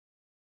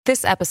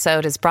This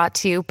episode is brought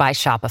to you by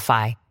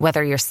Shopify.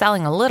 Whether you're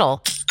selling a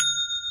little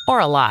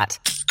or a lot,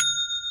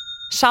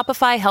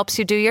 Shopify helps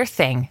you do your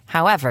thing,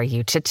 however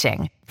you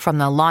cha-ching. From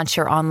the launch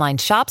your online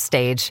shop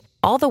stage,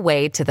 all the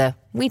way to the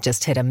we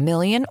just hit 1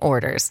 million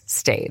orders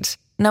stage.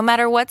 No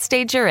matter what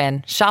stage you're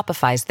in,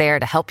 Shopify's there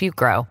to help you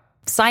grow.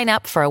 Sign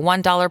up for a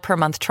 $1 per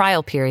month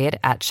trial period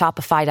at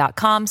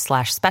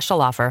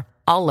shopify.com/special offer,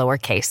 all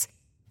lowercase.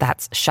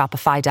 That's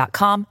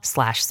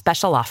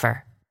shopify.com/special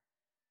offer.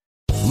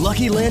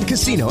 Lucky Land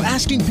Casino,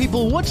 asking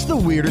people, what's the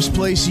weirdest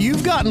place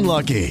you've gotten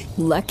lucky?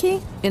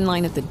 Lucky? In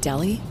line at the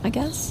deli, I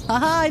guess?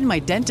 Aha, in my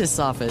dentist's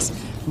office.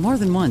 More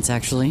than once,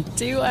 actually.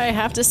 Do I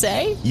have to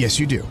say? Yes,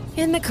 you do.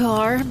 In the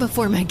car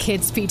before my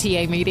kids'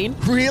 PTA meeting.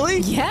 Really?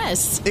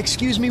 Yes.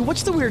 Excuse me,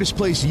 what's the weirdest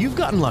place you've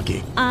gotten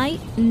lucky? I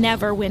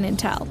never win and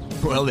tell.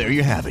 Well, there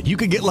you have it. You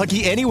can get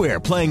lucky anywhere,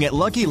 playing at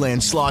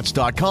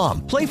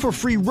LuckyLandSlots.com. Play for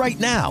free right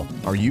now.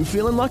 Are you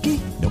feeling lucky?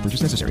 No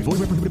purchase necessary. Void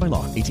where prohibited by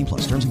law.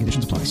 18+. Terms and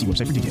conditions apply. See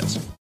website for details.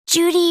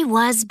 Judy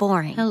was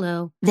boring.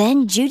 Hello.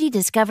 Then Judy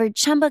discovered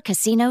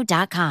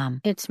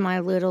ChumbaCasino.com. It's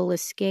my little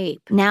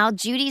escape. Now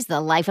Judy's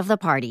the life of the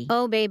party.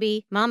 Oh,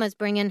 baby, mama's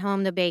bringing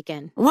home the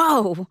bacon.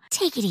 Whoa,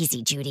 take it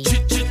easy, Judy.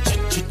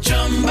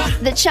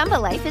 The Chumba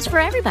life is for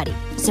everybody.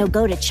 So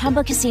go to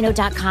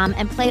ChumbaCasino.com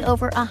and play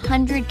over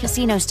 100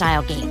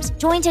 casino-style games.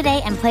 Join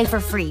today and play for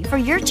free for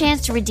your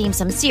chance to redeem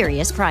some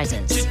serious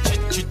prizes.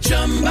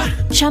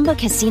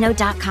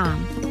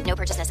 ChumbaCasino.com. No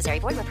purchase necessary.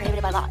 Void where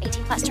prohibited by law.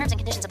 18+. Terms and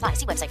conditions apply.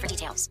 See website for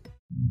details.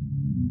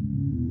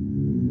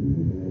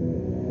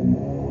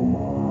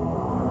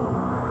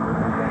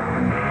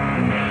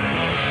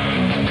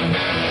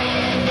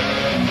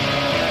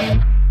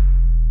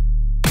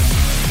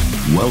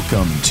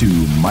 Welcome to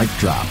Mic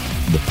Drop,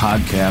 the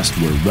podcast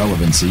where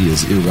relevancy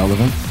is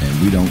irrelevant and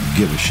we don't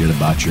give a shit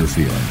about your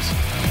feelings.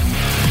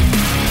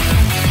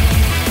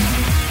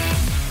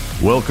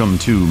 Welcome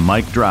to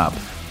Mic Drop.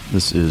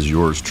 This is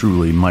yours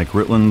truly, Mike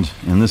Ritland,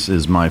 and this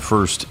is my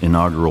first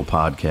inaugural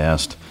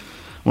podcast.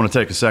 I want to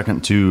take a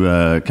second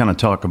to kind of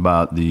talk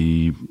about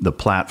the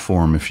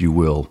platform, if you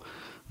will,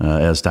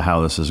 as to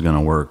how this is going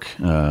to work.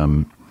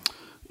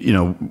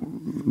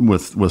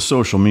 With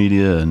social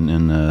media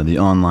and the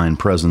online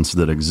presence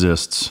that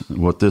exists,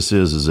 what this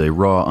is a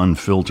raw,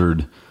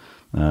 unfiltered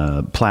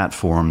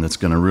platform that's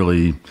going to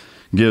really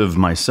give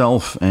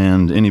myself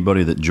and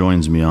anybody that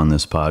joins me on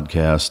this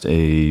podcast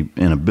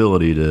an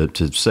ability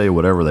to say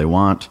whatever they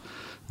want,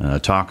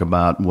 talk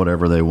about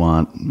whatever they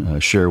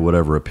want, share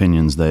whatever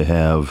opinions they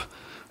have,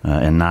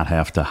 and not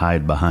have to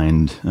hide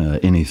behind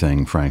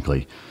anything,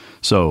 frankly.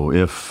 So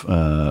if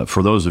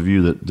for those of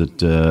you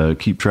that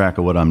keep track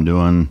of what I'm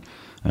doing,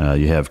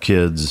 you have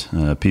kids,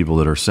 people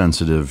that are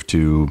sensitive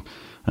to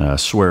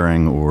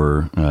swearing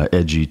or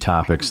edgy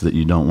topics that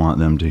you don't want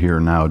them to hear,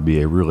 now would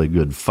be a really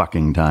good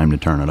fucking time to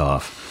turn it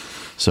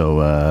off. So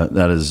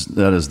that is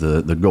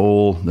the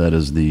goal. That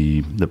is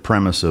the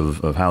premise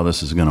of how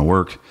this is going to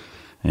work,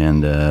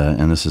 and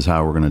this is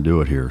how we're going to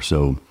do it here.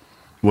 So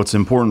what's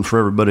important for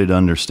everybody to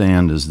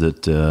understand is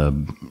that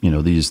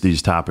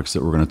these topics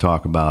that we're going to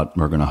talk about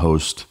are going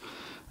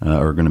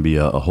to be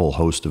a whole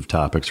host of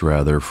topics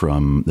rather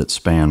that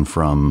span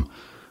from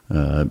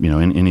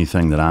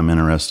anything that I'm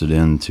interested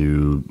in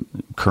to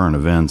current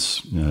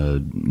events,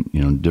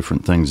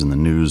 different things in the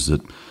news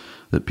that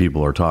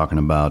people are talking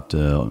about,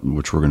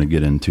 which we're going to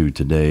get into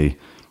today.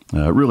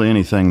 Really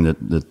anything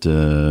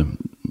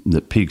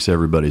that piques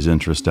everybody's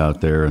interest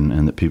out there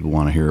and that people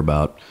want to hear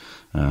about.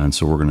 And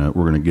so we're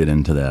gonna get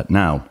into that.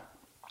 Now,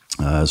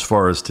 as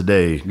far as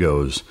today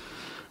goes,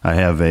 I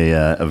have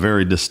a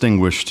very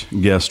distinguished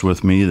guest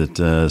with me,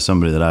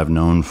 somebody that I've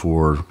known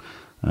for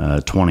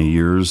 20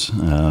 years.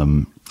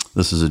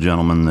 This is a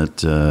gentleman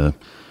that,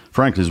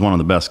 frankly, is one of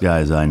the best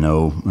guys I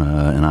know,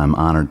 and I'm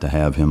honored to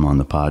have him on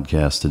the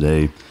podcast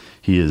today.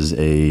 He is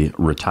a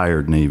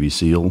retired Navy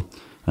SEAL.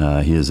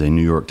 He is a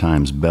New York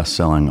Times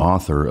best-selling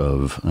author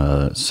of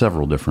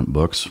several different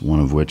books, one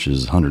of which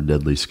is 100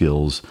 Deadly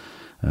Skills,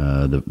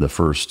 the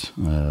first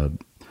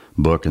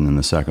book, and then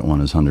the second one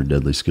is 100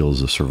 Deadly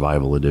Skills, the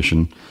Survival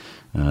Edition.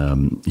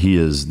 He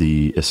is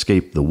the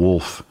Escape the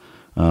Wolf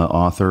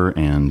author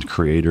and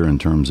creator in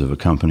terms of a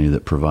company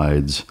that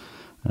provides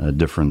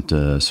different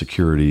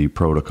security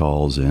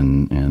protocols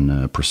and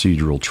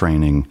procedural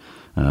training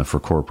for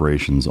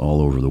corporations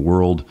all over the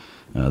world.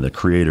 The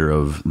creator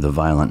of The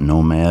Violent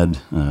Nomad.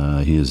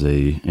 He is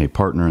a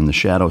partner in the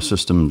Shadow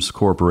Systems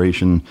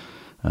Corporation,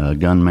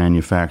 gun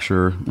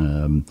manufacturer.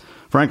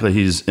 Frankly,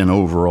 he's an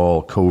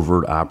overall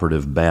covert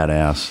operative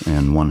badass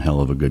and one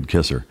hell of a good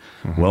kisser.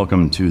 Mm-hmm.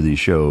 Welcome to the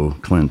show,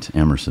 Clint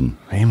Emerson.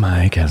 Hey,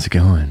 Mike. How's it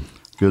going?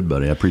 Good,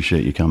 buddy. I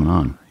appreciate you coming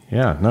on.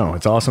 Yeah, no,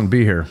 it's awesome to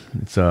be here.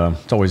 It's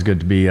always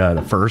good to be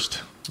the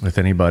first with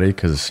anybody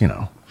because,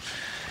 it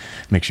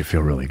makes you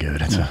feel really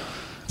good.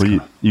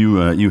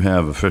 You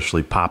have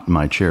officially popped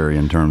my cherry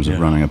in terms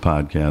of running a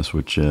podcast,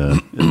 which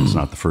it's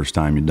not the first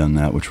time you've done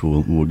that, which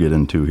we'll get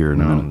into here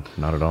in a minute.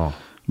 Not at all.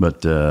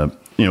 But,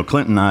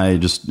 Clint and I,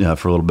 just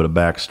for a little bit of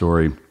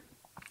backstory,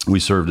 we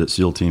served at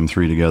SEAL Team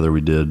 3 together.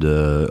 We did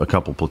a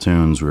couple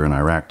platoons. We were in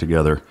Iraq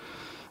together.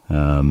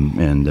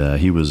 And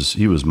he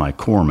was my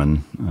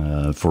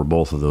corpsman for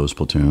both of those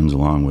platoons,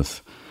 along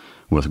with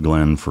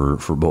Glenn for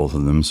both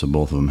of them. So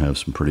both of them have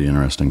some pretty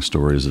interesting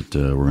stories that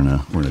we're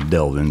gonna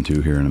delve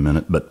into here in a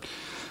minute. But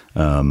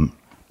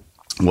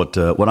what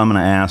I'm going to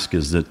ask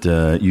is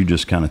that you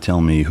just kind of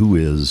tell me, who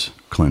is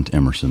Clint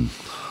Emerson?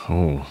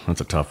 Oh,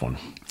 that's a tough one.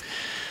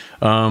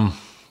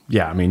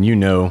 Yeah, I mean, you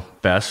know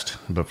best,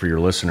 but for your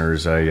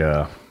listeners,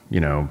 I'm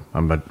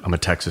a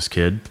Texas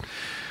kid.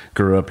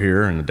 Grew up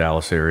here in the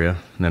Dallas area,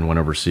 and then went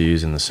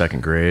overseas in the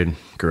second grade.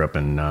 Grew up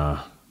in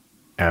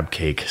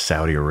Abqaiq,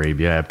 Saudi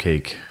Arabia.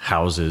 Abqaiq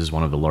houses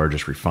one of the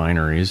largest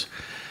refineries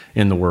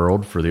in the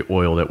world for the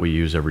oil that we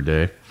use every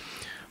day.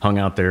 Hung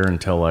out there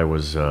until I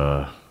was,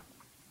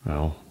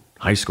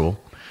 high school.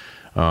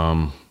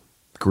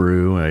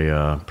 Grew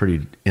a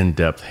pretty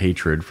in-depth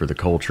hatred for the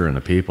culture and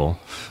the people.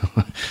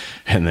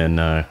 And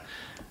then,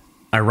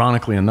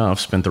 ironically enough,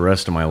 spent the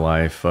rest of my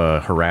life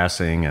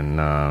harassing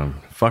and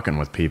fucking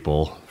with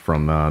people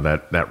from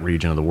that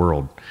region of the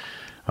world.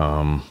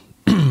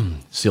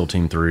 SEAL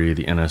Team 3,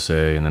 the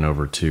NSA, and then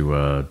over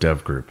to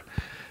Dev Group.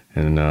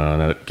 And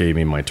that gave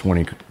me my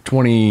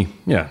 20,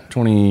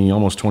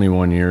 almost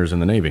 21 years in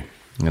the Navy.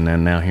 And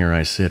then now here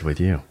I sit with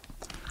you.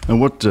 And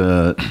what,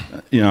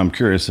 I'm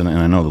curious, and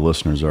I know the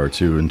listeners are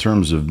too, in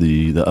terms of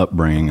the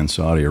upbringing in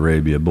Saudi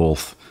Arabia,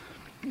 both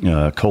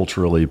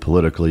culturally,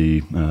 politically,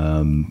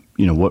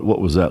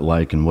 what was that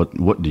like, and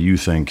what do you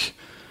think,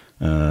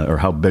 or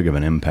how big of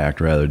an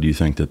impact, rather, do you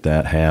think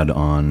that had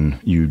on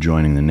you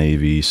joining the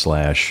Navy /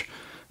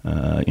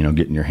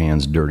 getting your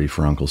hands dirty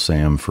for Uncle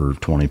Sam for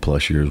 20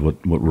 plus years?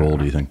 What role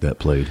do you think that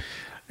played?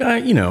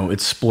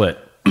 It's split.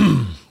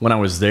 When I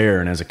was there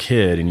and as a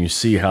kid, and you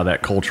see how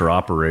that culture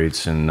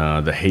operates and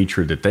the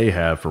hatred that they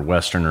have for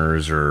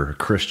Westerners or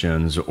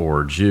Christians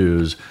or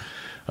Jews,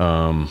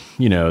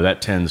 that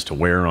tends to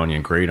wear on you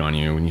and grate on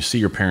you. When you see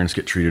your parents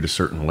get treated a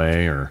certain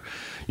way, or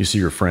you see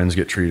your friends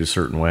get treated a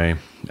certain way,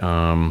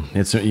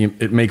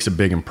 it makes a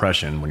big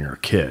impression when you're a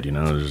kid.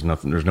 There's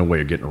no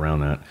way of getting around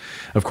that.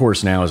 Of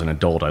course, now as an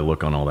adult, I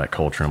look on all that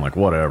culture. I'm like,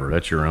 whatever,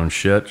 that's your own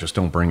shit. Just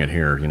don't bring it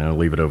here.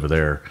 Leave it over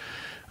there.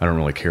 I don't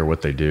really care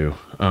what they do.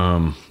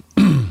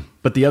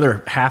 But the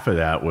other half of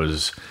that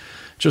was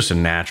just a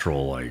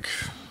natural,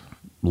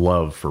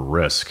 love for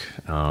risk.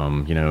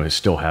 I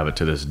still have it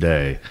to this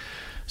day.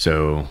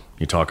 So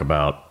you talk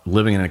about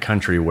living in a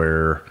country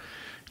where,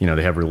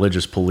 they have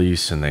religious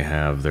police and they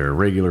have their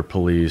regular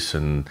police,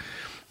 and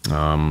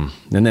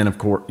then of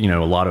course, a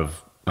lot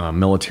of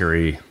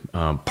military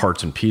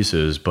parts and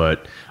pieces.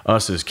 But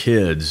us as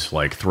kids,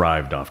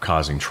 thrived off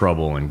causing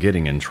trouble and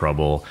getting in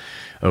trouble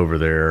over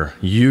there,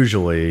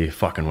 usually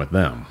fucking with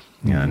them.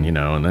 And,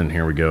 and then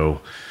here we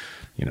go,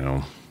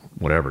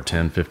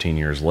 10, 15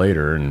 years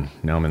later, and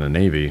now I'm in the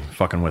Navy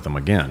fucking with them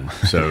again.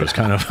 So it's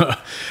kind of,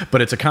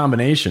 but it's a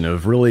combination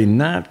of really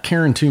not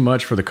caring too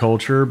much for the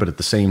culture, but at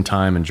the same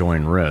time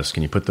enjoying risk.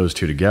 And you put those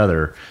two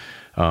together,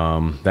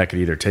 that could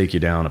either take you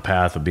down a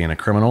path of being a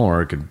criminal,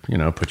 or it could,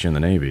 put you in the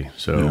Navy.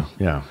 So,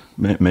 yeah.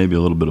 Maybe a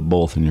little bit of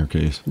both in your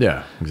case.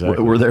 Yeah,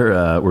 exactly. Were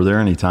there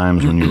any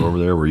times when you were over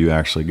there where you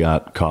actually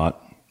got caught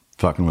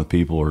fucking with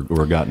people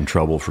or got in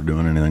trouble for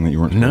doing anything that you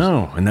weren't supposed to?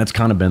 No, and that's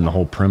kind of been the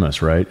whole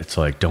premise, right? It's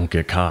like, don't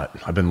get caught.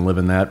 I've been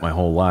living that my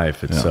whole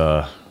life.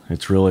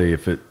 It's really,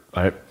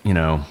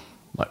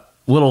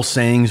 little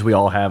sayings we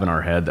all have in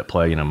our head that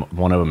play,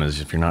 one of them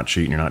is, if you're not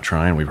cheating, you're not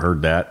trying. We've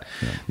heard that.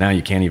 Yeah. Now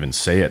you can't even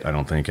say it, I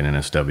don't think, in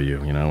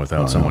NSW,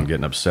 without someone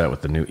getting upset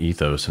with the new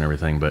ethos and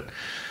everything. But,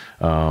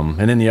 and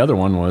then the other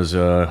one was,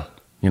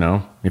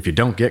 if you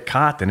don't get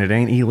caught, then it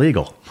ain't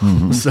illegal.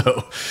 Mm-hmm.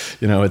 So,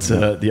 it's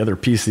the other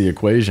piece of the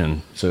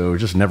equation. So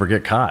just never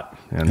get caught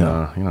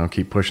and,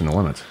 keep pushing the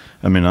limits.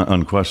 I mean,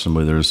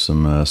 unquestionably, there's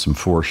some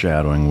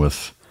foreshadowing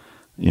with,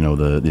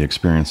 the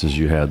experiences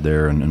you had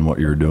there and what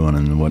you were doing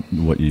and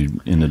what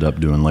you ended up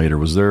doing later.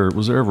 Was there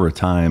ever a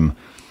time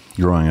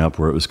growing up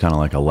where it was kind of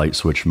like a light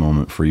switch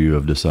moment for you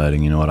of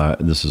deciding,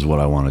 this is what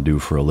I want to do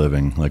for a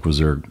living? Was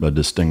there a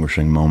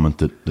distinguishing moment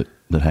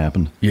that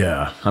happened?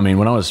 Yeah. I mean,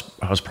 when I was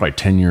probably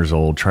 10 years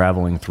old,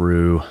 traveling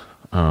through,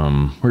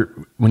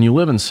 when you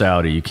live in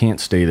Saudi, you can't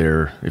stay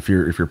there. If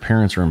your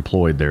parents are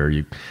employed there,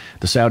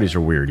 the Saudis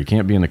are weird. You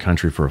can't be in the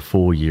country for a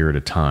full year at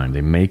a time.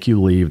 They make you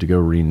leave to go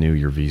renew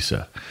your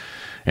visa.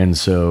 And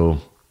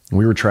so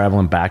we were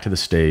traveling back to the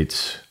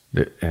States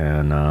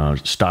and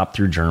stopped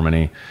through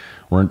Germany.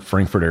 We're in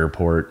Frankfurt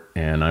Airport,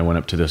 and I went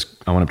up to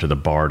the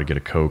bar to get a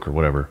Coke or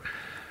whatever.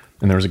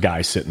 And there was a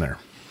guy sitting there.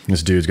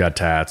 This dude's got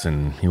tats,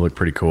 and he looked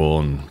pretty cool.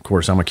 And of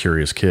course, I'm a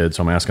curious kid,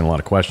 so I'm asking a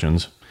lot of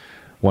questions.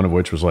 One of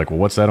which was like, well,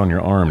 what's that on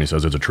your arm? And he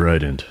says, it's a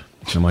trident.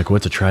 And I'm like,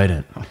 what's a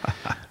trident?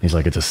 He's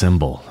like, it's a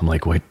symbol. I'm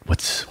like, wait,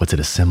 what's it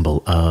a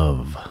symbol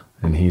of?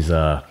 And he's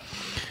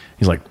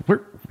like,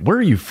 where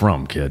are you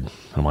from, kid?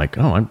 I'm like,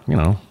 oh, I'm,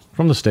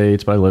 from the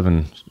States, but I live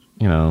in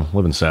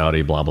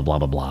Saudi, blah, blah, blah,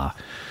 blah, blah.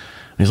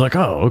 And he's like,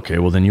 oh, okay,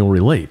 well then you'll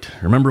relate.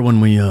 Remember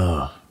when we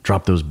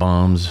dropped those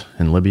bombs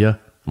in Libya?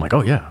 I'm like,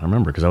 oh yeah, I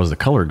remember, because I was the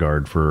color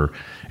guard for,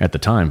 at the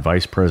time,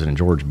 Vice President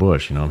George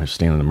Bush. You know, he was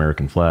standing the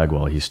American flag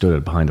while he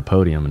stood behind a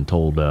podium and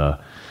told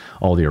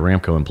all the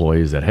Aramco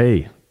employees that,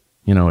 hey,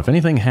 you know, if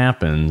anything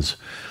happens,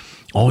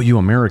 all you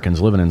Americans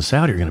living in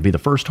Saudi are going to be the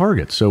first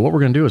target. So what we're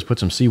going to do is put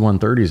some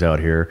C-130s out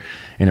here,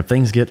 and if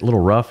things get a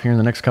little rough here in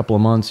the next couple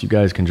of months, you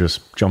guys can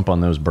just jump on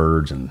those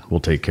birds and we'll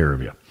take care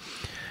of you.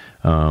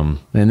 And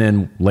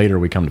then later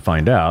we come to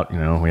find out, you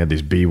know, we had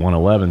these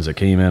B-111s that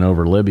came in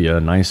over Libya,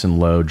 nice and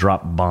low,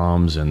 dropped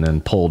bombs, and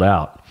then pulled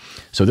out.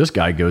 So this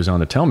guy goes on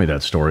to tell me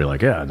that story,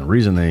 like, yeah, the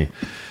reason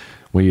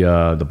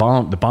the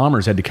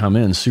bombers had to come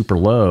in super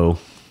low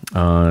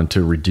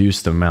to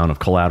reduce the amount of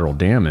collateral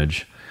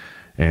damage.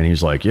 And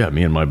he's like, yeah,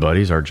 me and my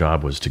buddies, our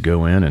job was to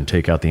go in and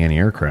take out the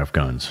anti-aircraft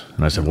guns.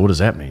 And I said, well, what does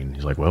that mean?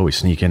 He's like, well, we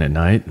sneak in at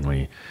night and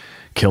we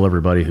kill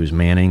everybody who's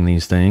manning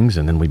these things,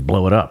 and then we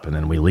blow it up, and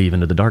then we leave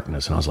into the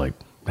darkness. And I was like,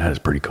 that is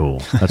pretty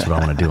cool. That's what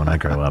I want to do when I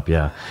grow up.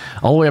 Yeah.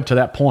 All the way up to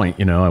that point,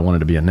 you know, I wanted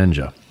to be a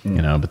ninja,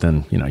 you know, but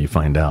then, you know, you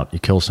find out you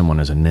kill someone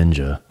as a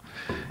ninja,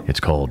 it's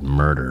called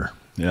murder.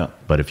 Yeah.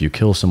 But if you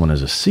kill someone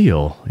as a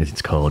SEAL,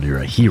 it's called you're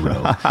a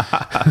hero.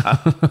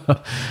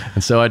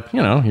 And so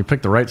you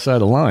pick the right side of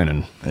the line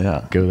and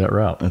go that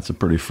route. That's a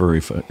pretty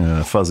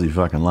fuzzy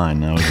fucking line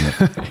now,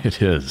 isn't it?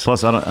 It is.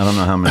 Plus, I don't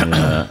know how many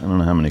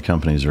how many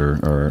companies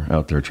are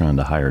out there trying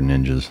to hire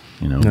ninjas.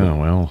 You know. No,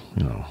 well,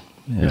 you know.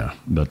 Yeah.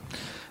 But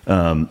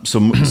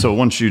so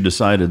once you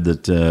decided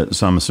that,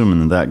 so I'm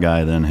assuming that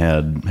guy then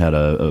had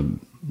a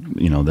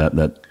you know,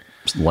 that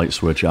light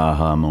switch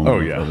aha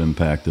moment of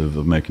impact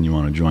of making you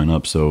want to join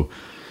up. So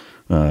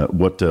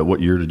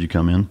what year did you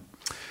come in?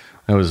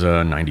 That was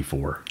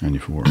 94.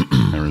 94.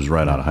 And it was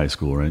right out of high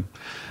school, right?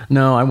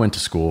 No, I went to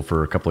school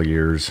for a couple of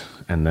years,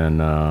 and then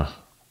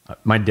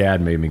my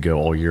dad made me go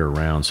all year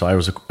round. So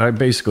I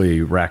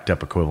basically racked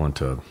up equivalent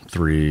to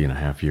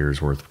 3.5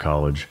 years worth of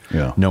college,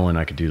 knowing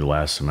I could do the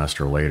last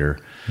semester later.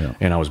 Yeah.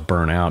 And I was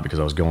burnt out because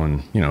I was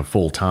going, you know,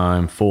 full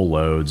time, full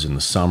loads in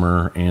the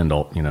summer and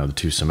all, you know, the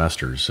 2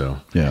 semesters.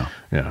 So yeah.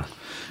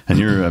 And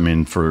I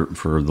mean, for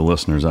the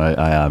listeners,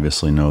 I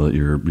obviously know that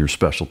your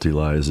specialty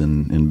lies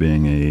in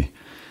being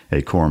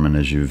a corpsman,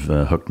 as you've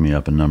hooked me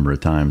up a number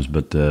of times.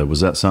 But was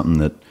that something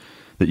that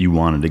you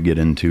wanted to get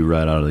into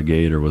right out of the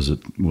gate, or was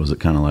it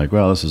kind of like,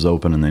 well, this is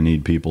open and they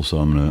need people, so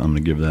I'm gonna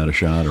give that a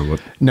shot, or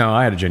what? No,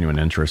 I had a genuine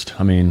interest.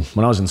 I mean,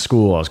 when I was in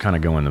school, I was kind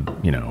of going the,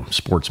 you know,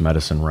 sports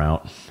medicine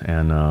route,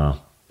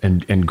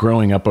 and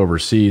growing up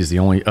overseas, the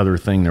only other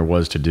thing there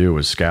was to do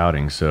was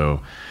scouting.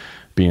 So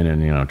being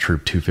in, you know,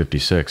 Troop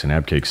 256 in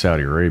Abqaiq,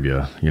 Saudi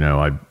Arabia, you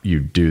know, you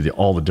do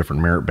all the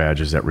different merit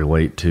badges that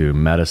relate to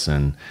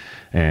medicine.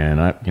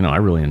 And I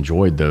really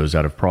enjoyed those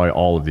out of probably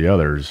all of the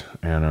others.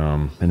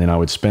 And then I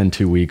would spend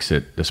 2 weeks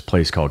at this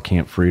place called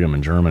Camp Freedom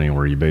in Germany,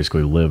 where you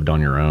basically lived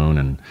on your own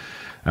and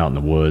out in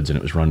the woods, and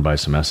it was run by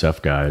some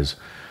SF guys.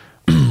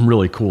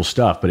 Really cool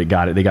stuff, but they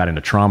got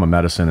into trauma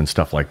medicine and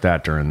stuff like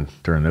that during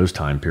those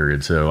time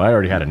periods. So I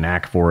already had a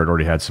knack for it,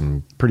 already had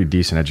some pretty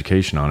decent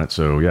education on it.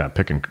 So yeah,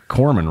 picking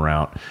corpsman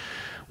route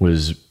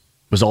was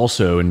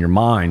also in your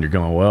mind. You're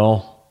going,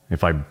 well,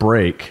 if I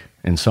break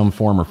in some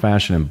form or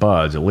fashion in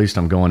buds, at least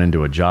I'm going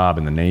into a job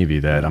in the Navy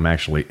that I'm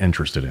actually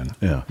interested in.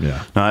 Yeah.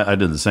 No, I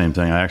did the same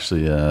thing. I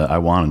actually I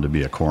wanted to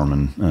be a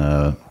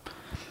corpsman.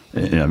 I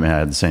mean, I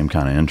had the same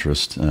kind of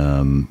interest,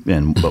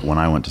 but when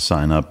I went to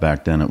sign up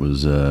back then, it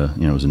was it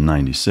was in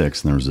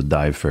 '96, and there was a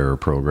dive farer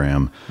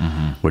program,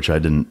 which I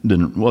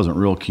wasn't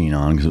real keen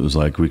on, because it was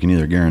like, we can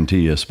either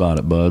guarantee you a spot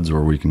at Buds,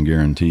 or we can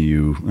guarantee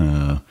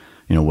you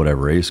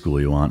whatever A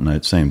school you want.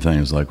 And same thing,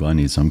 it's like, well, I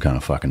need some kind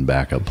of fucking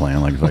backup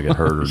plan, like if I get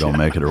hurt or don't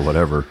make it or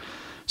whatever.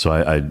 So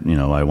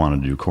I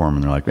wanted to do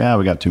corpsman. They're like, yeah,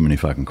 we got too many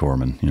fucking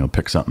corpsmen,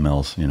 pick something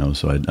else,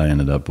 So I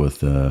ended up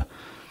with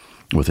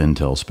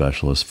intel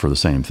specialists for the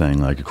same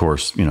thing. Like, of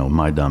course,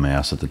 my dumb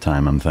ass at the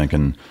time, I'm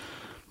thinking,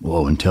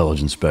 whoa,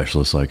 intelligence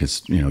specialist, like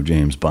it's,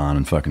 James Bond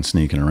and fucking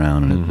sneaking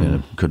around, and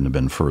it couldn't have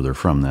been further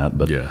from that.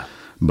 But yeah,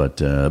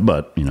 but I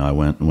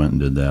went and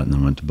did that, and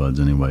then went to Buds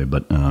anyway.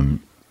 But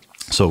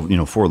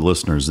so for the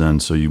listeners, then,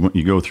 so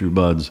you go through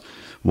Buds.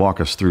 Walk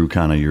us through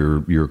kind of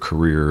your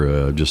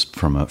career, just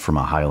from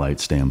a highlight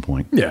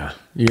standpoint. Yeah,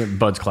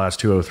 Buds class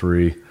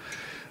 203.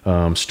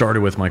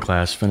 Started with my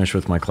class, finished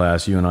with my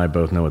class. You and I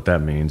both know what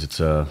that means.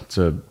 It's a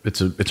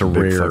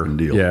rare fucking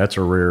deal. Yeah, it's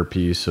a rare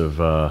piece of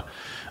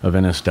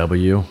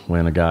NSW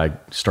when a guy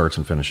starts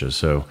and finishes.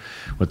 So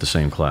with the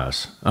same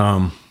class.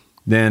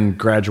 Then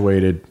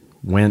graduated,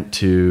 went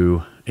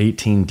to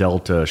 18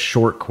 Delta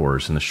short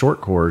course, and the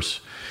short course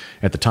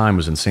at the time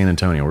was in San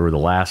Antonio. We were the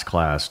last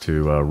class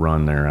to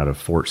run there out of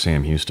Fort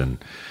Sam Houston.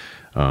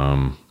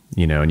 And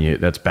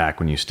that's back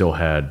when you still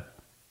had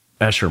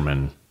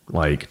Escherman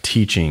like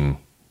teaching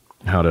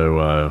how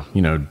to,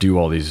 do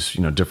all these,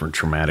 different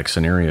traumatic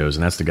scenarios.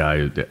 And that's the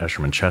guy, the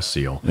Escherman chest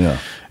seal. Yeah.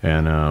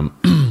 And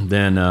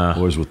then...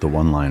 always with the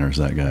one-liners,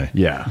 that guy.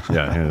 Yeah,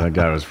 that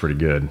guy was pretty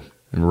good.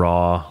 And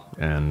raw,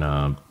 and,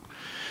 I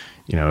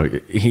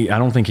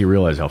don't think he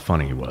realized how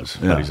funny he was,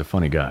 but he's a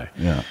funny guy.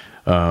 Yeah.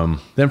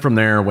 Then from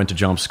there, went to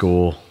jump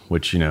school,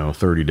 which,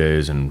 30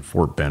 days in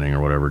Fort Benning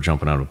or whatever,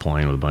 jumping out of a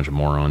plane with a bunch of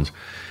morons.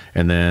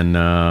 And then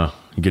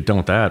you get done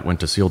with that, went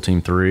to SEAL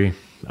Team 3,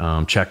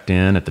 checked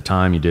in. At the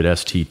time, you did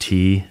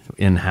STT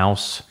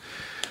in-house.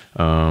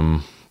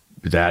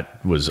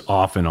 That was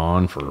off and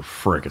on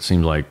for it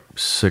seems like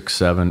 6,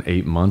 7,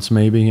 8 months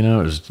maybe. It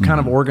was kind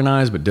of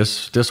organized but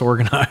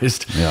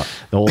disorganized. Yeah,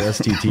 the whole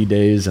STT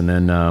days, and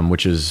then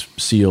which is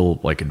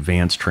SEAL like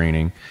advanced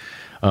training.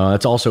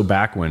 It's also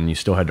back when you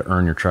still had to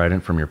earn your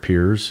trident from your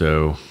peers.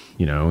 So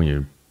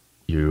you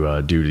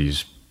do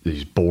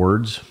these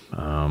boards,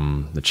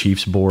 the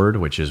Chiefs board,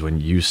 which is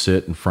when you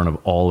sit in front of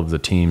all of the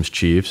team's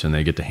chiefs and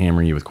they get to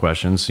hammer you with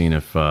questions, seeing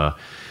if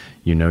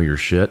you know your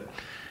shit.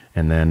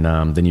 And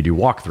then you do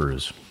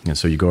walkthroughs. And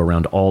so you go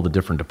around to all the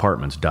different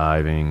departments,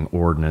 diving,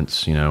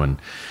 ordnance, and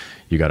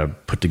you got to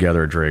put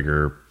together a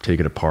Draeger, take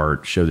it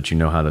apart, show that you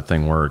know how the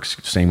thing works.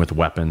 Same with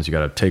weapons. You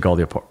got to take all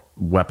the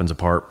weapons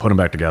apart, put them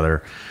back together.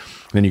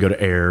 And then you go to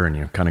air and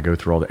you kind of go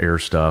through all the air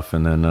stuff.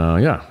 And then,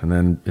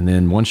 and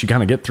then once you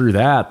kind of get through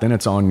that, then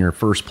it's on your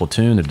first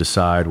platoon to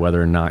decide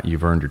whether or not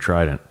you've earned your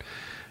trident.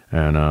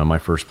 And my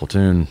first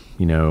platoon,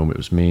 it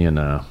was me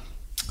and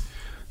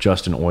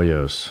Justin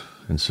Hoyos.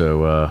 And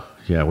so,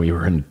 we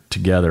were in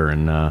together,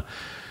 and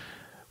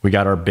we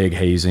got our big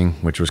hazing,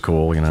 which was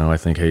cool. I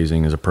think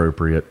hazing is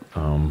appropriate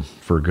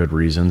for good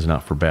reasons,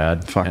 not for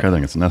bad. I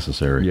think it's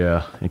necessary.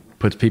 Yeah, it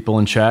puts people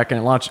in check, and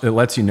it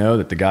lets you know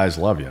that the guys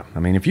love you. I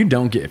mean, if you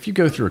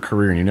go through a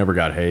career and you never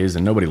got hazed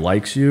and nobody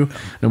likes you,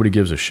 nobody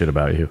gives a shit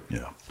about you.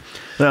 Yeah.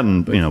 That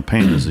and,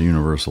 pain is a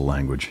universal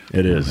language.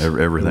 It is.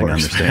 Everything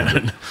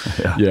understands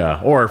it.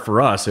 Yeah. Or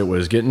for us, it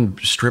was getting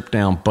stripped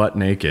down butt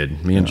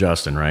naked, me and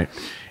Justin, right?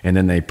 And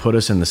then they put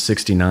us in the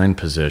 69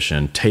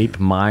 position, tape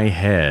my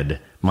head.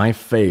 My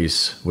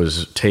face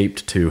was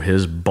taped to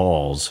his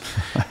balls.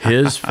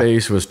 His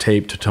face was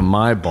taped to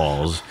my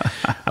balls.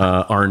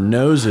 Our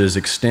noses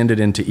extended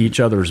into each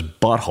other's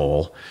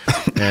butthole.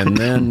 And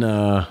then,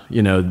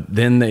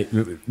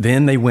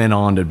 then they went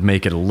on to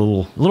make it a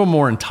little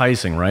more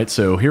enticing, right?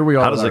 So here we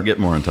are. How does it get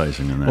more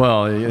enticing than that?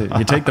 Well,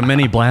 you take the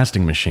mini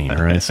blasting machine,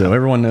 right? So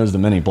everyone knows the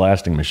mini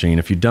blasting machine.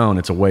 If you don't,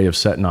 it's a way of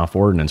setting off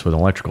ordnance with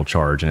an electrical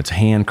charge, and it's a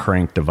hand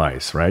cranked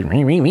device, right? And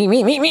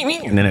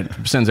then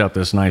it sends out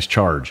this nice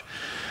charge.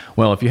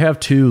 Well, if you have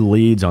two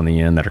leads on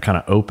the end that are kind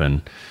of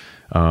open,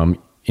 and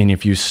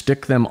if you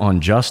stick them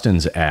on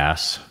Justin's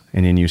ass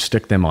and then you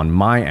stick them on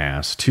my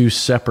ass, two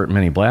separate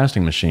mini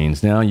blasting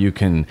machines, now you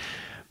can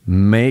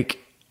make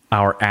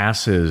our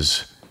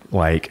asses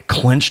like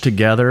clench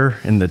together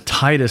in the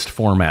tightest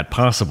format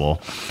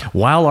possible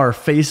while our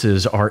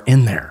faces are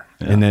in there.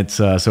 Yeah. And it's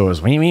so it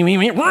was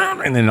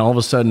and then all of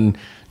a sudden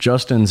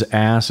Justin's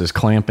ass is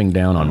clamping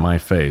down on my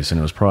face, and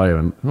it was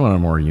probably one of the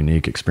more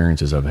unique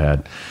experiences I've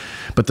had.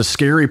 But the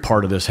scary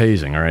part of this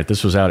hazing, all right,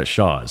 this was out at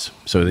Shaw's.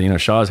 So,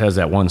 Shaw's has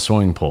that one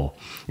swimming pool.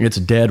 It's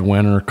dead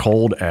winter,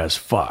 cold as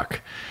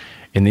fuck.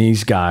 And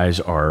these guys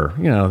are,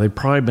 they've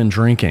probably been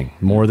drinking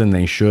more than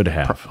they should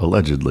have.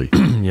 Allegedly.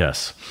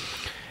 Yes.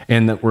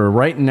 And that we're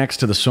right next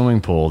to the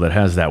swimming pool that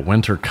has that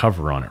winter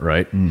cover on it,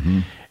 right? Mm-hmm.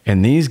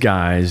 And these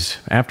guys,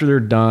 after they're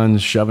done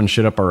shoving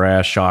shit up our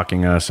ass,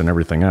 shocking us and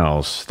everything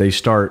else, they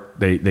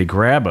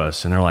grab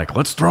us and they're like,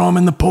 let's throw them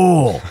in the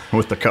pool.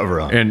 With the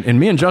cover on. And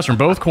me and Justin are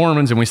both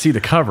corpsmen, and we see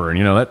the cover. And,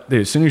 that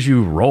as soon as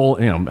you roll,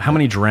 how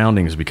many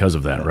drownings because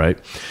of that, right?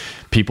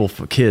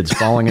 Kids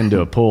falling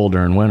into a pool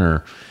during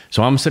winter.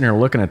 So I'm sitting here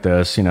looking at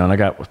this, and I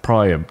got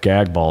probably a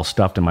gag ball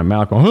stuffed in my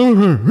mouth going,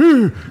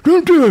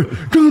 don't do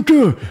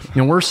it.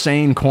 We're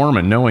sane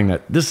corpsmen knowing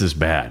that this is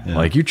bad. Yeah.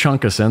 Like, you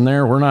chunk us in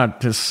there, we're not,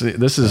 this you go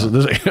to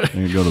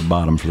the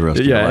bottom for the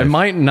rest of your life. Yeah, it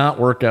might not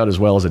work out as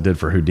well as it did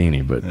for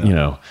Houdini, but,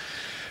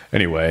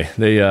 anyway,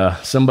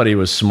 somebody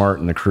was smart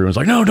in the crew and was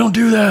like, no, don't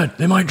do that.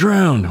 They might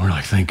drown. And we're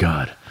like, thank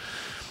God.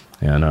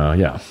 And,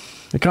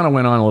 it kind of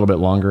went on a little bit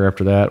longer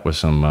after that with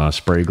some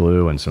spray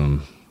glue and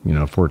some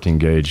 14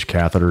 gauge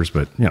catheters,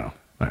 but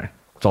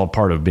it's all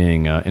part of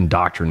being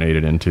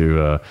indoctrinated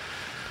into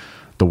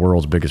the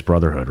world's biggest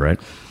brotherhood, right?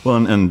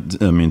 Well, and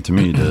I mean, to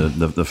me,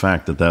 the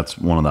fact that that's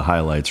one of the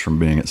highlights from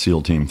being at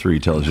SEAL Team 3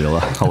 tells you a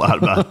lot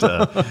about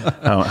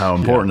how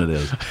important it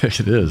is.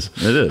 It is.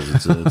 It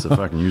is. It's a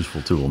fucking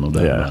useful tool, no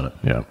doubt about it.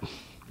 Yeah.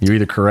 You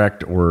either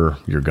correct or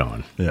you're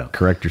gone. Yeah.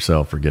 Correct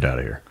yourself or get out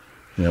of here.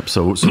 Yep.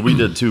 So we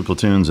did 2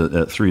 platoons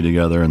at 3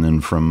 together, and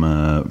then from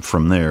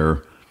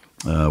there.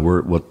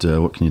 What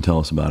can you tell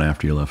us about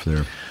after you left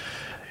there?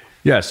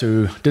 Yeah,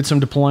 so did some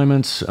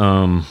deployments.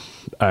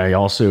 I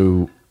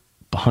also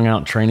hung out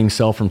in training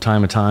cell from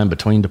time to time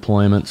between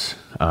deployments.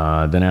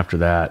 Then after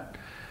that,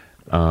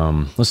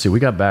 let's see,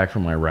 we got back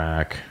from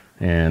Iraq,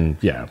 and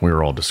we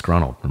were all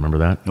disgruntled. Remember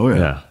that? Oh yeah.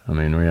 Yeah. I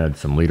mean, we had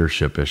some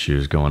leadership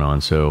issues going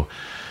on, so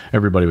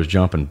everybody was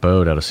jumping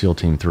boat out of SEAL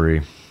Team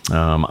 3.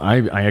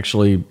 I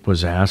actually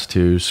was asked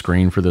to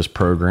screen for this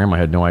program. I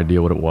had no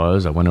idea what it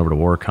was. I went over to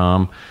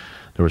Warcom.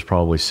 There was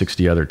probably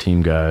 60 other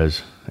team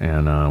guys,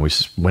 and we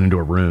went into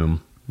a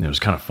room, and it was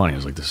kind of funny. It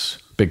was like this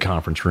big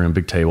conference room,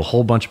 big table,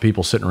 whole bunch of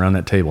people sitting around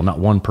that table, not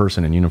one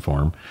person in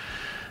uniform.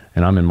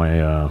 and I'm in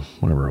my,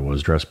 whatever it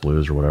was, dress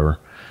blues or whatever.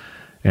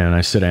 And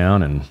I sit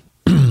down and,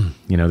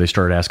 they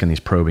started asking these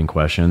probing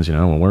questions,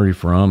 well, where are you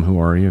from? Who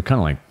are you? Kind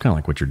of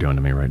like what you're doing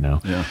to me right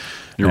now. Yeah.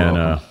 You're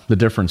welcome. The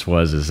difference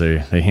is they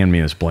hand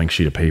me this blank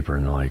sheet of paper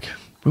and they're like,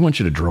 we want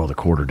you to draw the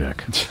quarter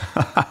deck.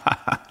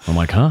 I'm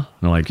like, huh? And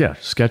they're like, yeah,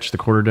 sketch the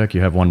quarter deck.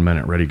 You have 1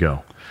 minute, ready,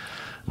 go.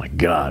 My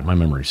God, my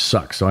memory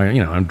sucks. So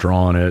I'm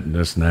drawing it and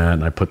this and that.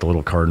 And I put the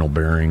little cardinal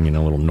bearing,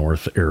 little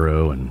north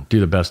arrow and do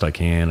the best I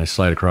can. I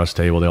slide across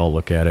the table. They all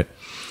look at it.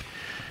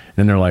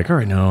 And they're like, all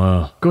right,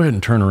 now go ahead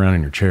and turn around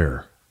in your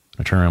chair.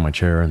 I turn around my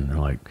chair and they're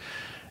like,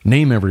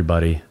 name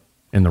everybody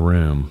in the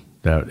room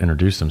that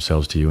introduced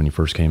themselves to you when you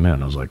first came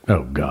in. I was like,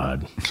 oh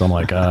God. So I'm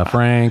like,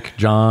 Frank,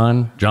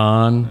 John,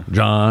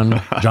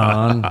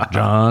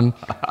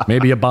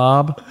 maybe a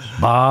Bob.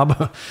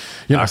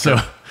 So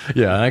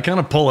yeah, I kind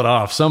of pull it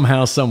off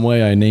somehow, some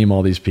way. I name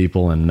all these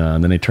people and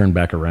then they turn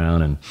back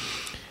around and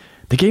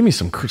they gave me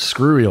some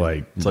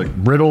screwy, it's like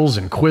riddles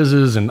and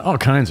quizzes and all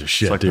kinds of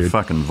shit, it's like dude. The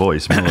fucking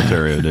Voice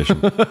military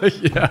edition.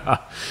 Yeah.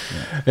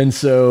 And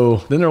so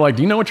then they're like,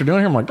 do you know what you're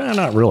doing here? I'm like,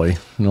 not really.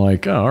 And they're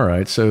like, oh, all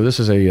right. So this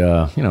is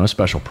a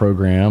special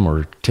program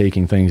or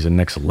taking things to the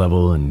next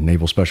level in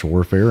naval special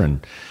warfare.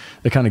 And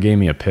they kind of gave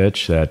me a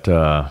pitch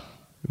that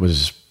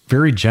was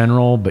very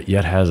general, but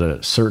yet has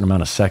a certain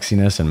amount of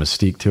sexiness and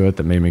mystique to it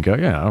that made me go,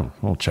 yeah,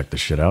 I'll check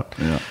this shit out.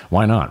 Yeah.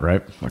 Why not?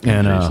 Right.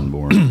 Fucking Jason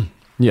Bourne.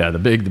 Yeah, the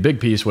big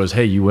piece was,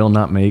 hey, you will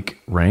not make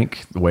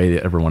rank the way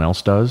that everyone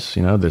else does.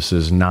 This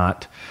is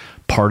not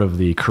part of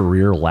the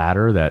career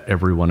ladder that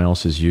everyone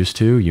else is used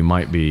to. You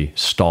might be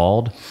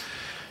stalled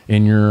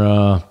in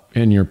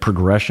your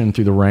progression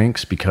through the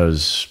ranks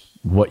because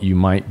what you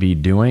might be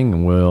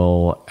doing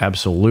will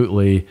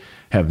absolutely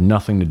have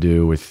nothing to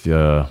do with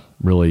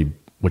really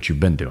what you've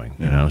been doing.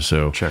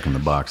 So checking the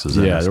boxes.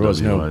 Yeah, there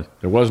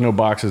was no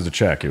boxes to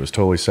check. It was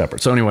totally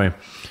separate. So anyway,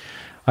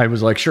 I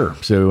was like, sure.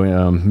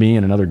 So me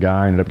and another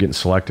guy ended up getting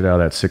selected out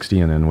of that 60,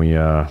 and then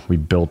we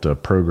built a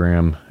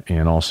program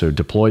and also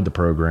deployed the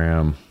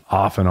program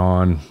off and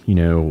on.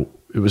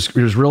 It was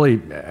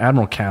really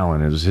Admiral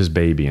Callan. It was his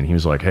baby, and he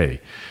was like, hey,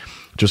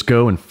 just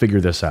go and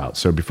figure this out.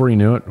 So before you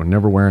knew it, I'm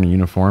never wearing a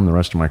uniform the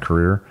rest of my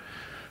career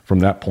from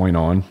that point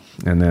on.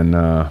 And then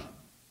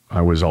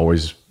I was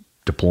always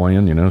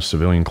deploying,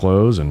 civilian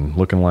clothes and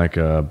looking like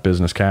a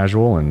business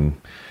casual and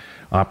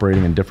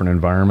operating in different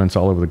environments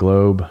all over the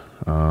globe,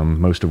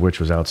 most of which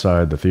was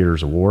outside the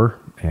theaters of war,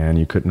 and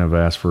you couldn't have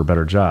asked for a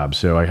better job.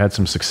 So I had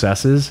some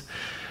successes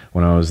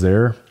when I was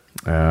there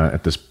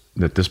at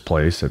this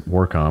place at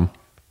Warcom,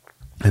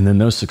 and then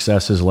those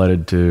successes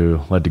led to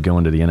go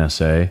into the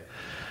NSA.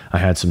 I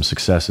had some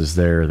successes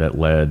there that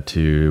led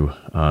to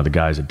the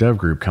guys at Dev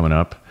Group coming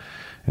up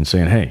and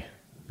saying, hey,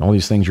 all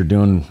these things you're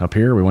doing up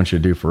here, we want you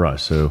to do for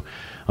us. So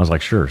I was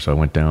like, sure. So I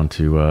went down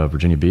to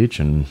Virginia Beach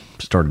and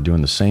started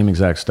doing the same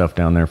exact stuff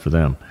down there for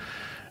them.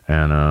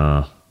 And,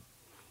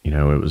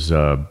 it was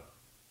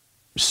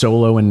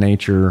solo in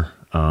nature,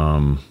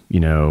 kind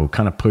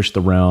of pushed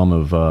the realm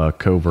of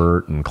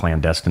covert and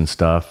clandestine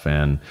stuff.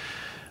 And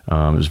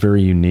it was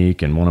very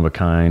unique and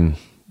one-of-a-kind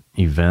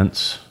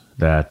events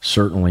that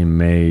certainly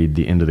made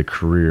the end of the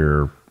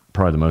career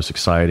probably the most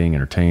exciting,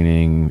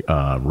 entertaining,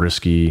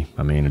 risky.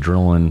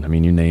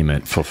 Adrenaline. You name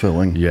it.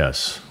 Fulfilling.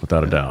 Yes,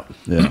 without a doubt.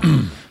 Yeah.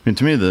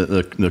 To me,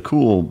 the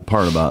cool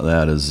part about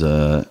that is,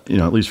 at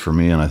least for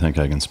me, and I think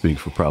I can speak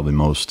for probably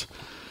most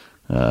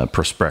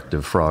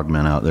prospective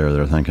frogmen out there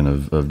that are thinking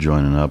of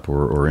joining up,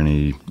 or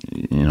any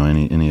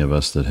of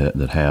us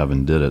that have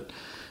and did it,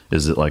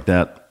 is that like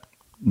that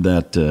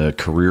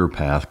career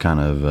path kind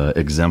of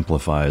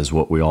exemplifies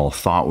what we all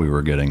thought we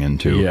were getting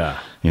into. Yeah.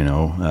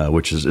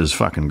 Which is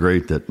fucking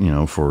great that,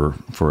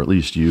 for at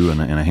least you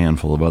and a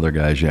handful of other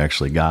guys, you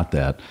actually got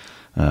that,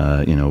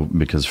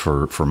 because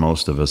for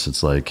most of us,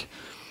 it's like,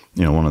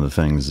 one of the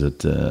things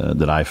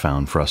that I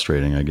found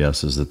frustrating, I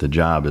guess, is that the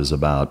job is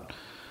about,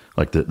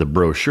 like the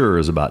brochure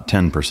is about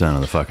 10%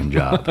 of the fucking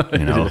job,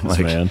 It is, like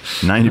man.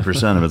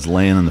 90% of it's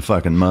laying in the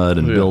fucking mud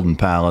and building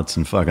pallets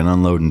and fucking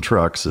unloading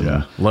trucks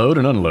and load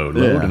and unload,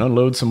 and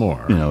unload some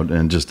more,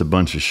 and just a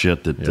bunch of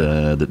shit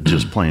that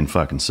just plain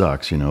fucking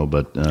sucks,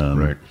 but,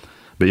 right.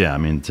 But yeah,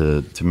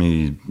 to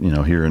me,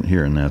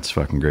 hearing that's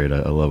fucking great.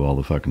 I love all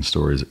the fucking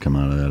stories that come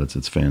out of that.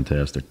 It's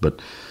fantastic.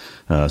 But,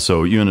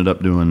 so you ended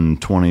up doing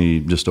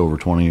just over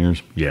 20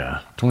 years? Yeah.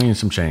 20 and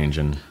some change.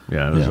 And it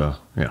was,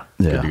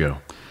 good to go.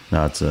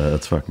 No,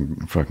 that's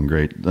fucking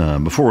great.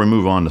 Before we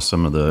move on to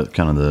some of the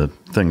kind of the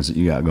things that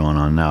you got going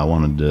on now,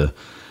 I'm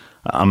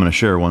going to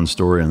share one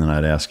story, and then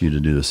I'd ask you to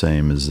do the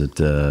same. Is that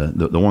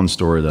the one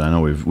story that I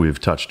know we've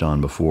touched on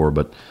before,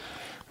 but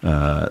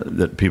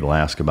that people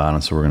ask about,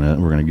 and so we're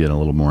gonna get a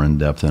little more in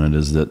depth in it.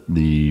 Is that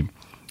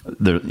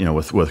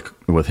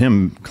with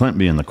him, Clint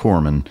being the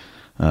corpsman,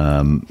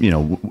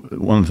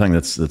 one thing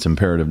that's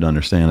imperative to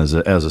understand is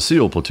that as a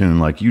SEAL platoon,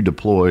 like you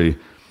deploy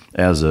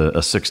as a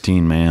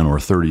 16-man or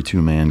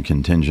 32-man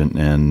contingent,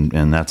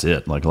 and that's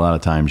it. Like a lot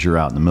of times you're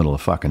out in the middle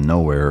of fucking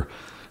nowhere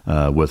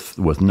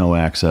with no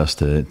access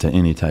to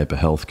any type of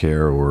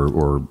healthcare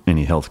or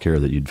any healthcare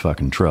that you'd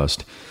fucking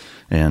trust.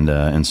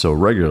 And so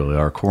regularly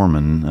our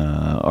corpsmen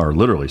are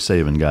literally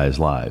saving guys'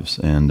 lives.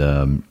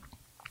 And,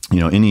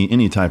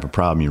 any type of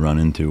problem you run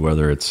into,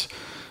 whether it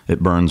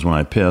burns when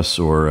I piss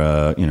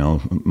or,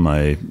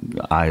 my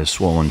eye is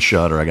swollen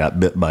shut or I got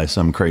bit by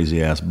some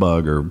crazy ass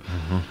bug or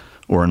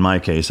in my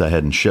case, I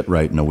hadn't shit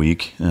right in a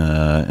week.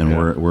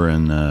 We're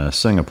in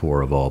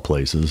Singapore of all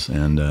places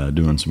and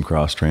doing some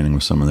cross training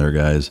with some of their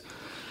guys.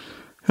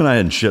 And I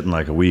hadn't shit in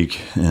like a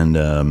week.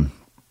 And,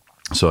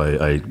 so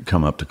I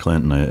come up to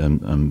Clint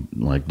and I'm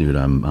like, dude,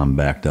 I'm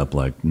backed up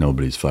like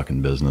nobody's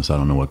fucking business. I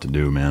don't know what to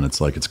do, man.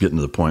 It's like, it's getting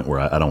to the point where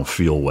I don't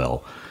feel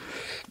well.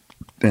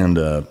 And,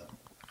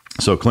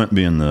 so Clint,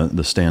 being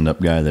the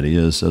stand-up guy that he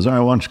is, says, all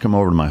right, why don't you come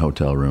over to my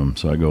hotel room?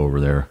 So I go over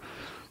there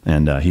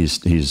and,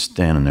 he's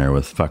standing there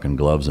with fucking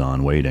gloves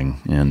on waiting.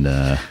 And,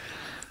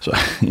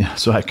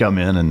 so I come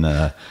in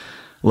and,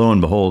 lo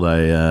and behold,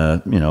 I,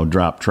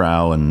 drop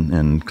trow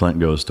and Clint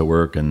goes to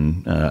work.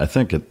 And I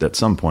think at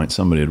some point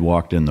somebody had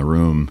walked in the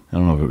room. I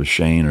don't know if it was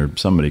Shane or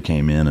somebody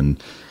came in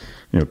and,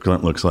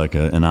 Clint looks like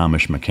an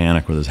Amish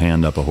mechanic with his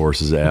hand up a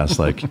horse's ass,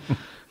 like,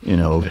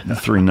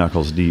 3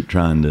 knuckles deep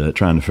trying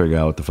to figure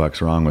out what the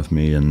fuck's wrong with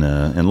me.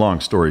 And long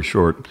story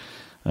short,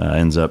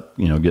 ends up,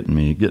 getting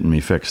me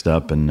fixed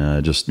up.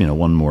 And just,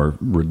 one more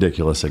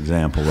ridiculous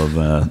example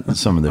of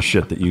some of the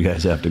shit that you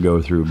guys have to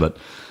go through. But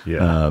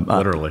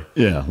literally.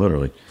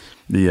 Literally.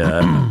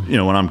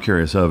 The what I'm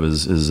curious of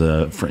is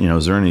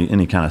there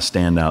any kind of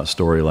standout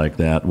story like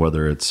that,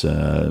 whether it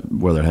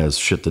has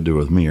shit to do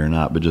with me or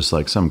not, but just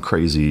like some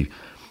crazy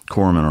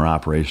corpsman or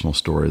operational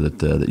story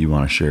that you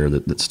want to share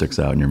that sticks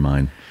out in your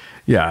mind?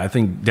 Yeah, I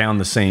think down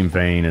the same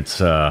vein, it's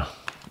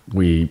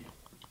checking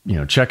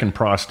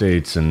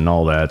prostates and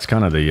all that. It's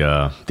kind of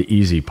the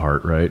easy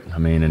part, right? I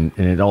mean, and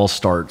it all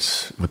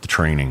starts with the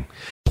training.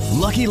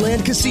 Lucky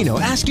Land Casino,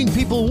 asking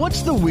people,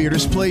 what's the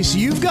weirdest place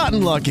you've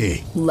gotten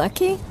lucky?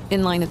 Lucky?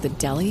 In line at the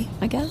deli,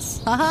 I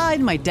guess? Aha,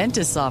 in my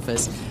dentist's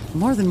office.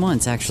 More than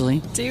once,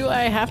 actually. Do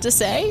I have to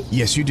say?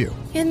 Yes, you do.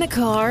 In the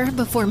car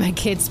before my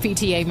kids'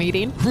 PTA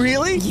meeting.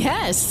 Really?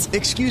 Yes.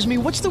 Excuse me,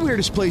 what's the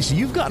weirdest place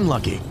you've gotten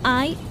lucky?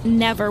 I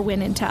never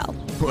win and tell.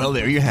 Well,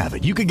 there you have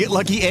it. You can get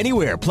lucky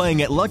anywhere,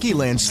 playing at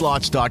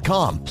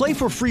LuckyLandSlots.com. Play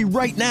for free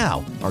right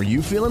now. Are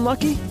you feeling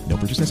lucky? No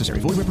purchase necessary.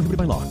 Void where prohibited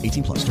by law.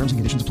 18 plus. Terms and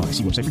conditions apply.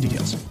 See website for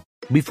details.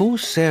 Before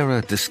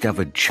Sarah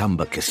discovered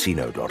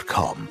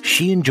ChumbaCasino.com,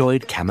 she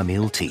enjoyed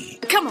chamomile tea.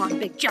 Come on,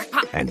 big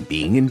jackpot. And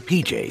being in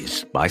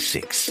PJs by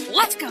 6.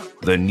 Let's go.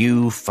 The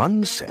new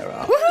fun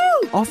Sarah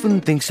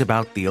often thinks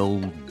about the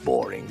old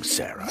boring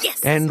Sarah.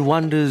 Yes. And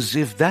wonders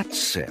if that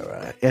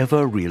Sarah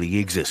ever really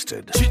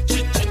existed.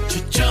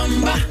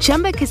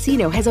 Chumba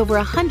Casino has over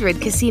 100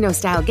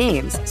 casino-style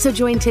games. So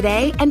join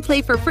today and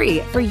play for free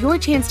for your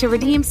chance to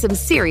redeem some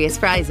serious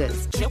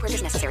prizes. No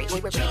purchase necessary.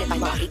 Void where prohibited by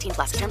law. 18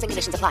 plus. Terms and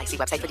conditions apply. See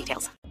website for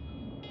details.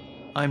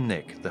 I'm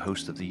Nick, the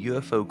host of the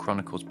UFO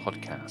Chronicles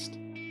podcast,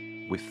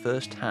 with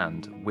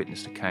first-hand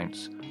witnessed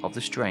accounts of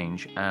the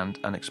strange and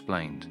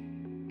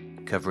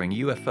unexplained, covering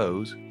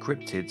UFOs,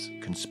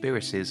 cryptids,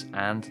 conspiracies,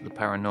 and the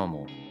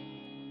paranormal.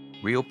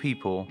 Real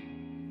people,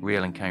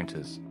 real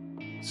encounters.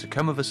 So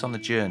come with us on the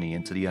journey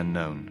into the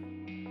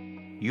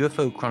unknown.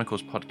 UFO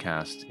Chronicles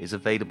podcast is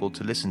available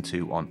to listen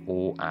to on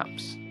all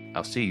apps.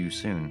 I'll see you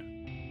soon.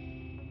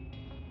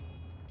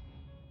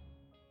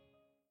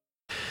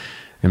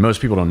 And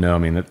most people don't know, I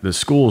mean, the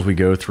schools we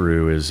go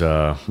through is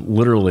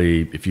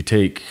literally, if you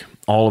take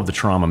all of the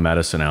trauma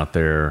medicine out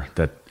there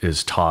that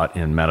is taught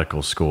in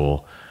medical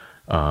school,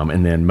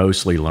 and then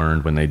mostly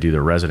learned when they do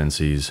their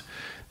residencies,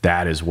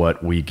 that is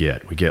what we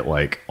get. We get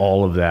like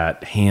all of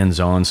that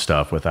hands-on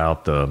stuff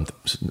without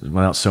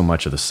so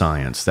much of the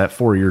science. That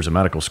 4 years of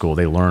medical school,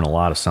 they learn a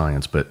lot of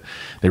science, but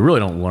they really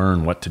don't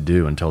learn what to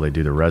do until they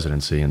do their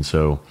residency. And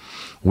so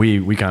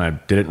we kind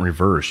of did it in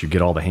reverse. You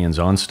get all the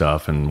hands-on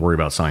stuff and worry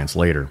about science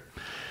later.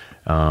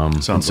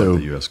 Sounds like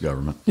the U.S.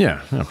 government.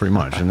 Yeah, pretty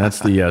much. And that's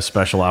the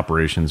Special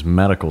Operations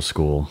Medical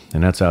School,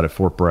 and that's out at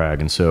Fort Bragg.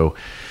 And so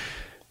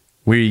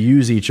we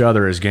use each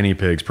other as guinea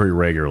pigs pretty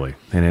regularly,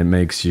 and it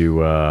makes you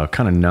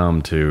kind of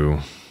numb to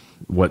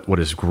what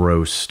is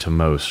gross to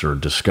most or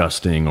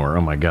disgusting or,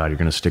 oh my God, you're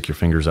going to stick your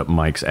fingers up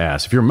Mike's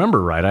ass. If you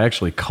remember right, I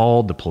actually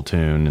called the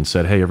platoon and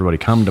said, hey, everybody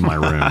come to my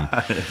room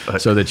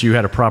so that you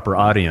had a proper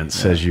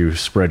audience as you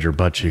spread your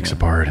butt cheeks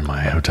apart in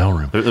my hotel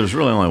room. There's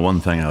really only one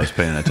thing I was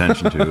paying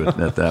attention to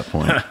at that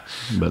point.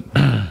 But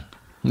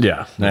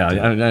yeah,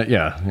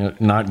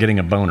 not getting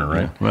a boner,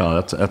 right? Yeah,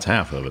 well, that's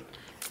half of it.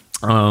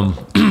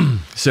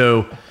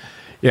 So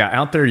yeah,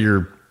 out there,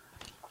 you're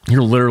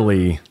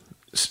literally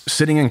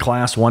sitting in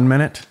class 1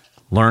 minute,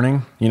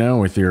 learning,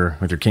 with your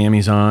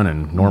camis on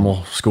and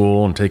normal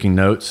school and taking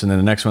notes. And then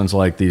the next one's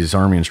like these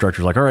Army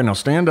instructors like, all right, now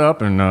stand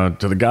up and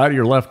to the guy to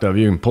your left of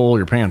you and pull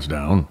your pants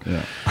down.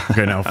 Yeah.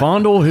 Okay, now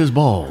fondle his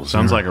balls.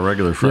 Sounds like a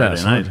regular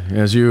Friday night.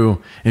 As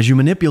you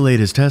manipulate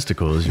his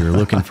testicles, you're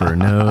looking for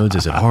nodes.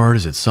 Is it hard?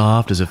 Is it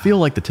soft? Does it feel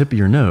like the tip of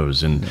your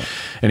nose? And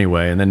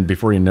anyway, and then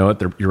before you know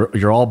it,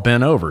 you're all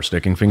bent over,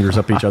 sticking fingers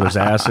up each other's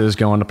asses,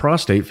 going, the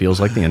prostate feels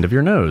like the end of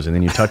your nose. And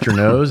then you touch your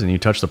nose and you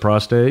touch the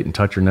prostate and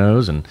touch your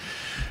nose. And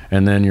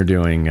And then you're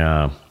doing,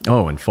 and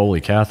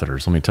Foley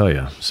catheters, let me tell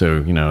you.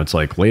 So, it's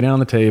like lay down on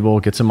the table,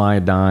 get some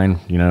iodine,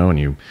 and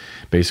you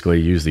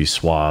basically use these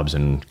swabs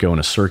and go in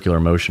a circular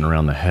motion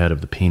around the head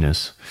of the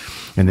penis.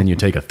 And then you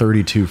take a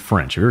 32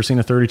 French. Have you ever seen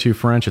a 32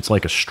 French? It's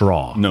like a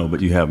straw. No,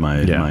 but you have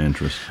my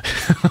interest.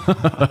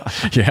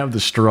 You have the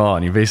straw,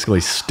 and you're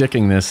basically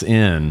sticking this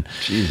in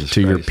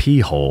to your pee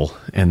hole,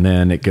 and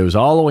then it goes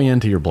all the way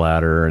into your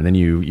bladder, and then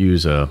you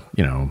use a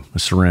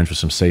syringe with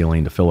some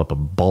saline to fill up a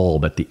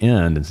bulb at the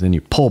end, and then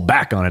you pull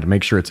back on it to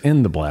make sure it's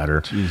in the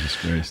bladder. Jesus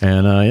Christ.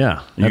 And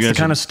that's the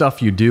kind of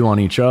stuff you do on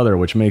each other,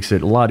 which makes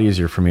it a lot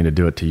easier for me to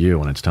do it to you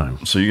when it's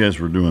time. So you guys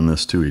were doing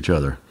this to each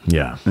other?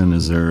 Yeah. And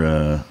is there,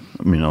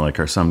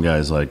 are some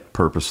guys like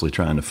purposely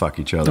trying to fuck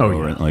each other? Oh,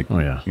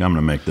 yeah. I'm going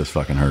to make this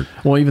fucking hurt.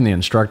 Well, even the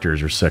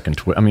instructors are sick and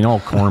all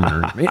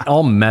corpsmen,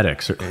 all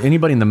medics,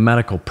 anybody in the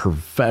medical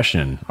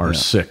profession are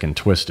sick and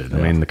twisted.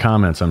 I mean, the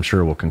comments, I'm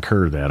sure, will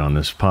concur that on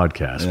this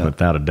podcast,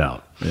 without a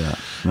doubt. Yeah.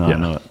 No, I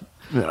know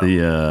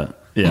it.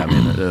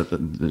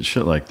 The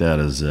shit like that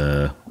is,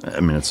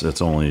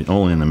 it's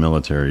only in the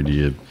military do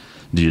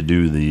you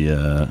do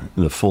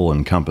the full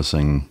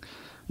encompassing,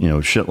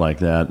 shit like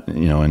that,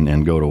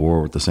 and go to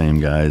war with the same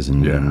guys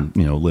and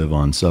live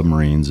on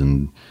submarines.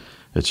 And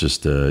it's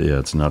just,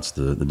 it's nuts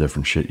the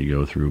different shit you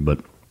go through.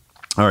 But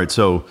all right.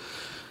 So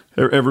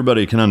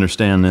everybody can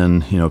understand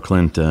then,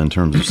 Clint, in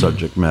terms of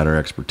subject matter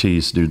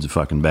expertise, dude's a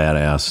fucking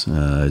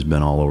badass. He's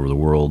been all over the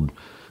world,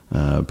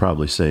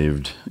 probably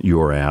saved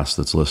your ass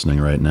that's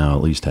listening right now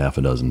at least half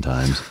a dozen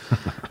times.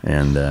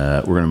 And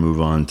we're going to move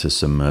on to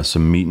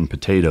some meat and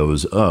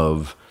potatoes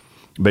of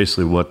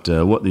basically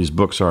what these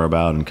books are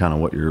about and kind of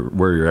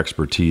where your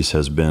expertise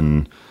has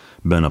been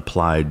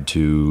applied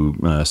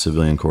to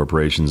civilian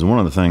corporations. And one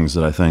of the things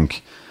that I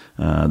think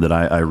that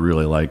I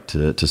really like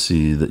to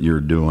see that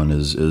you're doing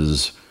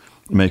is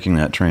making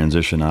that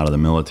transition out of the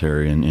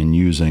military and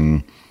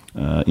using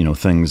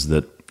things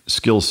that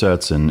skill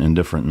sets and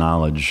different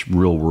knowledge,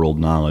 real world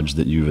knowledge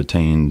that you've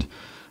attained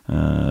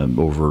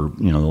over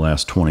the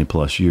last 20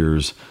 plus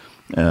years.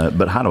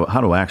 But how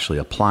to actually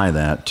apply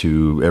that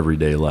to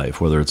everyday life,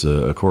 whether it's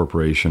a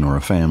corporation or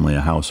a family,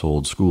 a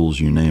household, schools,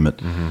 you name it.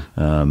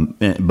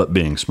 Mm-hmm. But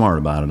being smart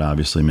about it,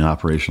 obviously. I mean,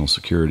 operational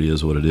security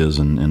is what it is,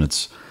 and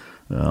it's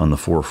on the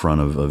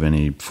forefront of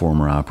any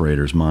former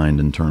operator's mind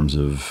in terms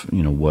of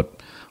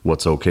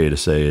what's okay to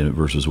say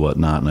versus what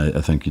not. And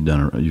I think you've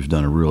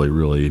done a really,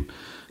 really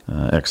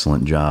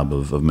excellent job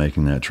of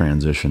making that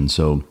transition.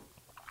 So.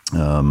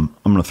 I'm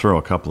going to throw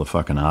a couple of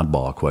fucking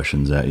oddball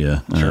questions at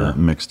you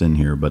mixed in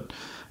here, but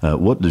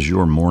what does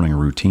your morning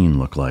routine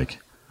look like?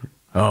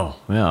 Oh,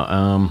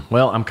 yeah.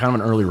 Well, I'm kind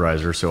of an early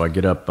riser, so I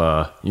get up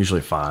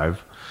usually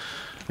 5,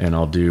 and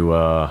I'll do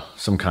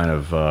some kind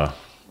of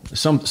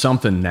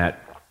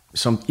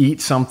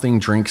eat something,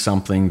 drink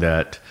something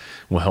that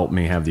will help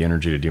me have the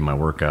energy to do my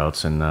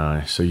workouts.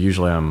 And so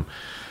usually I'm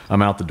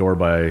out the door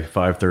by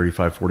 5:30,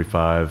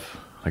 5:45.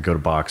 I go to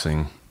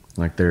boxing.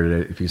 Like there,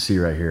 if you see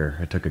right here,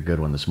 I took a good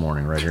one this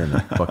morning, right here in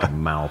the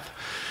fucking mouth.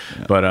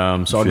 But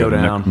so I'll go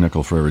down.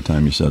 Nickel for every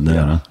time you said that.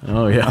 Yeah. Huh?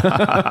 Oh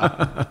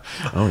yeah.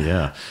 Oh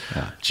yeah.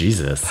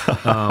 Jesus.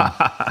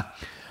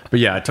 But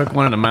yeah, I took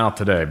one in the mouth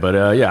today. But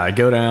I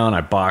go down.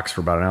 I box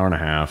for about an hour and a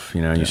half.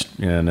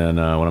 And then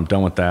when I'm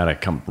done with that, I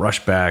come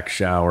rush back,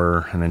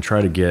 shower, and then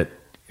try to get.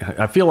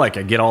 I feel like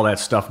I get all that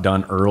stuff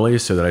done early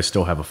so that I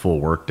still have a full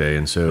work day.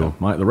 And so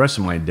the rest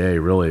of my day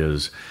really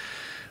is.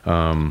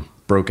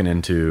 Broken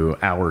into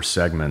hour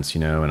segments,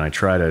 and I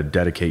try to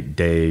dedicate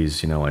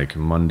days, like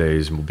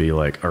Mondays will be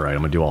like, all right, I'm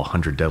gonna do all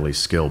 100 Deadly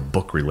Skill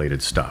book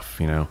related stuff,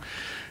 and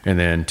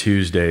then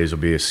Tuesdays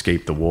will be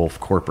Escape the Wolf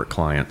corporate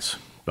clients.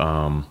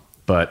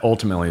 But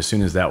ultimately, as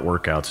soon as that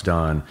workout's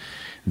done,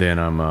 then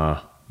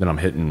I'm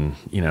hitting,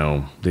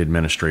 the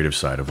administrative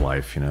side of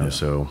life,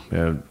 so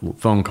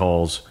phone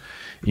calls,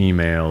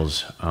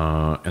 emails,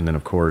 and then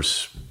of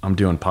course I'm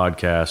doing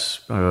podcasts,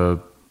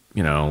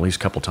 at least a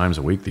couple times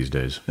a week these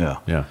days.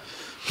 Yeah.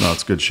 No,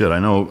 it's good shit. I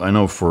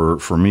know for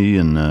me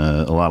and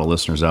a lot of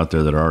listeners out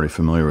there that are already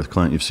familiar with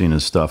Clint, you've seen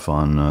his stuff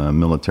on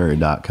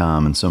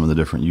military.com and some of the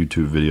different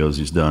YouTube videos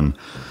he's done.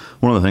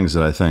 One of the things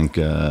that I think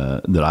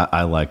that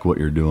I like what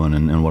you're doing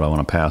and what I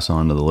want to pass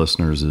on to the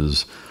listeners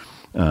is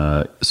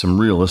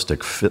some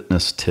realistic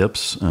fitness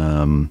tips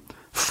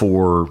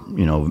for,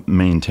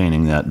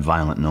 maintaining that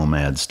violent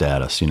nomad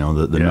status, the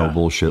no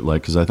bullshit.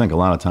 Because I think a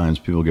lot of times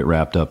people get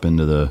wrapped up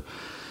into the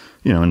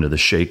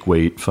shake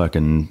weight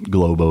fucking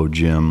Globo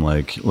gym.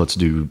 Like, let's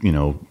do,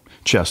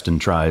 chest and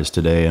tries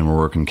today and we're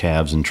working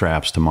calves and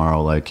traps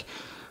tomorrow.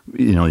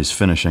 These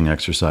finishing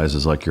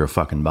exercises like you're a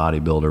fucking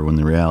bodybuilder, when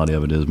the reality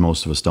of it is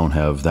most of us don't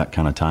have that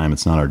kind of time.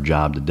 It's not our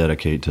job to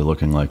dedicate to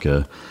looking like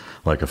a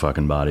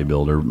fucking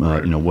bodybuilder.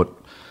 Right.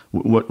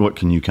 What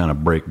can you kind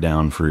of break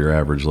down for your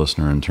average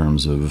listener in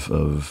terms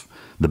of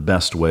the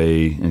best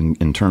way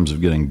in terms of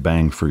getting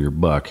bang for your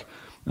buck?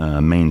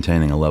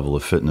 Maintaining a level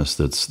of fitness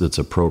that's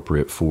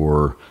appropriate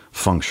for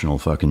functional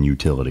fucking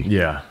utility.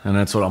 Yeah, and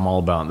that's what I'm all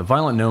about. The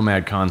violent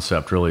nomad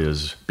concept really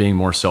is being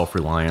more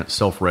self-reliant,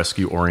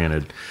 self-rescue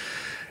oriented,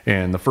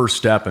 And the first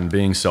step in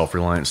being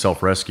self-reliant,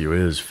 self-rescue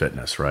is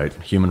fitness, right?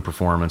 Human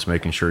performance,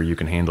 making sure you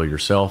can handle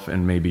yourself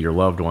and maybe your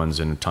loved ones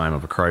in a time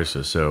of a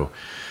crisis. So,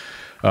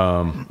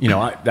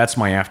 that's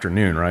my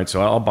afternoon, right?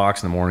 So I'll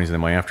box in the mornings, and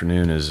then my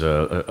afternoon is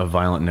a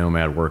violent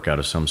nomad workout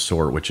of some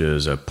sort, which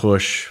is a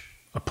push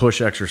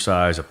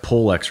exercise, a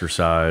pull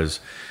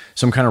exercise,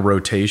 some kind of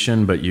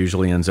rotation, but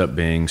usually ends up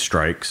being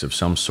strikes of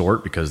some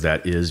sort, because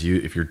that is you.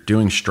 If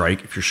you're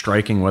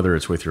striking, whether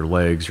it's with your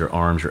legs, your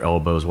arms, your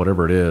elbows,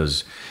 whatever it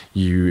is,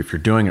 if you're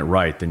doing it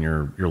right, then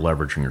you're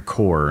leveraging your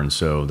core. And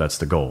so that's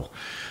the goal.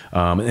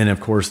 And of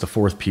course, the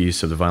fourth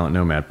piece of the violent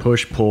nomad: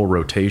 push, pull,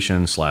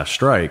 rotation /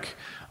 strike,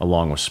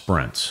 along with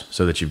sprints,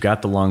 so that you've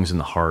got the lungs and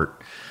the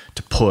heart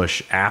to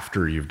push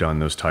after you've done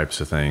those types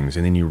of things.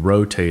 And then you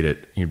rotate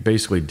it. You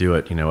basically do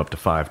it, up to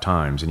 5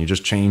 times, and you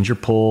just change your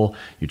pull,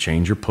 you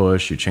change your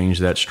push, you change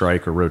that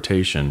strike or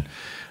rotation.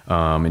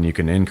 And you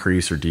can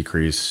increase or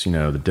decrease,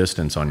 the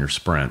distance on your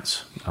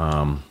sprints.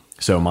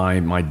 So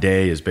my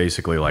day is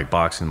basically like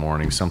boxing in the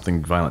morning,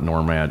 something violent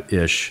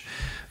nomad-ish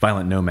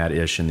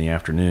in the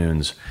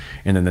afternoons.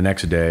 And then the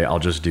next day I'll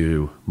just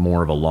do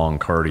more of a long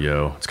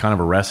cardio. It's kind of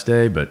a rest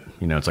day, but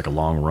it's like a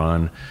long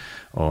run,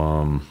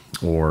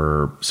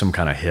 or some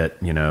kind of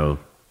HIIT,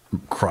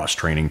 cross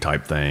training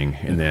type thing.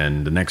 And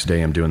then the next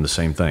day I'm doing the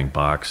same thing,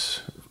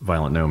 box,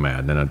 violent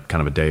nomad, then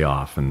kind of a day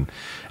off, and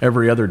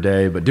every other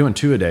day, but doing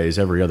 2 a days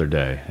every other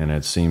day. And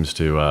it seems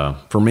to,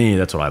 for me,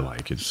 that's what I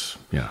like. It's,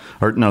 yeah.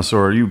 Now, so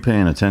are you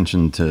paying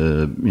attention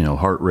to,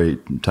 heart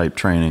rate type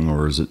training,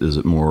 or is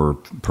it more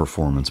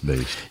performance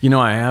based?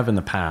 I have in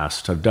the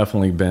past. I've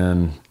definitely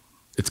been,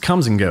 it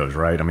comes and goes,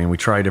 right? I mean, we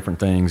try different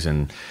things,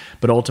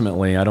 but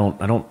ultimately I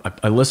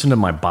listen to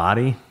my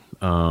body,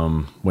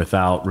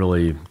 without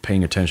really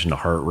paying attention to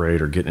heart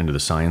rate or getting into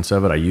the science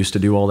of it. I used to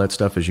do all that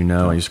stuff, as you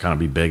know. I used to kind of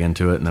be big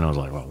into it, and then I was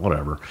like, well,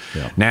 whatever.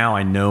 Yeah. Now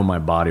I know my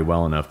body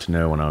well enough to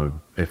know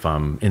if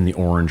I'm in the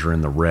orange or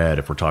in the red,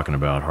 if we're talking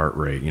about heart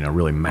rate,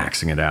 really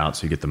maxing it out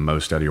so you get the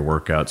most out of your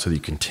workout, so that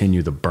you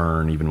continue the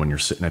burn even when you're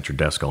sitting at your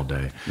desk all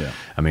day. Yeah.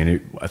 I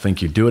mean, I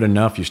think you do it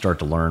enough, you start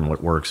to learn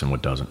what works and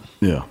what doesn't.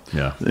 Yeah.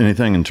 Yeah.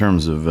 Anything in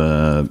terms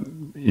of,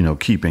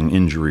 keeping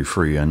injury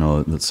free? I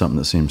know that's something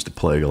that seems to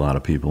plague a lot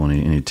of people.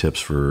 Any tips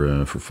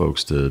for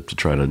folks to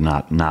try to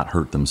not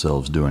hurt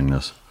themselves doing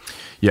this?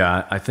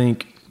 Yeah, I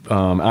think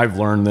I've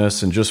learned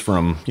this, and just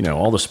from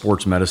all the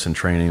sports medicine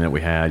training that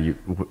we had,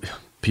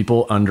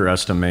 people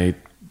underestimate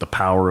the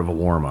power of a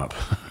warm up.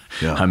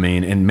 Yeah. I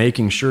mean, and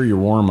making sure your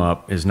warm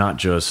up is not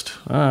just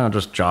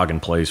jog in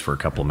place for a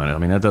couple of minutes. I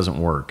mean, that doesn't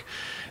work.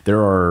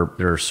 There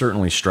are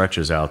certainly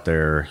stretches out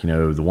there.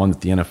 The one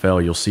at the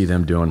NFL, you'll see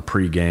them doing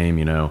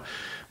pregame,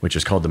 which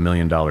is called the $1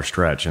 million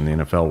stretch in the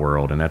NFL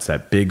world. And that's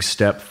that big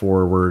step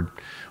forward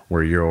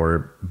where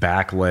your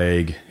back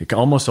leg,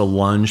 almost a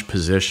lunge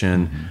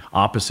position,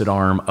 opposite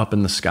arm up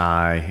in the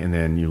sky, and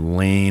then you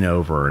lean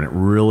over, and it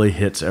really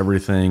hits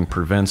everything,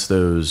 prevents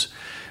those,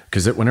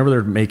 because whenever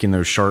they're making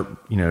those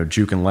sharp,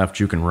 juking left,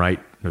 juking right,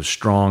 those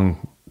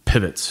strong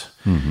pivots,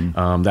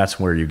 that's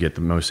where you get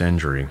the most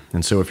injury.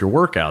 And so if your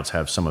workouts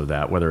have some of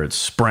that, whether it's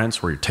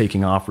sprints where you're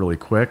taking off really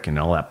quick and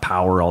all that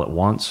power all at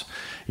once,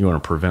 you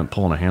want to prevent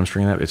pulling a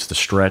hamstring. It's the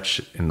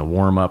stretch and the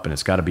warm up, and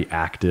it's got to be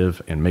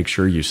active, and make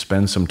sure you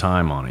spend some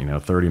time on it,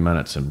 30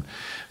 minutes. And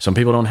some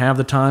people don't have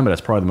the time, but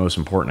that's probably the most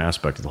important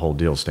aspect of the whole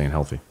deal, staying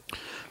healthy.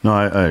 No,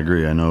 I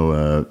agree. I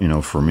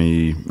know, for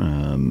me,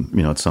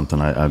 it's something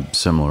I've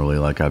similarly,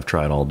 like, I've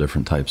tried all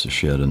different types of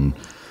shit and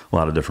a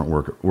lot of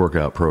different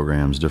workout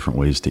programs, different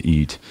ways to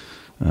eat,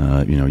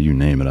 you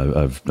name it.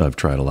 I've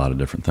tried a lot of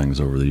different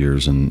things over the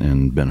years,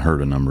 and been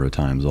hurt a number of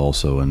times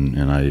also. And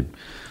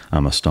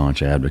I'm a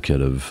staunch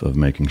advocate of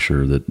making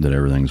sure that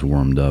everything's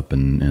warmed up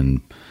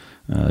and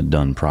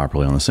done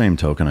properly. On the same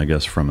token, I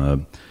guess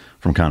from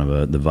kind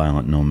of the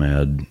violent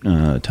nomad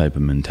type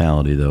of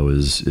mentality, though,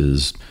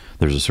 is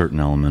there's a certain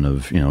element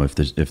of,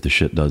 if the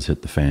shit does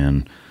hit the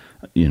fan,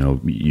 you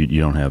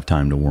don't have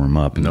time to warm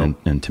up. Nope.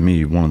 And to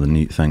me, one of the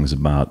neat things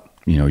about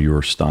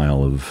your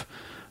style of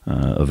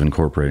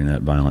incorporating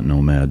that violent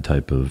nomad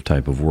type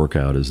of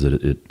workout is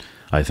that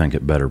I think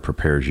it better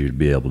prepares you to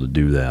be able to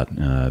do that.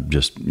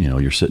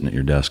 You're sitting at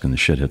your desk and the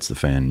shit hits the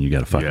fan and you got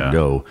to fucking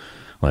go.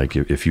 Like,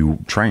 if you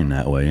train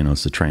that way,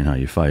 it's to train how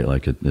you fight.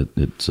 Like,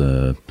 it's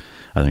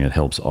I think it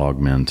helps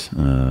augment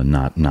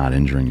not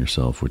injuring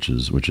yourself, which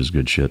is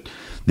good shit.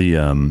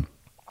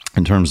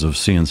 In terms of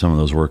seeing some of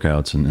those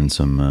workouts and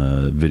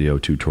some video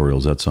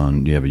tutorials,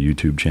 do you have a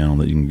YouTube channel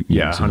that you can?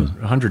 Yeah,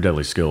 100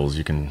 Deadly Skills.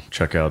 You can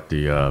check out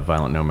the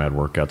Violent Nomad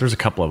workout. There's a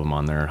couple of them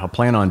on there. I'll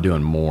plan on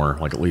doing more,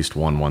 like at least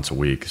one once a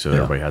week, so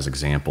everybody has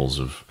examples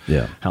of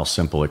how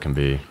simple it can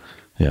be.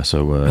 Yeah,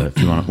 so if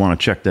you want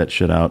to check that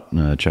shit out,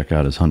 check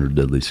out his 100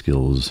 Deadly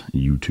Skills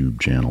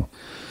YouTube channel.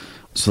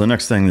 So the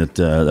next thing that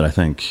I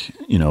think,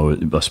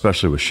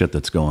 especially with shit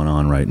that's going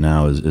on right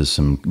now, is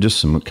some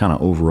kind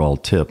of overall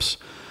tips.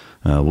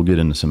 We'll get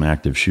into some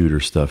active shooter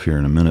stuff here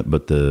in a minute,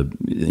 but the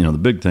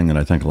big thing that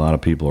I think a lot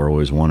of people are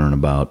always wondering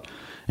about,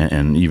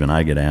 and even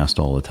I get asked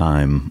all the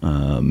time,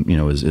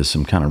 is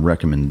some kind of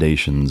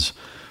recommendations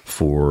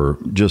for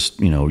just,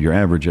 your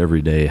average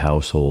everyday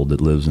household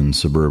that lives in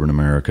suburban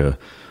America?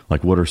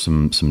 Like, what are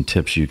some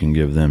tips you can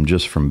give them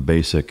just from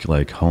basic,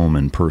 like, home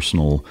and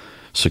personal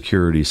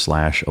security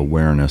 /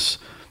 awareness,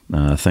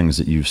 things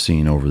that you've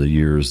seen over the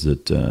years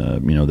that,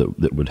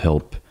 that would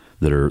help,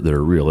 that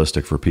are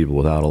realistic for people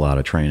without a lot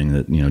of training,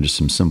 that, just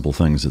some simple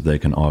things that they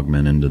can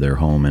augment into their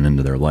home and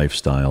into their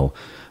lifestyle,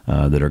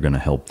 that are going to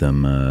help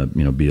them,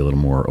 be a little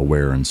more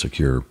aware and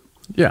secure?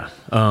 Yeah.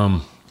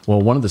 Well,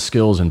 one of the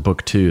skills in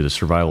book 2, the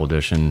survival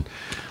edition,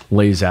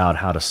 lays out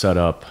how to set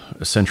up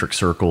eccentric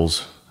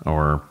circles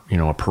or,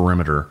 a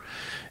perimeter.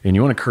 And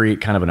you want to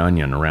create kind of an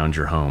onion around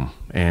your home.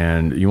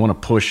 And you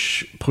want to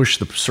push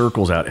the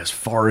circles out as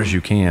far as you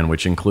can,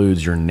 which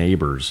includes your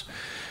neighbors.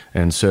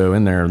 And so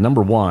in there,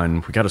 number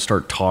one, we got to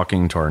start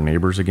talking to our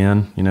neighbors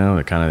again.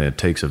 It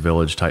takes a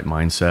village type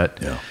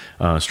mindset.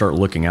 Yeah. Start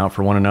looking out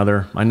for one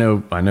another. I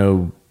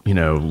know,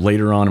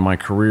 later on in my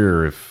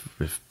career,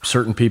 if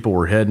certain people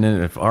were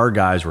if our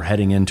guys were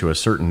heading into a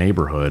certain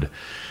neighborhood,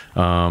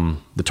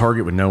 the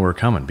target would know we're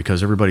coming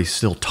because everybody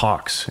still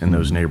talks in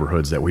those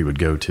neighborhoods that we would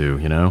go to,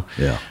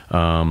 Yeah.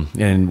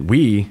 And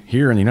we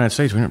here in the United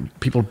States,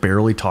 people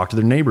barely talk to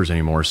their neighbors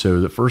anymore. So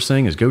the first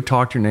thing is go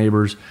talk to your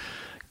neighbors,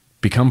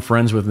 become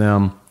friends with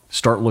them,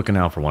 start looking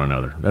out for one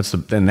another.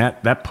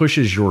 That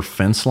pushes your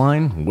fence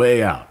line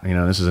way out.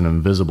 This is an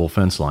invisible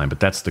fence line, but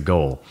that's the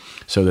goal.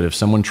 So that if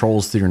someone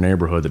trolls through your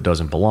neighborhood that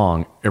doesn't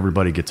belong,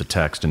 everybody gets a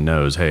text and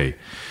knows, hey,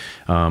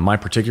 my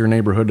particular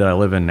neighborhood that I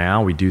live in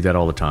now, we do that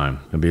all the time.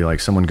 It'd be like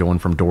someone going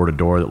from door to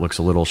door that looks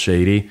a little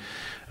shady.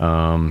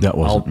 That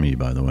wasn't me,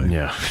 by the way.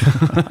 Yeah.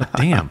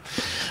 Damn.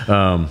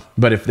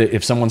 But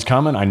if someone's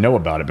coming, I know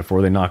about it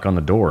before they knock on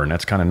the door, and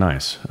that's kind of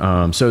nice.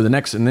 And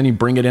then you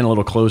bring it in a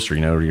little closer,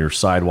 to your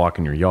sidewalk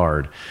in your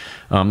yard.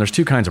 There's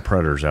 2 kinds of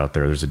predators out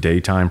there. There's a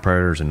daytime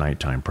predator, there's a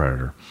nighttime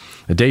predator.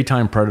 The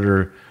daytime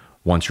predator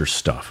wants your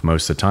stuff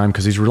most of the time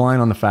because he's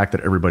relying on the fact that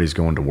everybody's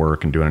going to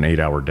work and doing an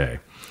 8-hour day.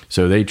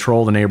 So they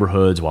troll the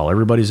neighborhoods while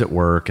everybody's at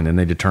work, and then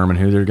they determine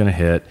who they're going to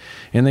hit,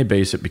 and they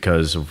base it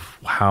because of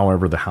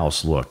however the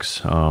house looks.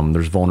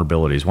 There's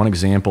vulnerabilities. One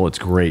example, it's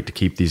great to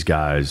keep these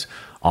guys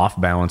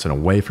off balance and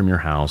away from your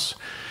house,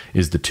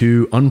 is the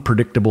 2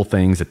 unpredictable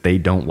things that they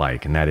don't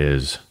like, and that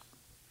is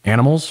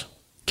animals,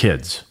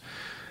 kids.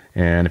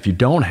 And if you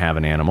don't have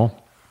an animal,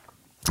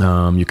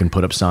 you can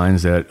put up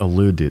signs that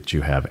allude that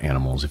you have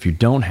animals. If you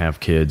don't have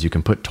kids, you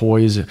can put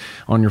toys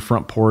on your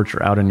front porch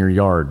or out in your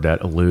yard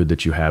that allude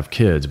that you have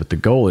kids. But the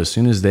goal is, as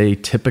soon as they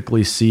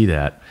typically see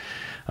that,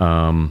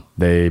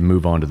 they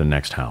move on to the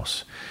next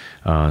house.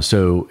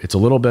 So it's a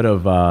little bit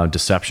of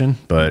deception,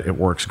 but it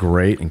works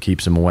great and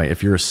keeps them away.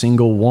 If you're a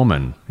single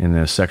woman and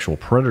the sexual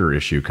predator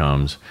issue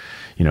comes,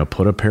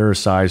 put a pair of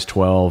size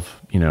 12,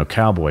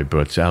 cowboy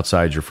boots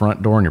outside your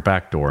front door and your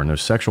back door. And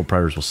those sexual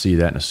predators will see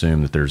that and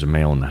assume that there's a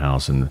male in the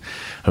house and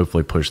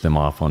hopefully push them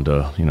off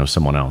onto,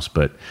 someone else.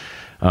 But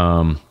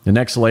the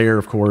next layer,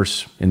 of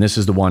course, and this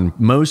is the one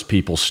most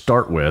people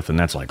start with, and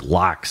that's like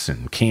locks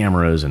and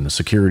cameras and the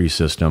security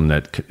system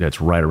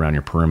that's right around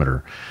your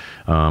perimeter.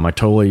 I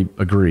totally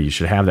agree. You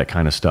should have that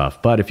kind of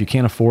stuff. But if you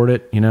can't afford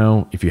it,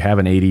 if you have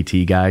an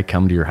ADT guy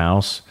come to your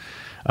house,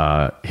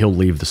 he'll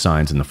leave the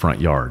signs in the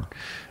front yard.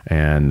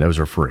 And those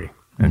are free.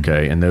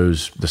 Okay. And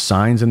the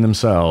signs in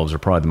themselves are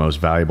probably the most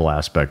valuable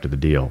aspect of the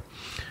deal.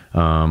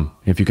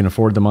 If you can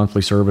afford the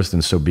monthly service,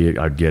 then so be it.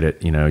 I get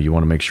it. You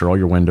want to make sure all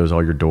your windows,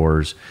 all your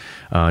doors,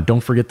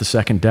 don't forget the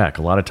second deck.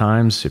 A lot of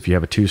times, if you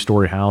have a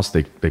 2-story house,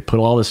 they put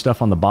all this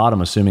stuff on the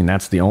bottom, assuming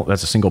that's a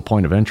single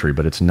point of entry,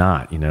 but it's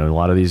not. A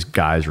lot of these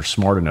guys are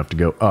smart enough to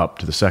go up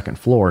to the second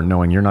floor,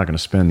 knowing you're not going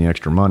to spend the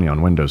extra money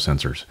on window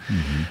sensors.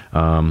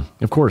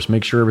 Of course,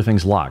 make sure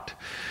everything's locked.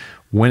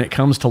 When it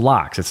comes to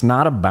locks, it's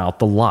not about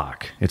the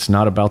lock. It's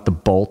not about the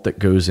bolt that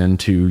goes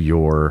into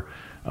your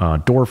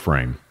door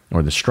frame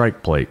or the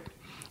strike plate.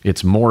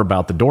 It's more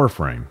about the door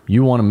frame.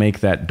 You want to make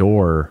that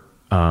door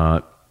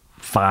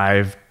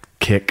 5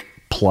 kick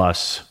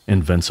plus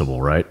invincible,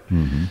 right?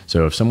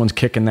 So if someone's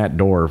kicking that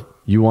door,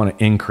 you want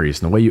to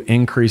increase. And the way you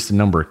increase the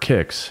number of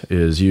kicks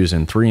is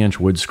using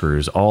 3-inch wood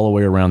screws all the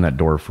way around that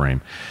door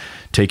frame.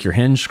 Take your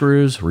hinge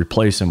screws,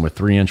 replace them with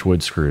 3-inch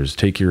wood screws.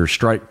 Take your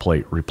strike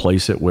plate,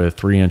 replace it with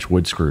 3-inch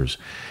wood screws.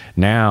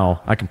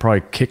 Now I can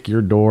probably kick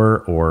your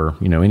door or,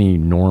 any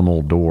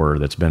normal door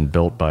that's been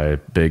built by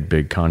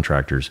big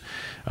contractors.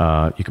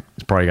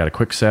 It's probably got a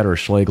quick set or a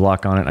Schlage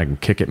lock on it. I can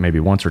kick it maybe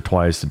once or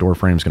twice. The door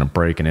frame's going to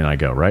break and in I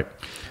go, right?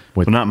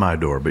 Well, not my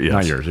door, but yes.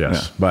 Not yours,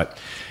 yes. Yeah. But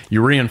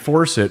you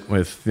reinforce it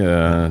with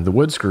the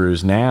wood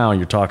screws. Now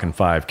you're talking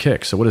 5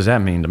 kicks. So what does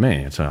that mean to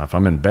me? It's if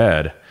I'm in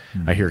bed,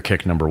 I hear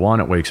kick number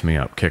 1, it wakes me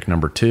up. Kick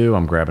number 2,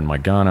 I'm grabbing my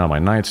gun out of my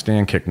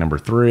nightstand. Kick number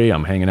 3,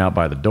 I'm hanging out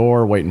by the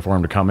door, waiting for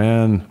him to come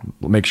in,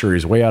 make sure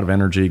he's way out of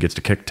energy, gets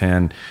to kick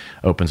 10,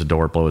 opens the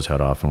door, blow his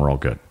head off, and we're all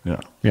good.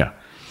 Yeah.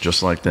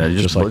 Just like that.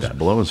 You just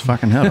blow his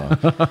fucking head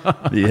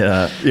off.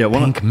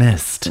 Pink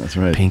mist. That's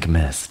right. Pink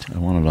mist. I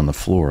want it on the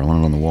floor. I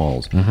want it on the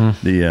walls.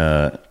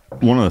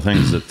 One of the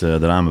things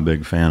that I'm a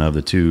big fan of,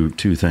 the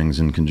two things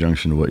in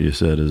conjunction to what you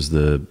said, is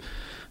the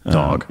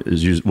Dog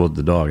is used. Well,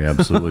 the dog,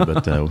 absolutely.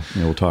 But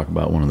we'll talk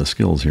about one of the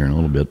skills here in a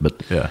little bit. But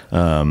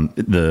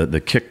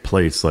the kick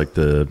plates, like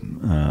the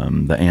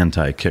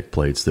anti-kick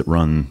plates that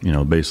run,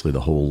 basically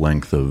the whole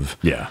length of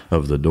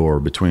the door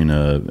between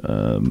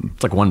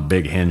it's like one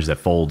big hinge that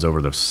folds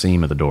over the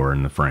seam of the door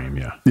in the frame.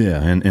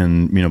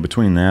 And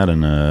between that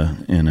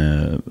and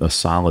a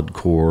solid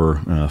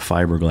core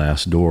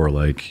fiberglass door,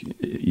 like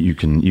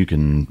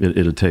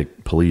it'll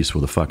take police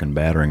with a fucking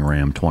battering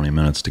ram 20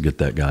 minutes to get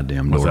that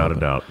goddamn door without open.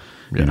 a doubt.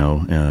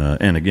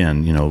 And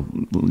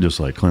again, just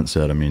like Clint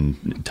said, I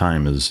mean,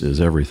 time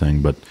is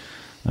everything, but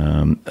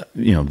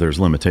there's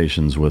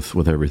limitations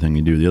with everything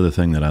you do. The other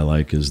thing that I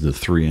like is the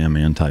 3M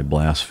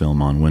anti-blast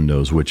film on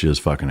windows, which is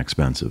fucking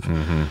expensive.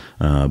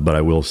 But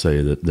I will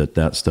say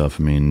that stuff,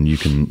 I mean, you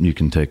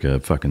can take a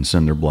fucking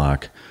cinder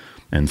block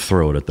and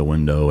throw it at the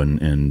window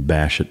and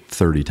bash it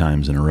 30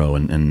 times in a row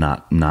and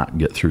not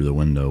get through the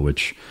window,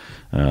 which,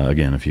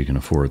 again, if you can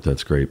afford it,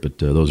 that's great. But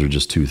those are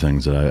just two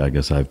things that I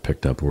guess I've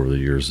picked up over the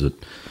years that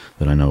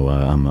I know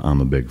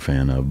I'm a big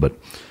fan of. But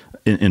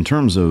in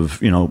terms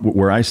of,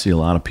 where I see a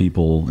lot of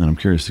people, and I'm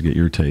curious to get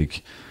your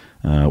take,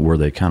 where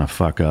they kind of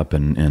fuck up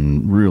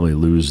and really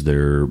lose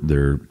their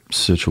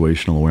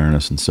situational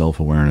awareness and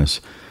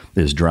self-awareness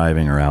is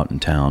driving or out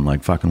in town,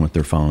 like fucking with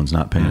their phones,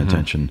 not paying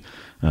attention.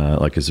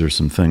 Like, is there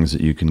some things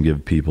that you can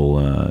give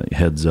people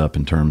heads up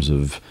in terms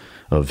of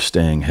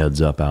staying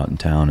heads up out in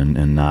town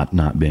and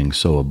not being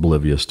so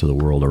oblivious to the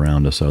world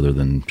around us, other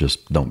than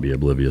just don't be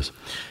oblivious?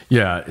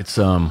 Yeah, it's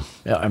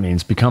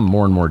it's become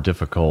more and more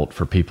difficult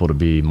for people to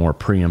be more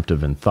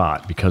preemptive in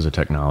thought because of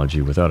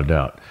technology, without a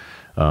doubt.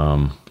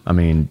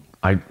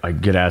 I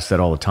get asked that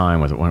all the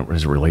time as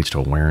it relates to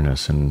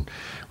awareness, and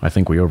I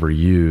think we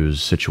overuse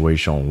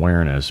situational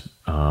awareness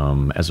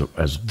as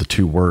the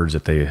two words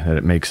that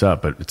it makes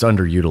up, but it's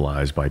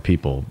underutilized by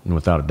people,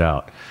 without a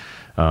doubt.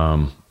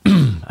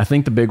 I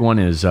think the big one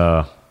is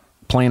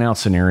playing out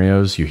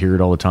scenarios. You hear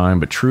it all the time,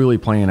 but truly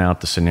playing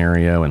out the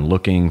scenario and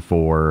looking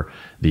for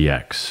the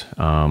X,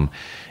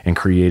 and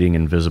creating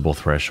invisible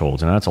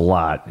thresholds. And that's a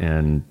lot.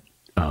 And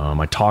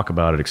I talk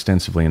about it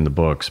extensively in the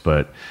books,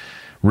 but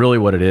really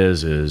what it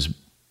is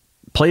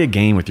play a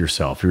game with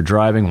yourself. You're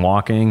driving,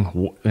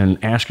 walking,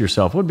 and ask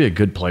yourself, what would be a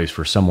good place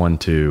for someone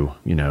to,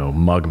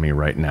 mug me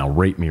right now,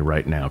 rape me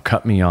right now,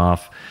 cut me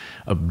off,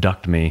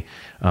 abduct me.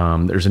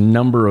 There's a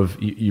number of,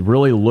 you're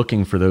really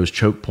looking for those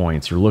choke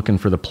points. You're looking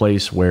for the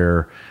place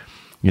where,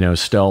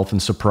 stealth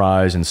and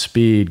surprise and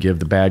speed give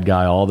the bad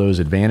guy all those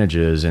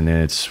advantages. And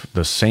it's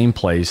the same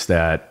place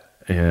that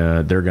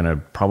they're going to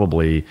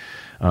probably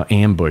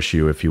ambush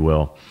you, if you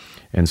will.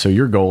 And so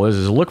your goal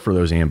is look for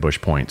those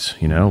ambush points,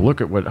 look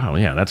at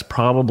that's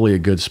probably a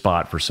good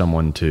spot for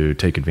someone to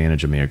take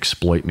advantage of me,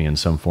 exploit me in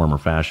some form or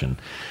fashion.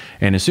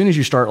 And as soon as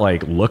you start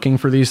looking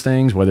for these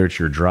things, whether it's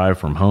your drive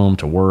from home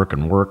to work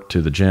and work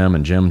to the gym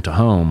and gym to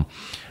home,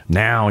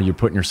 now you're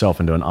putting yourself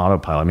into an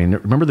autopilot. I mean,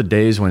 remember the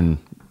days when,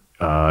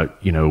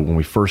 when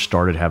we first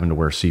started having to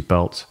wear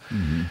seatbelts?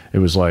 Mm-hmm. It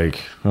was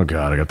like, oh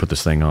God, I got to put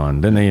this thing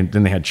on. Then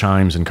they had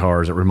chimes in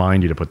cars that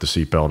remind you to put the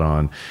seatbelt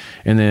on.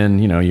 And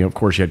then, of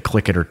course you had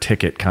click it or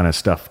ticket kind of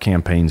stuff,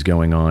 campaigns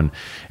going on.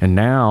 And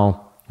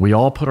now we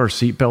all put our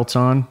seatbelts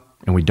on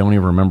and we don't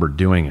even remember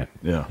doing it.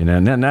 Yeah.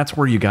 And then that's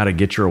where you got to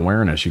get your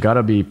awareness. You got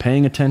to be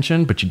paying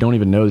attention, but you don't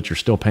even know that you're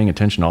still paying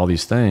attention to all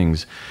these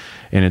things.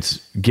 And it's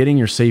getting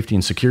your safety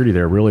and security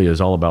there really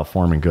is all about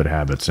forming good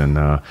habits. And,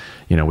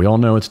 we all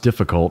know it's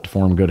difficult to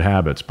form good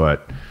habits,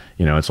 but,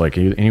 it's like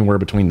anywhere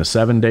between the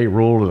 7-day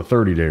rule to the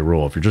 30-day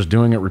rule. If you're just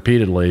doing it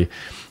repeatedly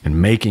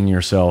and making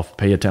yourself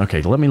pay attention,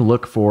 okay, let me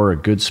look for a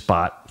good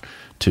spot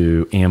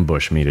to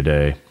ambush me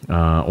today,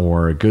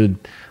 or a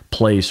good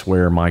place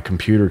where my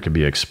computer could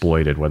be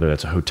exploited, whether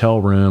that's a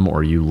hotel room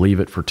or you leave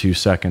it for 2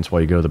 seconds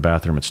while you go to the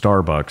bathroom at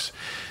Starbucks.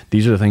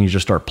 These are the things you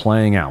just start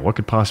playing out. What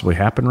could possibly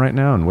happen right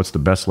now, and what's the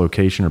best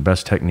location or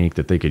best technique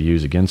that they could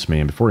use against me?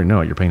 And before you know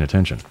it, you're paying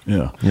attention.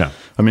 Yeah.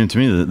 I mean, to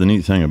me, the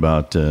neat thing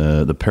about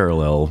the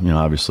parallel,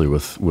 obviously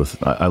with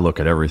I look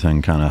at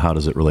everything kind of how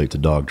does it relate to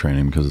dog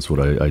training, because it's what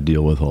I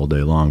deal with all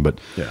day long. But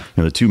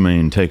the two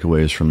main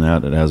takeaways from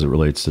that as it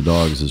relates to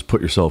dogs is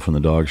put yourself in the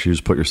dog's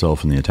shoes, put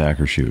yourself in the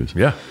attacker's shoes.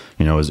 Yeah.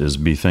 Is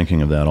be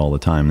thinking of that all the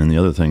time. And the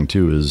other thing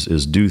too is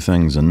do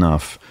things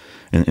enough.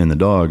 In the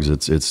dogs,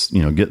 it's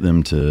get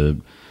them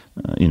to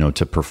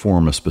to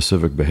perform a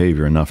specific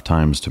behavior enough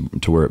times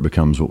to where it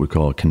becomes what we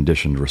call a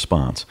conditioned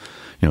response.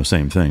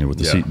 Same thing with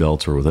the seat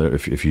belts, or with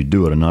if you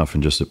do it enough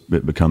and just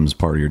it becomes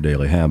part of your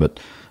daily habit,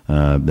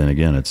 then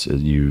again it's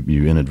you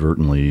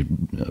inadvertently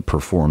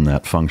perform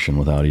that function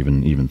without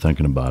even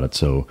thinking about it.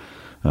 So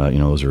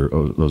those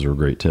are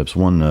great tips.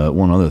 One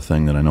other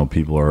thing that I know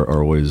people are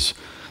always,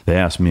 they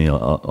ask me a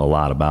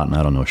lot about, and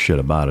I don't know shit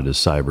about it, is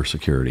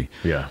cybersecurity.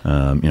 Yeah.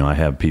 I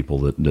have people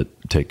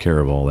that take care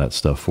of all that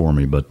stuff for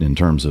me, but in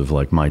terms of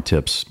my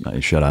tips, I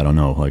don't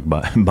know,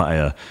 buy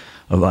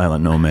a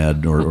violent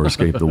nomad or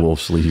escape the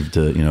wolf sleeve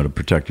to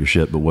protect your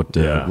shit. But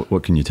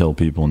what can you tell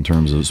people in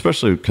terms of,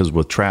 especially because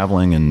with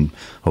traveling and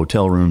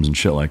hotel rooms and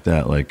shit like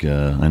that,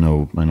 I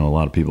know a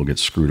lot of people get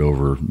screwed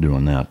over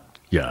doing that.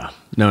 Yeah,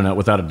 no,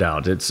 without a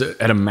doubt. It's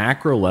at a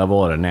macro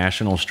level, at a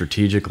national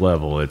strategic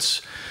level,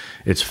 it's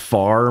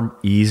far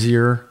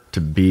easier to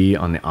be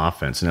on the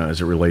offense now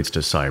as it relates to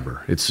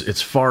cyber.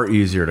 It's far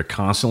easier to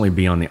constantly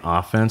be on the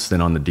offense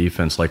than on the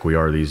defense like we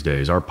are these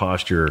days. Our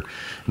posture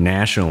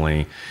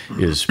nationally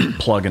is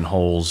plugging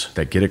holes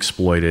that get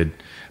exploited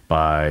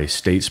by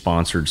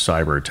state-sponsored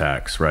cyber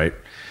attacks, right?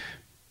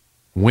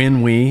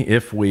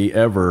 If we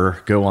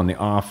ever go on the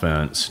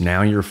offense,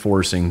 now you're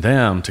forcing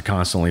them to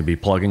constantly be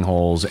plugging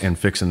holes and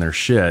fixing their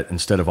shit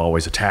instead of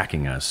always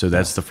attacking us. So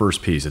that's the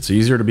first piece. It's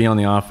easier to be on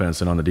the offense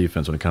than on the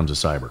defense when it comes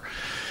to cyber.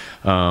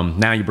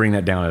 Now you bring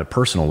that down at a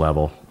personal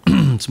level,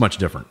 it's much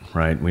different,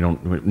 right?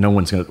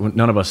 Most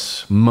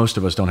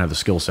of us don't have the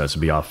skill sets to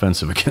be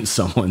offensive against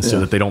someone so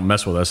that they don't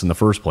mess with us in the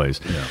first place.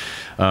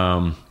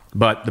 Yeah.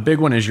 But the big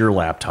one is your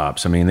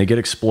laptops. I mean, they get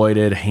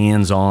exploited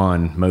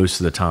hands-on most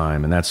of the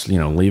time, and that's,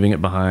 leaving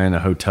it behind a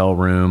hotel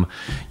room.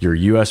 Your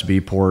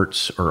USB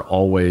ports are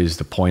always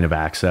the point of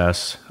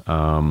access.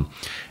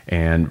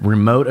 And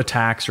remote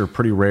attacks are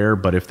pretty rare,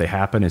 but if they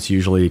happen, it's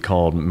usually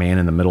called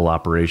man-in-the-middle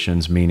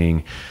operations,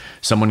 meaning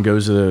someone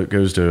goes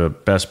to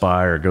Best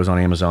Buy or goes on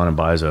Amazon and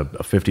buys a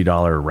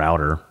 $50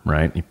 router,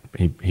 right?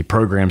 He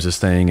programs this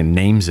thing and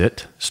names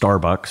it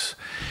Starbucks.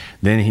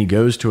 Then he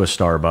goes to a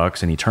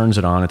Starbucks and he turns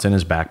it on. It's in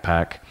his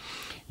backpack.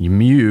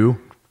 You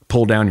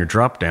pull down your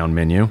drop-down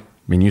menu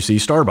and you see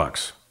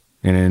Starbucks.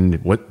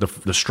 And what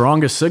the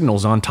strongest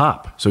signal's on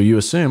top. So you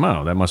assume,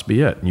 oh, that must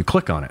be it. And you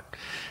click on it.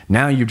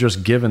 Now you've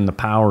just given the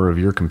power of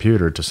your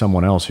computer to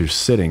someone else who's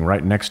sitting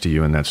right next to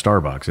you in that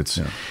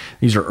Starbucks.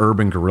 These are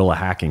urban guerrilla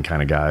hacking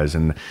kind of guys.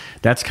 And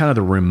that's kind of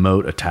the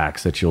remote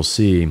attacks that you'll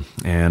see.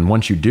 And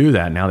once you do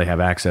that, now they have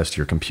access to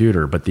your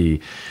computer. But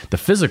the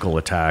physical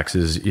attacks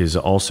is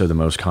also the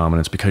most common.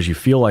 It's because you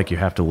feel like you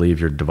have to leave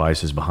your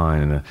devices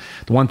behind. And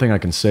the one thing I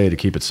can say to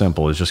keep it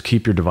simple is just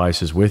keep your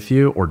devices with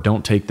you or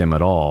don't take them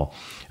at all.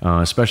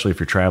 Especially if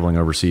you're traveling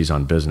overseas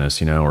on business,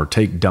 or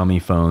take dummy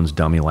phones,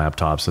 dummy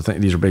laptops.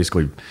 These are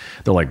basically,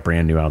 they're like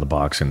brand new out of the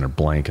box and they're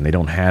blank and they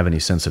don't have any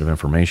sensitive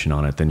information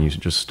on it. Then you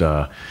just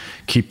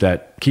keep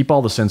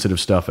all the sensitive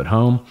stuff at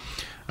home.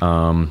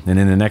 And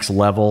then the next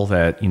level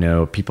that,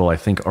 people I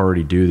think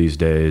already do these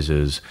days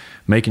is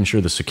making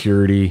sure the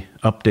security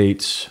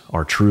updates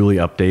are truly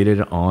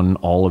updated on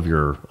all of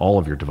your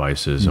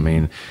devices. Mm-hmm. I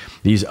mean,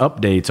 these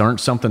updates aren't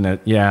something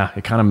that,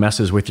 it kind of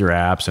messes with your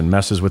apps and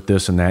messes with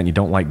this and that, and you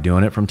don't like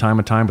doing it from time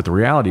to time. But the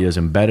reality is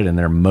embedded in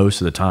there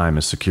most of the time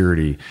is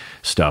security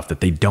stuff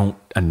that they don't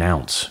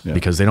announce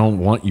because they don't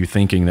want you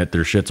thinking that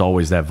their shit's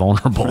always that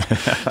vulnerable.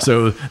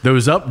 So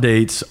those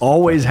updates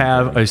always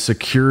have a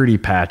security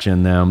patch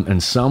in them in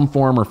some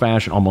form or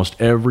fashion almost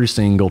every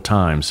single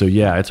time. So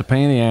it's a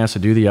pain in the ass to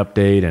do the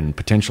update and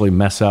potentially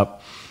mess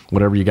up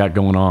whatever you got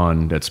going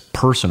on that's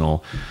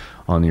personal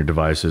on your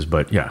devices.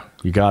 But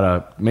you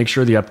gotta make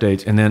sure the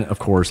updates. And then of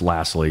course,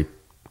 lastly,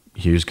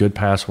 use good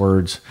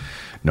passwords.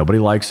 Nobody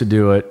likes to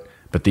do it,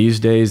 but these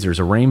days there's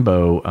a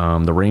rainbow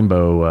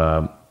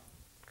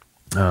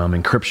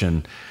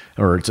encryption,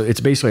 or it's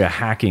basically a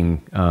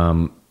hacking,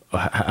 a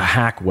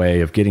hack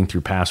way of getting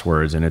through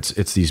passwords. And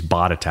it's these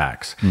bot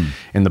attacks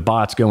and the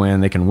bots go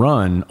in, they can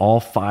run all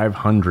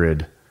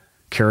 500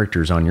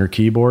 characters on your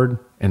keyboard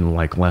in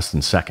like less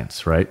than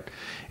seconds, right?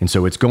 And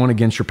so it's going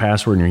against your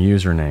password and your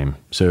username.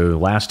 So the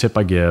last tip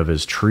I give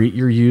is treat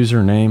your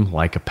username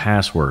like a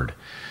password.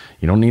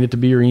 You don't need it to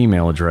be your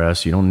email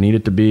address. You don't need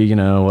it to be, your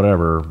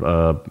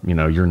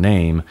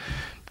name.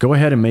 Go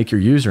ahead and make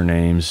your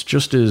usernames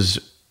just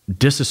as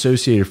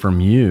disassociated from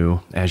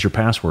you as your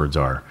passwords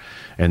are.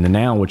 And then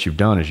now what you've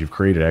done is you've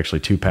created actually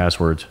two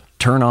passwords.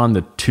 Turn on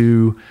the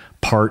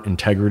two-part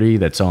integrity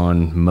that's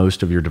on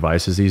most of your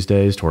devices these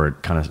days, to where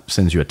it kind of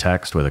sends you a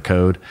text with a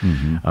code.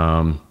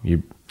 Mm-hmm.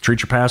 You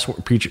treat your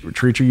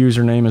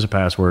username as a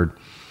password,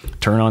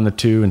 turn on the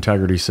two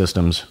integrity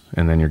systems,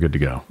 and then you're good to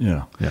go.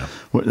 Yeah.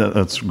 Well,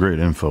 that's great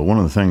info. One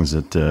of the things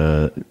that,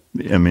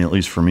 at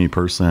least for me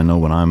personally, I know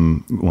when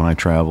I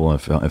travel,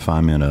 if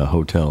I'm in a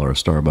hotel or a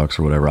Starbucks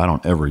or whatever, I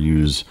don't ever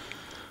use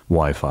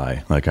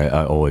Wi-Fi. Like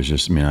I always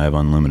just, I have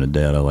unlimited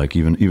data. Like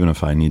even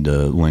if I need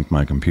to link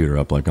my computer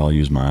up, like I'll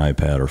use my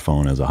iPad or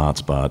phone as a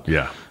hotspot.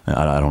 Yeah.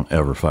 I don't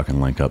ever fucking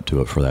link up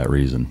to it for that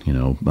reason,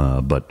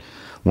 but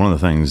one of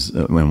the things,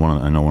 I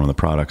know one of the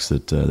products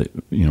that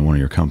one of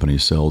your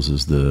companies sells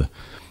is the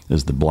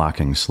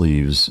blocking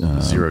sleeves.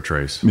 Zero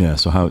Trace. Yeah.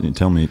 So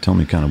tell me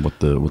kind of what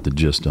the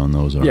gist on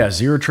those are. Yeah.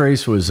 Zero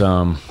Trace was,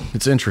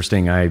 it's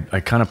interesting. I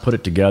kind of put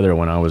it together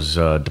when I was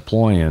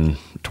deploying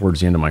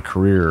towards the end of my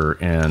career,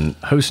 and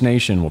Host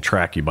Nation will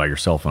track you by your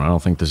cell phone. I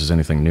don't think this is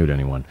anything new to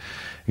anyone.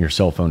 Your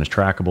cell phone is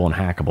trackable and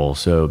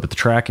hackable. But the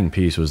tracking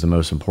piece was the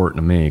most important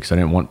to me because I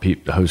didn't want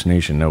the Host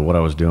Nation to know what I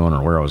was doing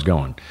or where I was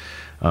going.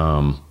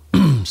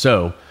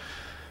 So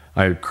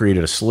I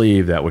created a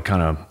sleeve that would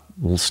kind of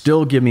will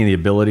still give me the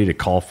ability to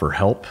call for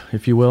help,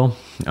 if you will,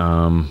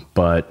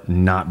 but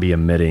not be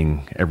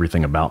emitting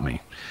everything about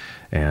me.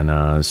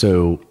 And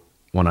so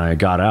when I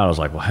got out, I was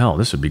like, well, hell,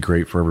 this would be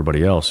great for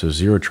everybody else. So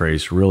Zero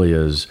Trace really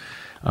is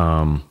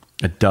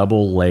a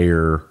double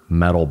layer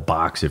metal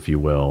box, if you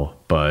will,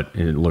 but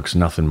it looks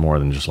nothing more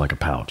than just like a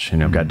pouch.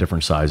 I've got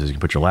different sizes. You can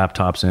put your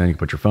laptops in, you can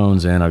put your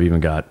phones in. I've even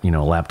got, a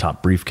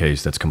laptop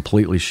briefcase that's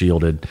completely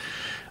shielded,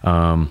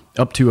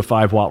 up to a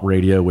 5-watt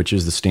radio, which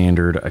is the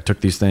standard. I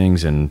took these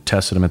things and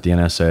tested them at the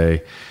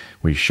NSA.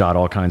 We shot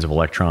all kinds of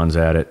electrons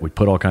at it. We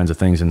put all kinds of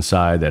things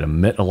inside that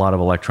emit a lot of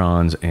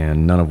electrons,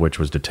 and none of which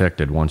was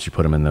detected once you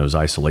put them in those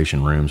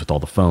isolation rooms with all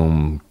the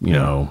foam,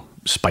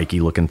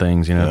 spiky looking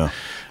things,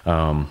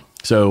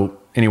 So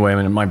anyway,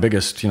 my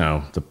biggest,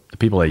 the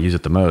people that use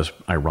it the most,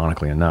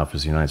 ironically enough,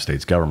 is the United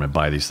States government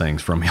buy these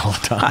things from me all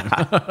the time.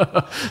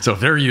 So if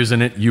they're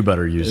using it, you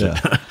better use it.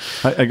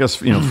 I guess,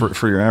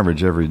 for your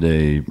average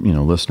everyday,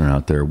 listener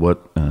out there,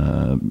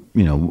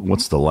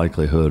 what's the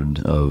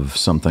likelihood of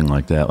something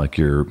like that, like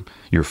your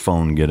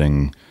phone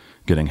getting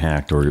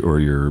hacked or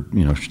you're,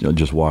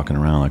 just walking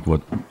around, like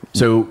what?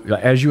 So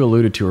as you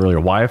alluded to earlier,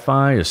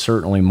 Wi-Fi is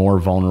certainly more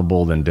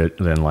vulnerable than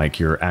like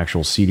your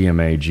actual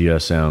CDMA,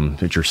 GSM,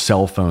 it's your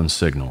cell phone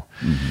signal.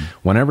 Mm-hmm.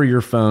 Whenever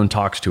your phone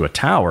talks to a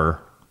tower,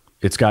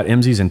 it's got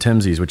IMSIs and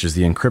TIMSIs, which is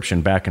the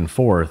encryption back and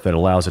forth that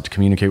allows it to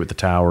communicate with the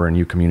tower and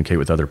you communicate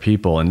with other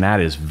people. And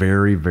that is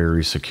very,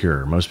 very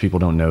secure. Most people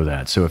don't know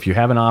that. So if you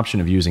have an option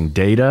of using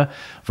data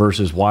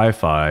versus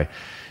Wi-Fi,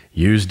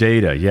 use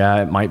data.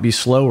 Yeah, it might be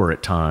slower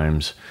at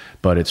times,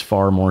 but it's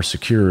far more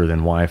secure than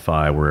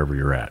Wi-Fi wherever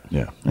you're at.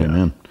 Yeah,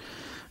 amen.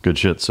 Good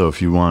shit. So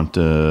if you want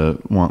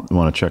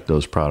to check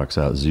those products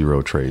out,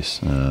 Zero Trace,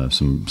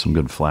 some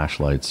good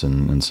flashlights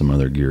and some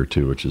other gear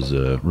too, which is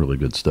really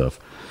good stuff.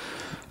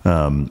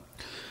 So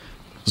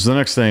the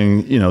next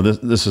thing,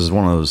 this is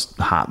one of those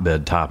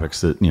hotbed topics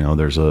that,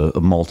 there's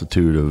a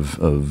multitude of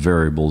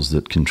variables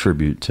that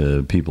contribute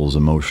to people's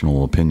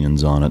emotional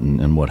opinions on it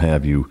and what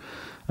have you.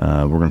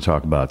 We're going to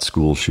talk about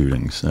school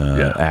shootings,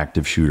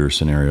 active shooter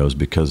scenarios,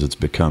 because it's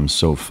become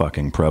so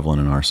fucking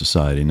prevalent in our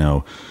society.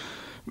 Now,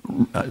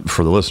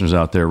 for the listeners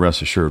out there,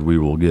 rest assured, we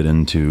will get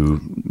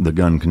into the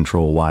gun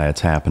control, why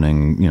it's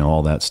happening,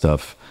 all that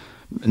stuff,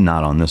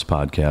 not on this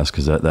podcast,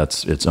 because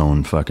that's its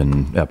own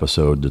fucking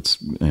episode. That's,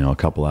 a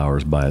couple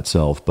hours by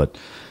itself. But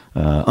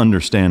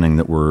understanding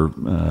that we're,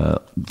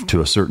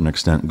 to a certain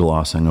extent,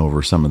 glossing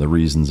over some of the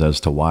reasons as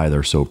to why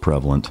they're so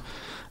prevalent.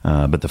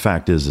 But the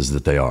fact is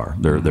that they are.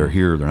 They're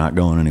here. They're not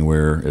going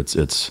anywhere. It's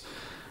as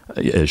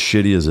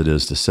shitty as it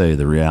is to say.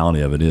 The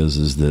reality of it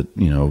is that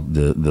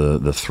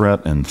the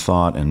threat and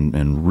thought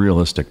and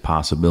realistic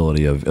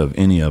possibility of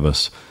any of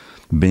us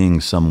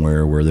being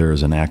somewhere where there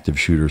is an active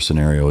shooter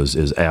scenario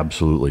is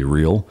absolutely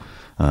real.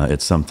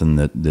 It's something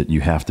that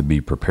you have to be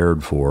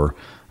prepared for.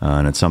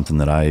 And it's something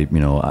that I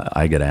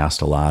get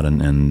asked a lot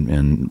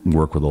and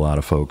work with a lot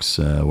of folks,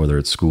 whether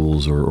it's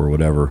schools or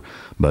whatever.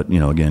 But,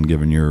 again,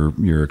 given your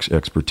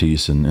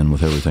expertise and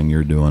with everything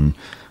you're doing,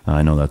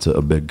 I know that's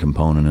a big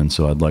component. And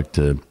so I'd like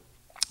to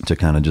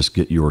kind of just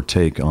get your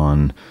take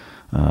on,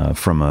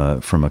 from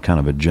a kind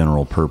of a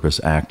general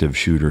purpose active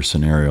shooter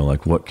scenario,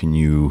 like what can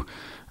you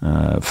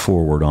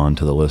forward on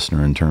to the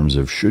listener in terms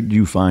of, should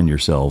you find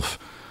yourself,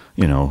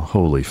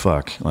 holy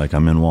fuck, like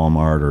I'm in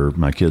Walmart or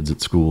my kid's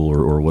at school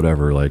or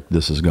whatever, like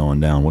this is going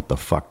down, what the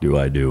fuck do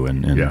I do?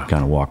 And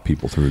kind of walk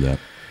people through that.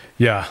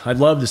 Yeah, I'd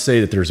love to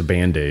say that there's a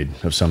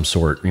Band-Aid of some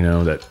sort,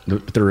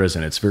 but there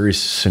isn't. It's very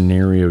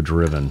scenario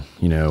driven.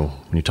 When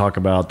you talk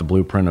about the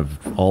blueprint of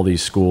all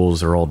these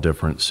schools, they're all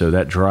different. So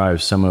that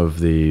drives some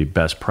of the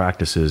best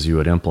practices you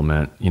would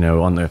implement,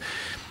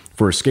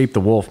 for Escape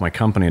the Wolf, my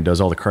company that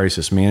does all the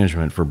crisis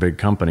management for big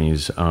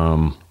companies.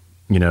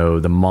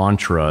 The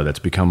mantra that's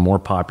become more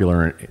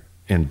popular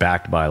and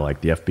backed by like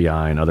the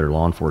FBI and other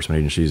law enforcement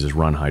agencies is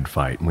run, hide,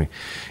 fight. And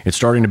it's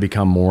starting to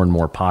become more and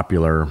more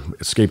popular.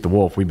 Escape the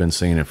Wolf, we've been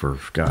saying it for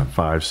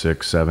 5,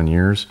 6, 7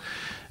 years.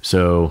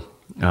 So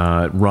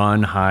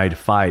run, hide,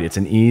 fight. It's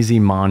an easy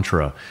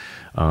mantra.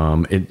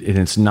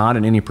 It's not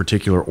in any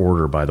particular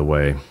order, by the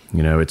way.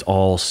 It's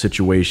all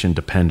situation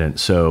dependent.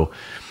 So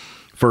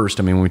first,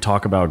 when we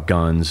talk about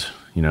guns,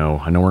 I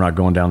know we're not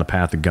going down the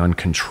path of gun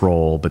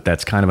control, but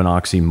that's kind of an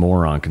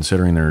oxymoron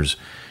considering there's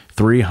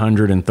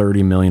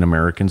 330 million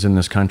Americans in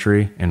this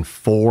country and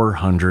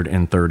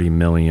 430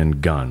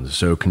 million guns.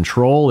 So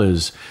control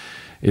is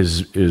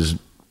what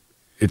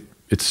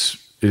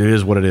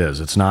it is.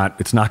 It's not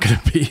going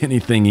to be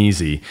anything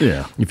easy.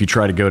 Yeah. If you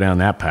try to go down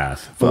that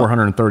path,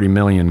 430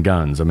 million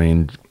guns.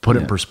 Put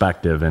it in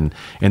perspective, and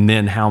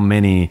then how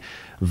many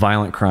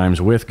violent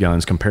crimes with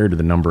guns compared to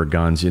the number of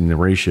guns in the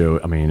ratio,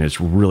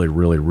 it's really,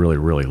 really, really,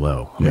 really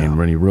low.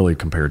 When you really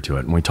compare to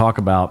it. When we talk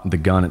about the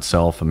gun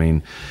itself, I'm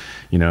a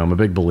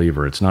big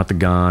believer. It's not the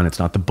gun, it's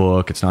not the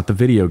book, it's not the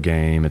video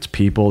game, it's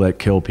people that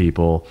kill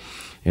people.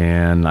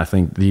 And I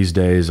think these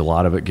days, a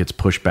lot of it gets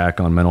pushed back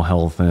on mental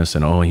healthness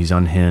and, he's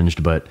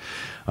unhinged. But,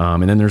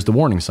 and then there's the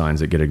warning signs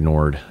that get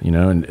ignored,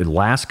 and the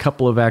last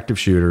couple of active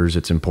shooters,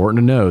 it's important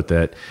to note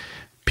that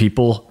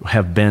people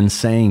have been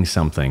saying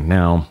something.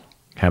 Now,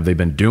 Have they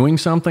been doing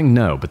something?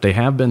 No, but they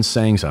have been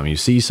saying something. You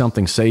see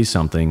something, say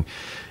something.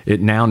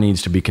 It now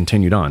needs to be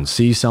continued on.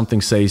 See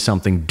something, say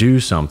something, do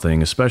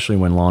something, especially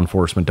when law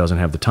enforcement doesn't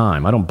have the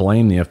time. I don't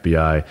blame the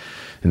FBI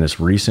in this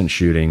recent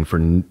shooting for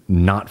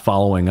not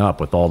following up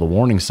with all the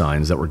warning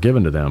signs that were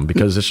given to them,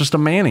 because it's just a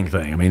Manning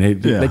thing. I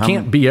mean, they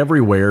can't be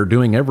everywhere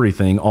doing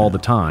everything all the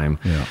time.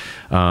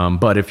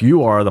 But if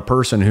you are the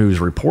person who's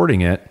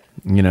reporting it,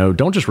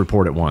 don't just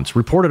report it once.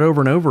 Report it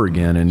over and over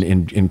again,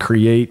 and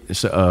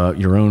create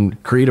your own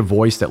creative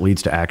voice that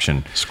leads to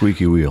action.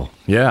 Squeaky wheel.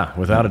 Yeah,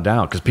 without a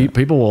doubt, because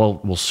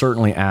people will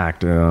certainly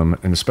act, and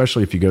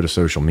especially if you go to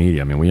social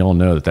media. I mean, we all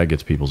know that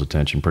gets people's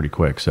attention pretty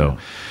quick. So,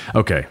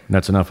 okay,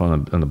 that's enough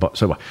on the.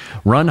 So,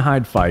 run,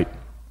 hide, fight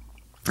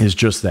is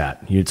just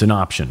that. It's an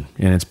option,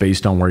 and it's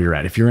based on where you're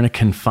at. If you're in a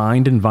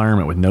confined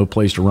environment with no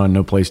place to run,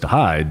 no place to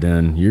hide,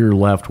 then you're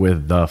left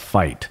with the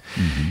fight.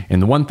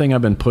 And the one thing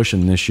I've been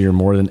pushing this year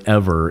more than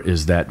ever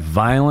is that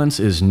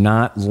violence is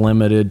not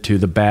limited to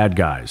the bad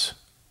guys.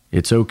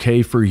 It's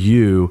okay for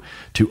you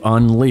to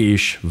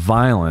unleash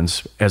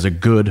violence as a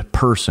good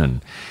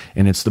person.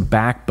 And it's the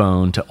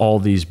backbone to all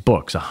these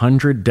books.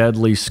 100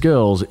 Deadly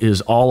Skills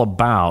is all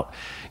about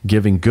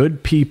giving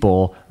good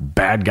people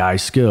bad guy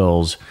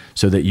skills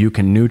so that you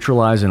can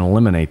neutralize and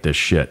eliminate this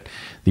shit.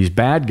 These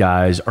bad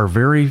guys are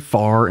very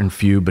far and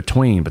few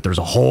between, but there's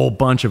a whole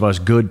bunch of us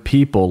good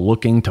people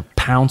looking to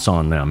pounce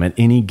on them at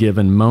any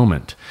given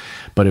moment.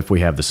 But if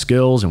we have the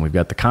skills and we've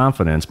got the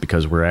confidence,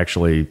 because we're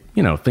actually,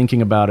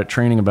 thinking about it,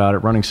 training about it,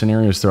 running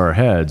scenarios through our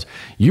heads,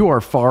 you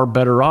are far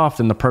better off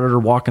than the predator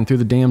walking through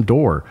the damn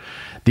door.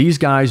 These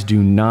guys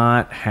do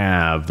not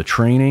have the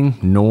training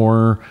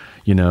nor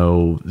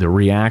the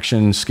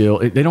reaction skill.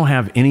 They don't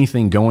have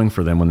anything going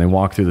for them when they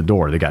walk through the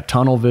door. They got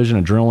tunnel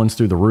vision, adrenaline's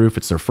through the roof.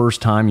 It's their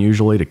first time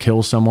usually to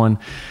kill someone.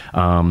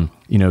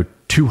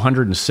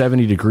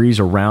 270 degrees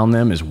around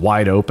them is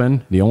wide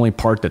open. The only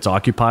part that's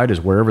occupied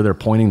is wherever they're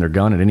pointing their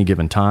gun at any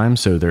given time.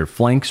 So their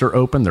flanks are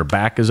open, their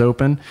back is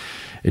open.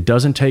 It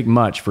doesn't take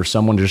much for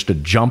someone just to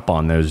jump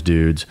on those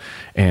dudes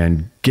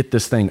and get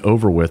this thing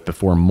over with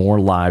before more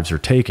lives are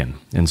taken.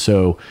 And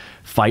so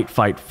fight,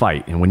 fight,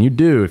 fight. And when you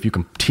do, if you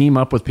can team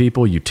up with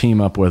people, you team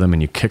up with them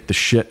and you kick the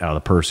shit out of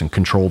the person.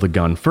 Control the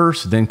gun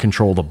first, then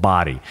control the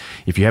body.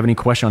 If you have any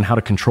question on how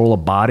to control a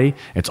body,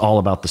 it's all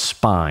about the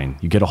spine.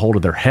 You get a hold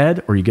of their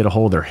head or you get a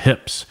hold of their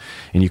hips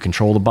and you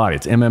control the body.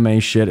 It's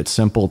MMA shit. It's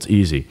simple. It's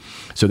easy.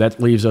 So that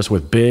leaves us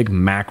with big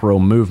macro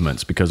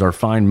movements, because our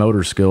fine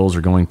motor skills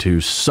are going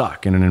to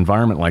suck in an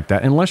environment like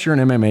that, unless you're an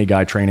MMA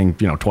guy training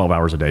 12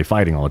 hours a day,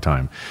 fighting all the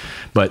time.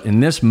 But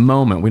in this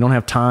moment, we don't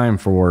have time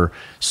for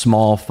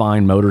small,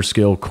 fine motor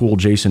skill, cool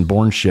Jason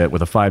Bourne shit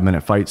with a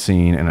 5-minute fight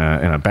scene in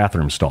a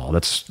bathroom stall.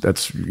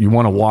 That's you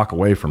want to walk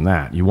away from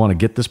that. You want to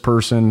get this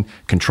person,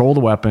 control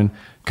the weapon,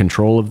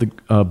 control of the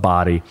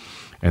body,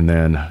 and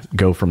then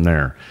go from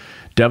there.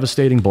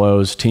 Devastating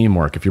blows,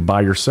 teamwork. If you're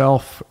by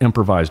yourself,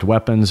 improvised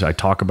weapons. I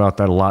talk about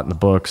that a lot in the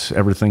books.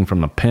 Everything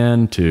from a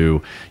pen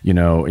to,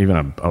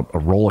 even a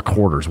roll of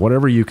quarters,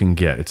 whatever you can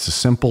get. It's the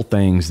simple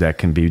things that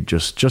can be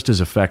just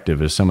as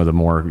effective as some of the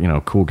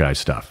more, cool guy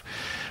stuff.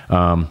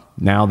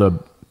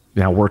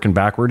 Now working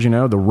backwards,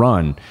 the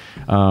run.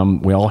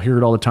 We all hear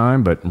it all the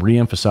time, but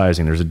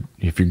re-emphasizing,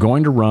 if you're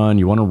going to run,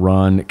 you want to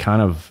run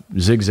kind of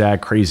zigzag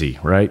crazy,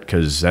 right?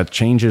 Because that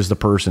changes the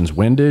person's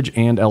windage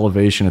and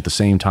elevation at the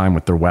same time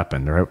with their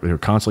weapon. They're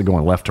constantly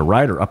going left to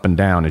right or up and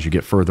down as you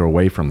get further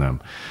away from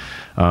them.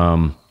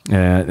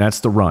 And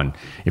that's the run.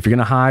 If you're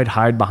going to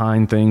hide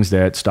behind things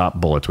that stop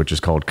bullets, which is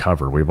called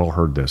cover. We've all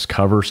heard this.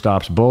 Cover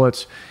stops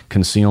bullets.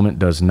 Concealment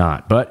does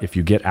not. But if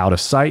you get out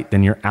of sight,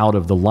 then you're out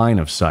of the line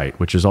of sight,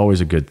 which is always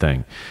a good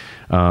thing.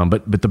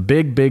 But the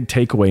big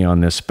takeaway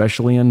on this,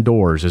 especially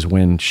indoors, is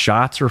when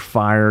shots are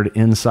fired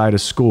inside a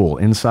school,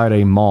 inside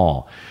a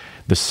mall,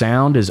 the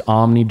sound is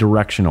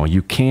omnidirectional.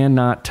 You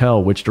cannot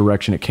tell which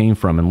direction it came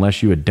from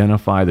unless you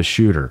identify the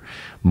shooter.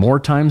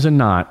 More times than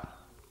not,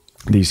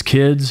 these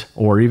kids,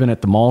 or even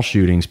at the mall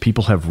shootings,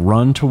 people have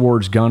run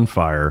towards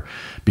gunfire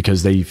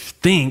because they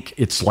think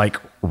it's like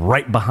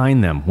right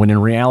behind them, when in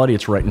reality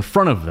it's right in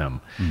front of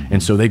them.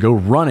 And so they go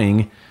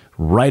running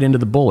right into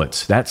the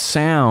bullets. That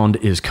sound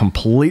is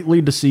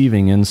completely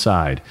deceiving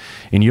inside.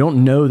 And you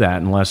don't know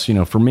that unless,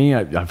 for me,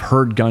 I've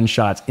heard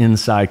gunshots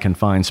inside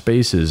confined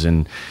spaces,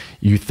 and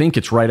you think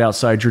it's right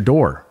outside your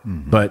door,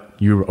 but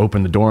you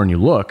open the door and you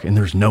look and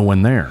there's no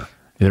one there.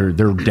 They're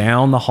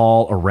down the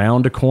hall,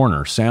 around a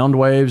corner. Sound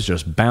waves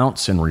just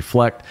bounce and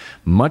reflect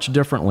much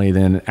differently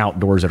than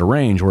outdoors at a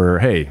range where,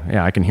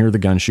 I can hear the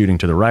gun shooting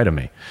to the right of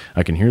me.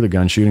 I can hear the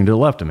gun shooting to the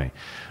left of me.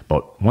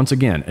 But once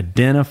again,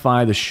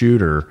 identify the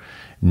shooter,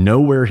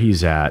 know where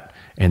he's at,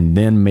 and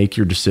then make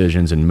your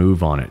decisions and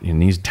move on it.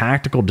 And these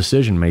tactical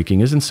decision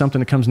making isn't something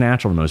that comes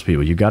natural to most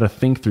people. You got to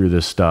think through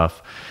this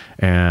stuff.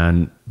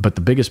 But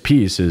the biggest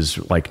piece is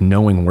like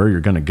knowing where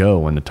you're going to go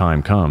when the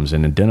time comes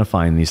and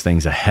identifying these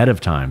things ahead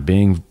of time,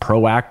 being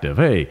proactive.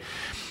 Hey,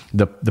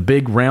 the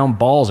big round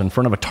balls in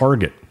front of a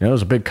target.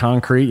 There's a big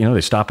concrete,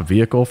 they stop a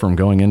vehicle from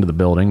going into the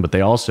building, but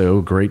they also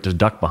great to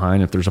duck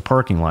behind if there's a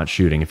parking lot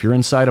shooting. If you're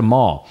inside a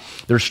mall,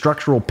 there's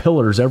structural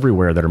pillars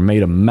everywhere that are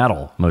made of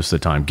metal most of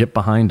the time. Get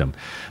behind them.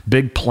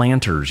 Big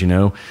planters,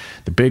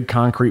 the big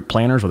concrete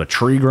planters with a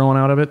tree growing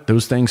out of it,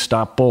 those things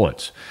stop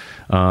bullets.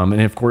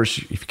 And of course,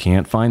 if you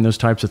can't find those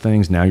types of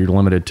things, now you're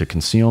limited to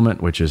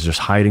concealment, which is just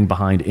hiding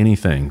behind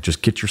anything.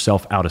 Just get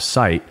yourself out of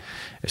sight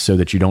so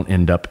that you don't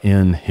end up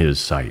in his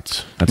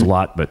sights. That's a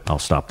lot, but I'll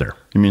stop there.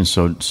 You mean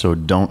so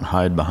don't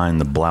hide behind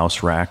the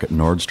blouse rack at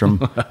Nordstrom?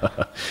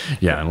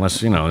 Yeah, unless,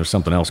 there's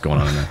something else going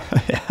on in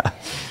there. Yeah.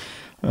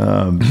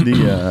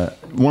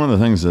 One of the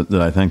things that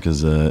I think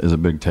is a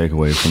big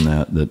takeaway from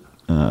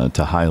that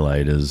to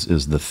highlight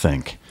is the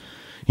think.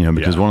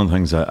 Because one of the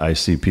things I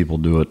see people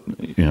do it,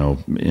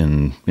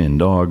 in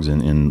dogs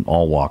and in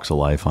all walks of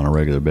life on a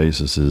regular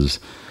basis is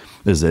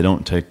they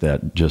don't take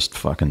that just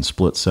fucking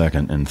split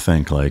second and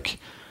think like,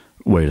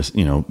 wait,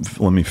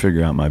 let me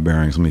figure out my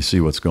bearings. Let me see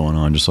what's going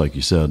on. Just like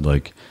you said,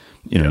 like,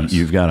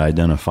 you've got to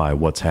identify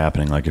what's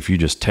happening. Like if you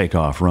just take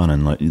off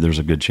running, there's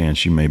a good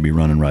chance you may be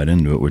running right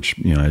into it, which,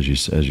 as you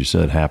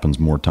said, happens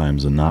more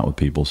times than not with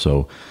people.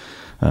 So,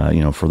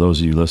 for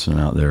those of you listening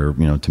out there,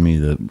 to me,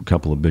 the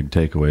couple of big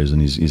takeaways,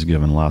 and he's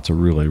given lots of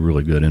really,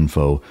 really good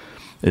info,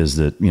 is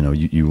that,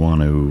 you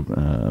want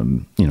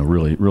to,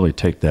 really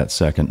take that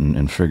second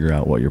and figure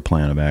out what your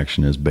plan of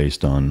action is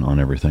based on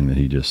everything that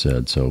he just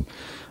said. So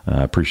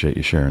I appreciate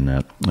you sharing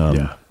that.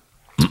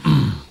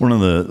 One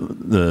of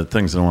the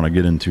things that I want to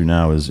get into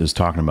now is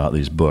talking about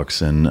these books.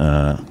 And,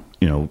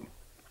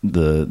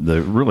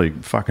 the really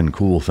fucking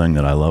cool thing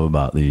that I love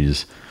about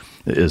these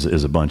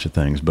is a bunch of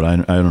things, but I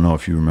don't know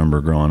if you remember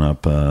growing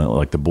up,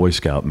 like the Boy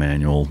Scout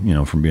manual,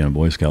 from being a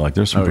Boy Scout, like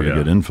there's some pretty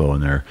good info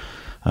in there.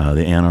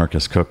 The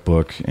Anarchist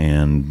Cookbook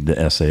and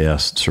the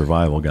SAS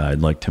Survival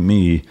Guide. Like to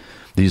me,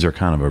 these are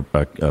kind of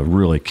a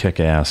really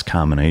kick-ass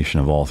combination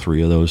of all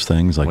three of those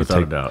things. Like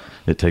without a doubt,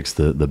 it takes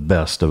the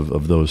best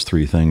of those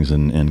three things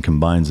and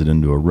combines it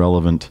into a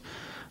relevant,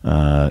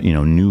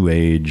 new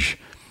age,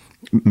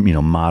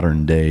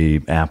 modern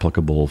day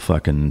applicable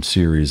fucking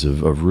series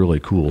of really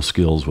cool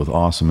skills with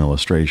awesome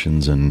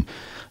illustrations and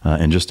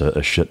just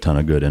a shit ton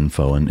of good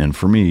info. And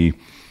for me,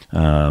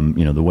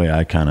 the way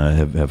I kind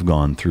of have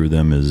gone through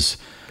them is,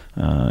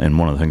 and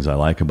one of the things I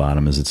like about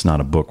them is it's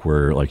not a book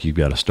where like you've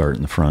got to start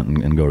in the front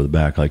and go to the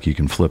back. Like you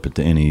can flip it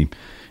to any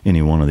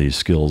one of these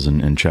skills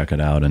and check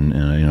it out. And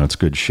it's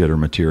good shitter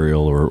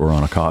material or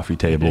on a coffee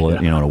table,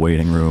 in a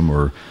waiting room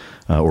or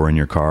in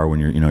your car when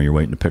you're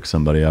waiting to pick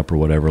somebody up or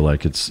whatever.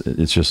 Like it's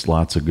just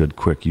lots of good,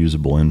 quick,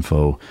 usable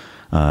info.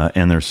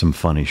 And there's some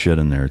funny shit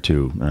in there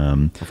too.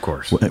 Of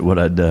course. What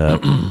I'd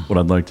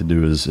like to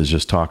do is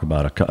just talk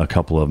about a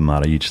couple of them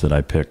out of each that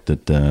I picked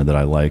that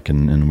I like,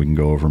 and we can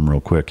go over them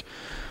real quick.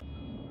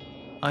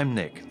 I'm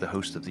Nick, the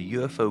host of the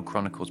UFO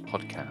Chronicles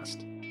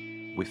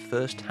podcast, with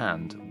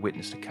first-hand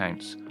witnessed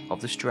accounts of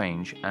the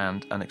strange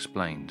and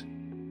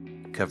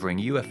unexplained, covering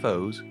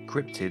UFOs,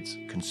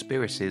 cryptids,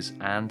 conspiracies,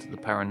 and the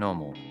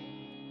paranormal.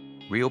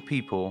 Real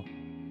people,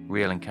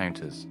 real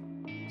encounters.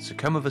 So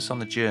come with us on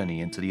the journey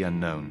into the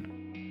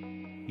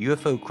unknown.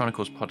 UFO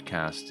Chronicles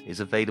podcast is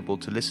available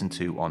to listen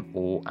to on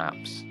all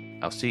apps.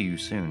 I'll see you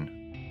soon.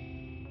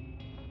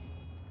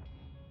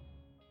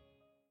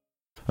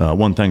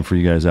 One thing for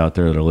you guys out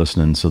there that are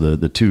listening, so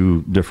the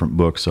two different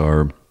books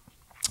are,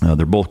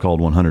 they're both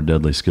called 100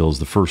 Deadly Skills.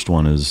 The first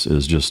one is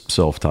just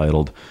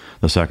self-titled.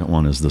 The second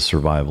one is the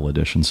survival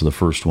edition. So the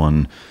first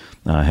one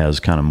has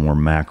kind of more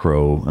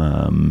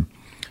macro,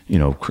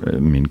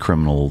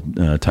 criminal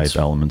type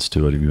elements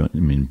to it.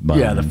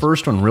 The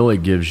first one really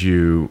gives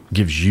you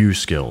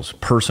skills,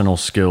 personal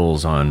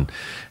skills on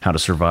how to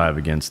survive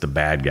against the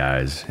bad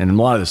guys. And a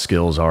lot of the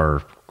skills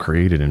are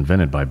created,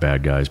 invented by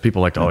bad guys.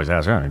 People like to always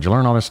ask, did you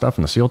learn all this stuff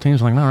in the SEAL teams?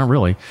 I'm like, no, not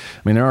really.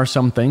 I mean, there are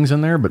some things in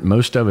there, but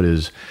most of it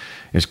is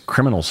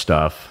criminal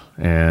stuff.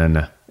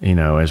 And,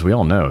 as we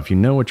all know, if you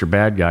know what your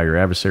bad guy, your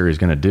adversary is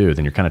going to do,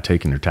 then you're kind of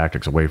taking their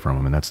tactics away from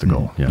them. And that's the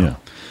goal. Yeah.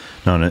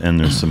 No, and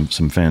there's some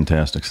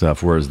fantastic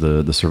stuff. Whereas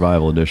the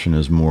survival edition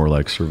is more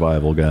like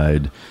survival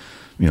guide,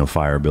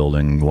 fire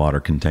building,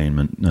 water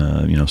containment,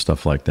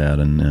 stuff like that.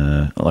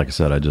 And like I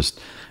said,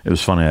 it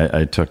was funny.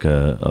 I took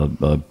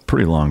a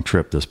pretty long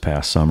trip this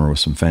past summer with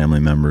some family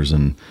members,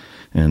 and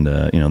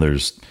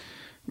there's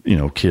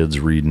kids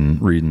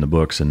reading the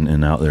books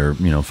and out there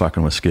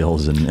fucking with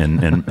skills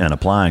and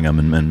applying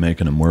them and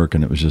making them work.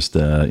 And it was just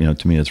to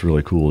me it's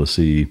really cool to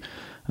see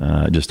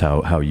just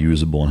how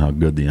usable and how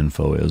good the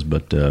info is.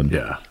 But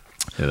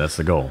that's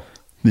the goal.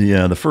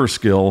 The first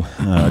skill,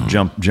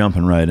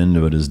 jumping right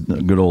into it, is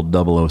good old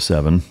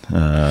 007,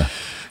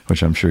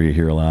 which I'm sure you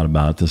hear a lot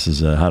about. This is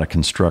how to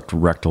construct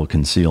rectal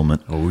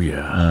concealment. Oh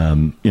yeah,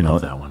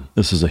 love that one.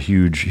 This is a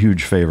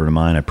huge favorite of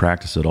mine. I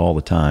practice it all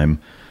the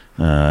time,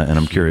 and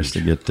I'm curious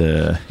to get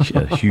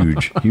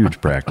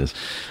huge practice.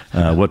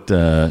 Tell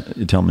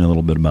me a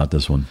little bit about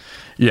this one.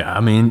 Yeah, I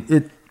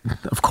mean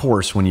of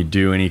course, when you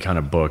do any kind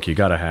of book, you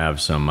got to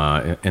have some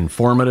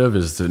informative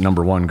is the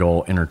number one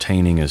goal.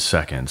 Entertaining is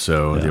second.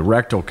 So the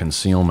rectal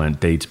concealment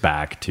dates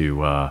back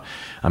to,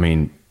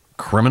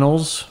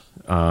 criminals,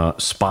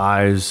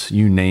 spies,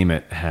 you name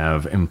it,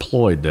 have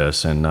employed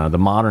this. And the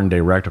modern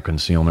day rectal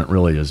concealment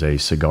really is a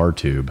cigar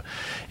tube.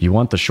 You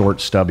want the short,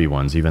 stubby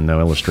ones, even though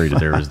illustrated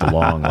there is the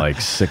long, like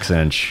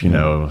 6-inch,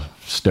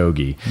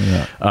 stogie.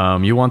 Yeah.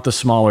 You want the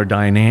smaller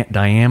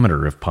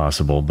diameter if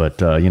possible, but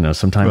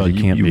sometimes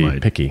you can't be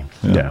picky.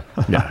 Yeah,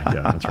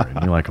 that's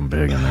right. You like them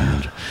big and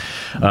range.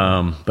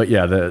 But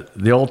yeah,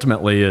 the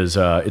ultimately is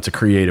it's a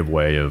creative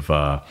way of.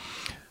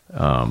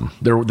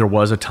 There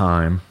was a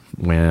time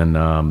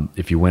when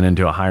if you went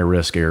into a high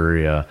risk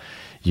area,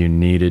 you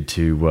needed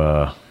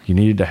to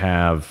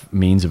have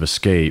means of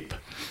escape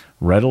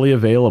readily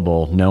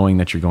available, knowing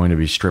that you're going to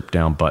be stripped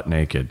down butt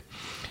naked.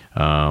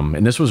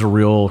 And this was a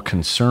real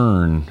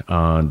concern,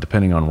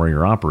 depending on where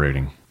you're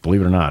operating,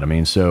 believe it or not.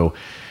 So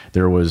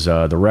there was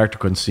the rectal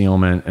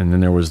concealment, and then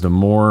there was the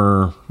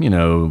more,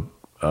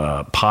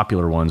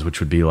 popular ones, which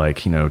would be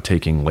like,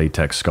 taking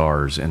latex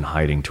scars and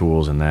hiding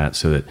tools and that,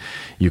 so that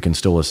you can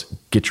still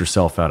get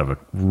yourself out of a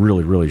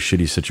really, really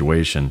shitty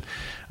situation.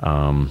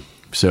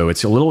 So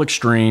it's a little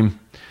extreme,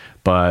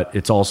 but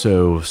it's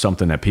also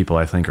something that people,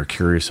 I think, are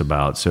curious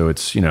about. So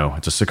it's,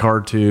 it's a cigar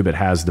tube. It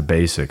has the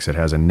basics. It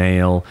has a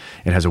nail.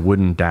 It has a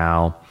wooden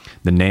dowel.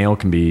 The nail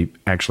can be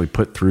actually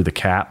put through the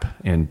cap,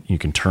 and you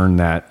can turn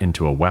that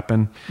into a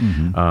weapon.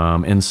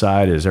 Mm-hmm.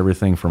 Inside is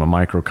everything from a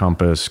micro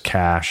compass,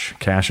 cash.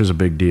 Cash is a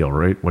big deal,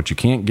 right? What you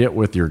can't get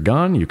with your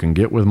gun, you can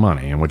get with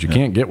money. And what you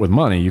can't get with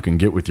money, you can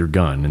get with your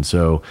gun. And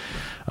so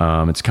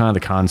it's kind of the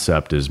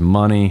concept is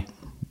money,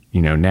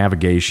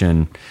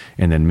 navigation,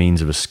 and then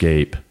means of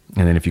escape.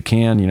 And then if you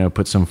can,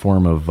 put some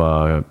form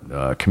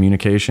of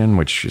communication,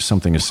 which is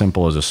something as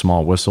simple as a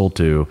small whistle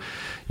to,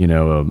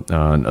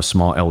 a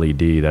small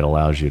LED that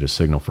allows you to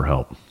signal for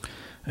help.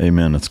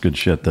 Amen. That's good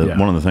shit.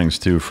 One of the things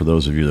too, for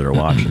those of you that are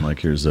watching, like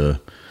here's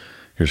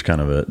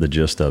kind of the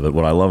gist of it.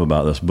 What I love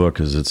about this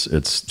book is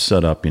it's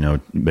set up,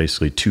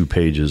 basically 2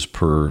 pages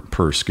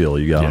per skill.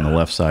 You got on the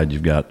left side,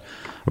 you've got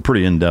a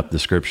pretty in-depth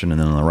description, and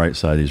then on the right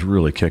side, these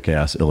really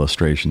kick-ass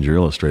illustrations. Your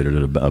illustrator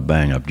did a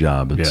bang-up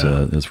job.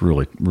 It's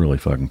really, really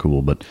fucking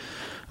cool. But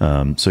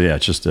it's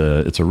just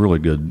it's a really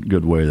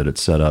good way that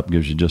it's set up.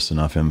 Gives you just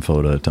enough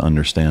info to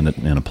understand it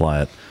and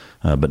apply it,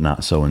 but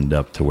not so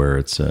in-depth to where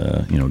it's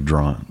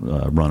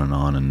running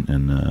on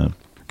and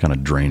kind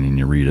of draining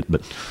you read it.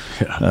 But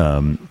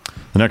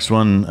the next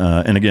one,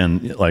 and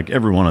again, like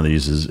every one of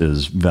these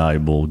is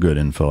valuable, good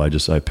info.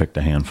 I picked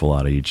a handful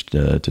out of each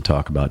to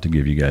talk about to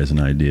give you guys an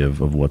idea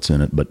of what's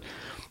in it. But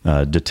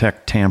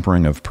detect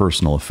tampering of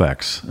personal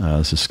effects.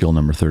 This is skill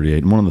number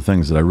 38. And one of the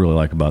things that I really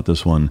like about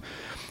this one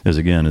is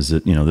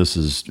that, this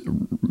is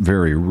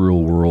very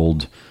real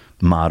world,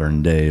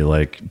 modern day,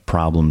 like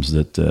problems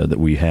that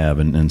we have.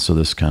 And so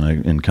this kind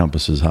of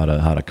encompasses how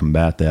to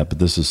combat that. But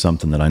this is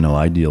something that I know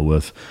I deal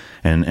with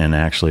and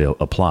actually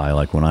apply.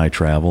 Like when I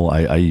travel,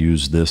 I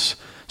use this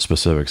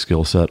specific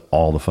skill set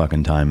all the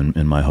fucking time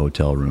in my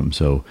hotel room.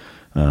 So,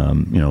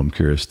 I'm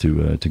curious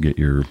to get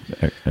your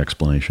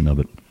explanation of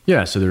it.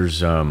 Yeah, so there's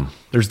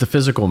the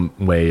physical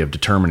way of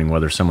determining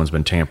whether someone's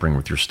been tampering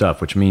with your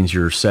stuff, which means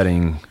you're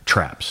setting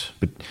traps.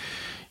 But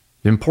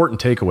the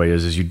important takeaway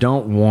is you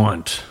don't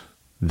want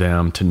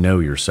them to know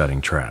you're setting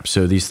traps.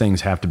 So these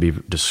things have to be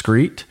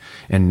discreet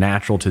and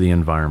natural to the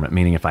environment,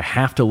 meaning if I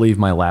have to leave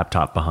my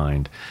laptop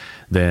behind,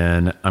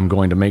 then I'm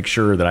going to make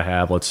sure that I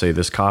have, let's say,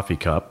 this coffee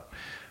cup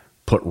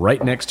put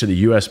right next to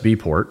the USB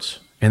ports,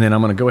 and then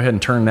I'm going to go ahead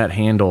and turn that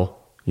handle,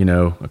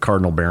 a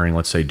cardinal bearing,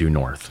 let's say due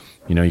north.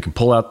 You can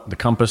pull out the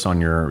compass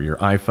on your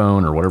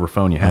iPhone or whatever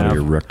phone you have. Out of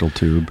your rectal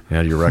tube.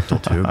 Yeah, your rectal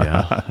tube,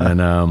 yeah.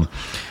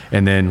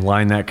 And then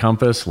line that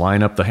compass,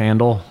 line up the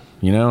handle,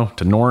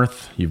 to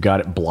north. You've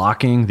got it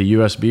blocking the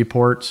USB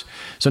ports.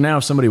 So now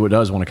if somebody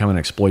does want to come and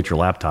exploit your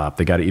laptop,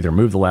 they got to either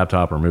move the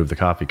laptop or move the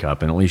coffee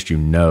cup, and at least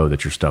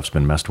that your stuff's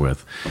been messed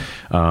with.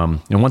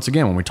 And once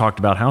again, when we talked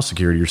about house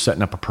security, you're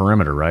setting up a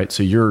perimeter, right?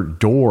 So your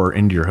door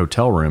into your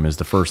hotel room is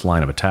the first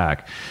line of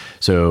attack.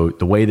 So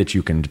the way that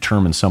you can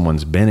determine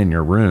someone's been in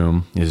your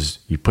room is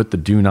you put the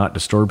do not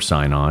disturb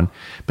sign on,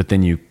 but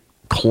then you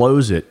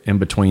close it in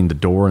between the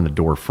door and the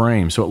door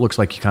frame. So it looks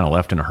like you kind of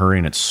left in a hurry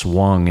and it's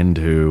swung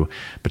into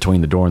between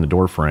the door and the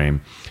door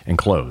frame and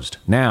closed.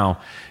 Now,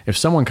 if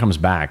someone comes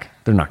back,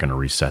 they're not going to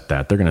reset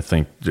that. They're going to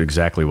think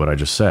exactly what I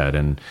just said,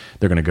 and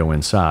they're going to go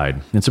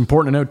inside. It's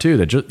important to note too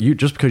that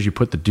just because you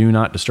put the do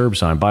not disturb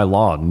sign, by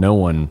law,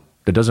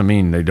 that doesn't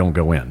mean they don't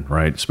go in,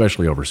 right?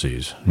 Especially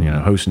overseas.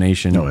 Host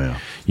nation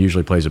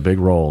usually plays a big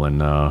role in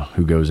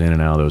who goes in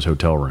and out of those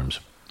hotel rooms.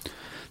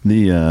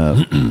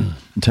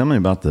 Tell me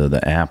about the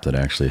app that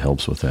actually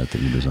helps with that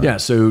you designed. Yeah,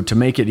 so to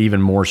make it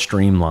even more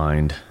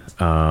streamlined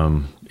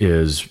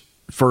is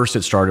first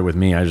it started with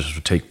me. I just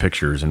would take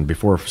pictures, and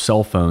before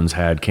cell phones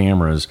had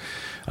cameras,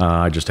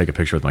 I just take a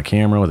picture with my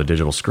camera with a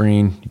digital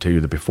screen. You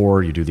do the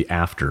before, you do the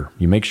after.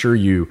 You make sure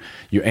you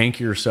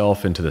anchor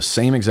yourself into the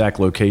same exact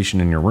location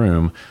in your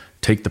room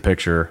take the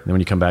picture. Then when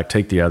you come back,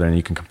 take the other, and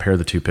you can compare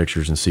the two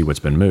pictures and see what's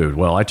been moved.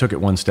 Well, I took it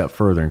one step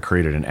further and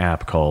created an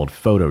app called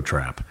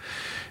PhotoTrap.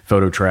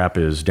 PhotoTrap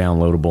is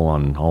downloadable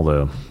on all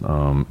the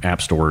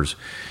app stores.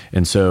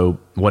 And so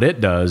what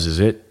it does is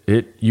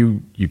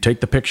you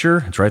take the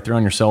picture, it's right there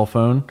on your cell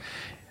phone.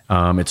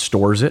 It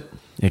stores it.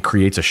 It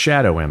creates a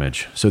shadow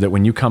image so that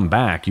when you come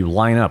back, you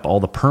line up all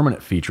the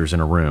permanent features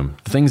in a room,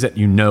 the things that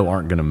you know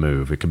aren't going to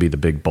move. It could be the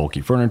big bulky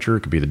furniture.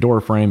 It could be the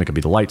door frame. It could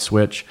be the light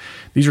switch.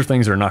 These are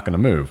things that are not going to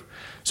move.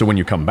 So when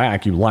you come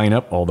back, you line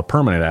up all the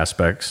permanent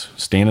aspects,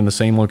 stand in the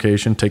same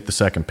location, take the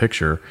second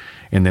picture,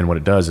 and then what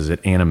it does is it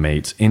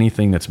animates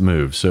anything that's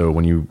moved. So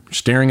when you're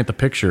staring at the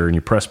picture and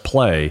you press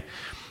play,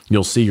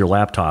 you'll see your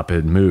laptop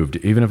had moved.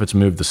 Even if it's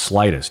moved the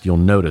slightest, you'll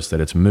notice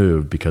that it's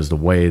moved because the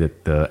way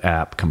that the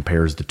app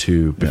compares the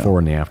two before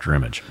and the after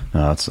image.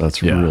 That's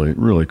really,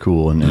 really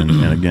cool. And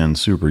again,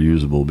 super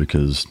usable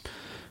because,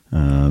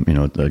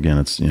 again,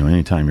 it's,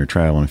 anytime you're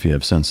traveling, if you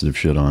have sensitive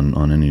shit on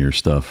any of your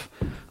stuff,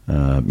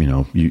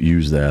 you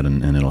use that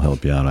and it'll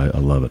help you out. I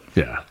love it.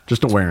 Yeah.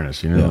 Just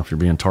awareness, if you're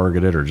being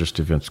targeted or just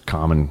if it's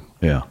common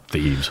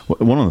thieves.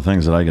 One of the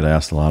things that I get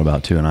asked a lot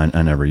about too, and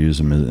I never use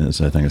them,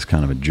 is I think it's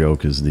kind of a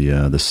joke, is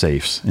the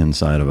safes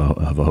inside of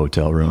a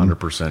hotel room.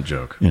 100%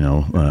 joke.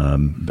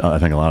 I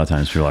think a lot of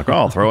times people are like, oh,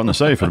 I'll throw it in the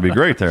safe. It'll be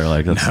great there.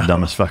 Like, that's the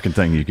dumbest fucking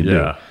thing you could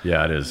do.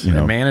 Yeah, it is.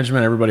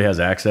 Management, everybody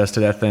has access to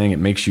that thing. It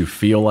makes you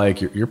feel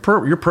like you're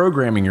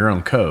programming your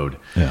own code.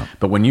 Yeah.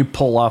 But when you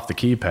pull off the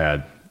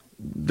keypad,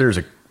 there's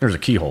a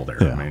keyhole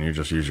there. Yeah. I mean, you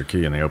just use your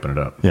key and they open it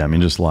up. Yeah, I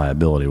mean, just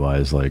liability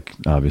wise, like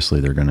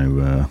obviously they're going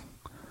to,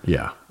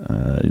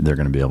 they're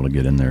going to be able to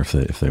get in there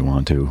if they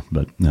want to.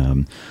 But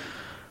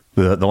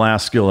the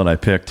last skill that I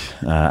picked,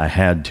 I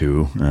had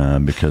to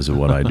because of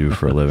what I do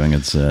for a living.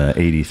 It's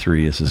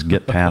 83. It says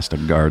get past a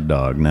guard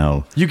dog.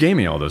 Now you gave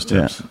me all those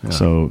tips. Yeah.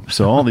 So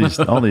all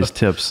these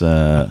tips.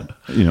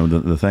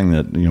 The thing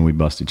that we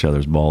bust each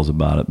other's balls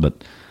about it,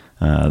 but.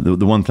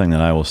 The one thing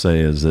that I will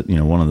say is that,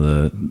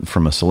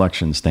 from a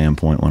selection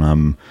standpoint, when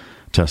I'm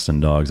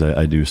testing dogs,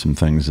 I do some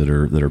things that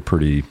are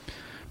pretty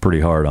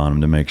hard on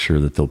them to make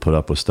sure that they'll put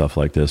up with stuff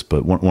like this.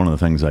 But one of the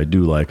things I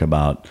do like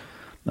about,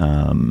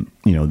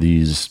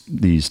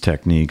 these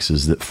techniques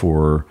is that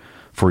for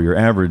your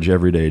average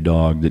everyday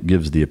dog that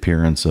gives the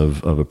appearance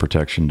of a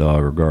protection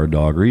dog or guard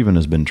dog, or even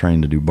has been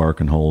trained to do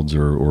bark and holds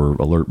or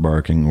alert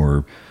barking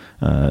or,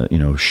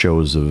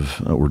 shows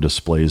of or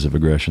displays of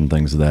aggression,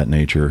 things of that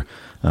nature.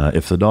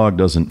 If the dog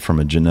doesn't, from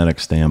a genetic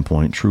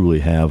standpoint, truly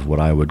have what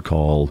I would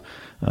call,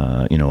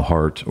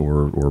 heart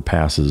or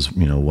passes,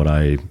 what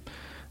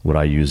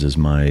I use as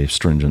my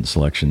stringent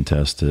selection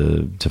test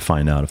to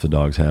find out if the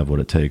dogs have what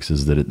it takes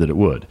is that it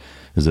would.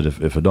 Is that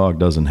if a dog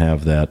doesn't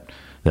have that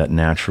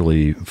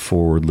naturally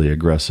forwardly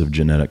aggressive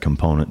genetic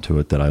component to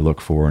it that I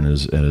look for and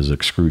is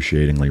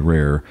excruciatingly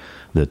rare,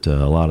 that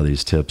a lot of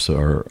these tips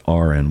are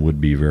and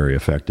would be very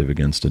effective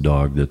against a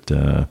dog that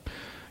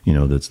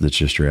that's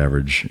just your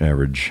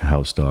average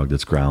house dog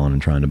that's growling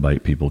and trying to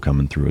bite people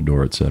coming through a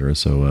door, etc.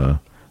 So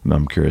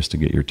I'm curious to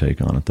get your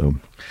take on it, though.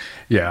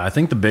 Yeah, I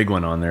think the big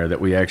one on there that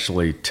we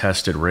actually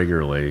tested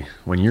regularly,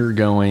 when you're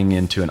going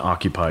into an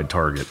occupied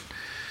target,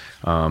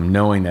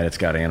 knowing that it's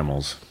got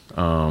animals,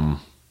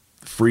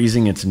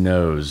 freezing its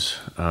nose.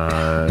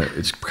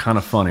 It's kind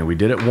of funny. We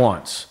did it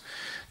once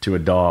to a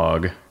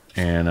dog,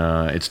 and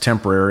it's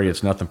temporary.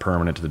 It's nothing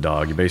permanent to the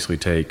dog. You basically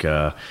take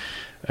a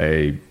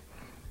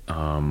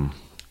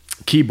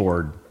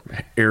keyboard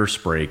air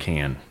spray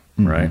can,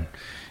 right?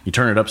 You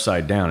turn it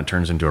upside down, it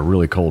turns into a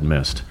really cold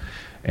mist.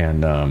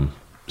 And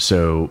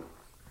so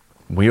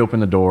we open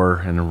the door,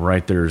 and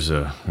right there's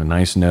a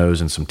nice nose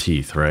and some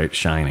teeth, right,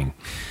 shining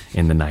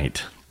in the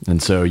night.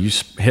 And so you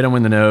hit them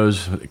in the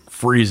nose, it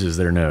freezes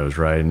their nose,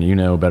 right? And you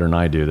know better than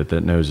I do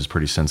that nose is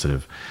pretty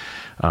sensitive.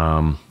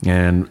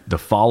 And the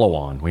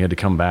follow-on, we had to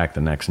come back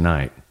the next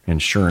night. And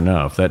sure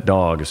enough, that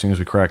dog, as soon as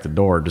we cracked the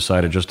door,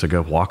 decided just to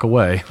go walk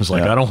away. It was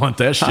like, I don't want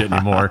that shit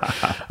anymore.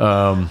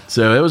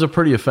 So it was a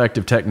pretty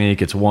effective technique.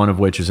 It's one of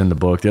which is in the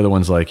book. The other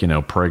one's like,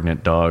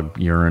 pregnant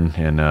dog urine,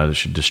 and it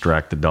should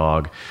distract the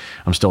dog.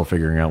 I'm still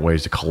figuring out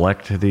ways to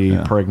collect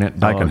the pregnant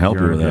dog. I can help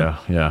urine. you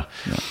with that.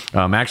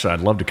 Yeah. Actually,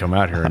 I'd love to come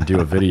out here and do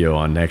a video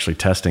on actually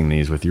testing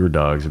these with your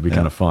dogs. It'd be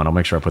kind of fun. I'll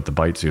make sure I put the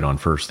bite suit on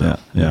first, though.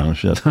 Yeah, no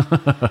shit.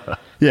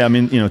 Yeah, I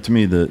mean, to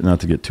me, not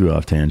to get too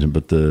off tangent,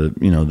 but the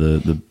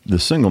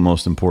single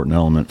most important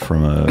element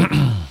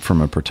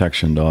from a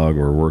protection dog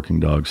or working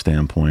dog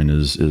standpoint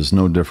is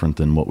no different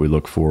than what we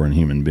look for in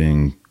human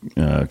being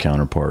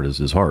counterpart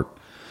is heart.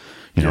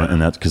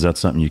 And that's because that's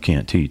something you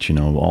can't teach.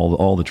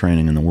 All the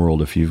training in the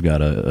world, if you've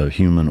got a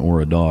human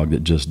or a dog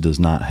that just does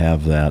not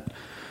have that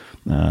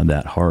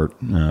heart,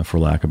 for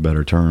lack of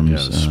better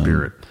terms, the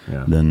spirit.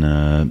 Then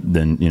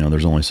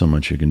there's only so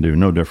much you can do.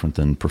 No different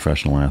than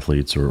professional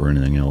athletes or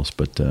anything else.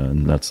 But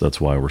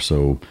that's why we're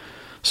so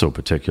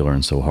particular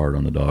and so hard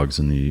on the dogs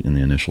in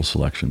the initial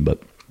selection.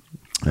 But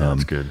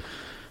that's good.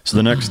 So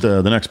the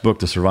next book,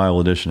 the Survival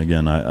Edition,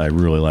 again, I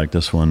really like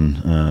this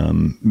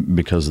one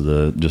because of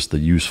the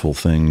useful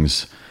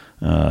things.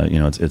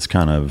 It's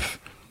kind of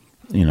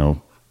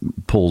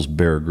pulls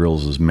Bear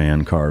Grylls'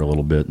 man card a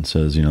little bit and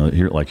says,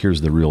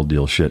 here's the real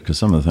deal shit. Because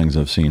some of the things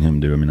I've seen him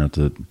do, I mean, not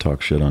to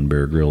talk shit on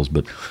Bear Grylls,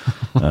 but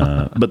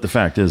but the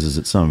fact is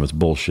that some of it's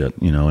bullshit,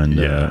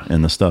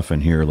 and the stuff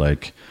in here,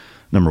 like,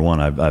 number one,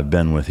 I've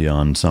been with you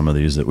on some of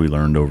these that we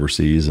learned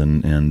overseas,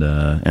 and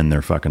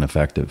they're fucking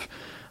effective.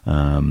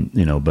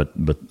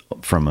 But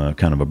from a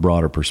kind of a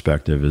broader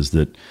perspective is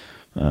that,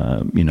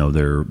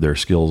 they're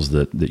skills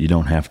that you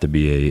don't have to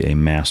be a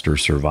master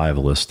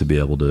survivalist to be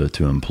able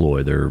to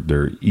employ.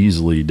 They're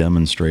easily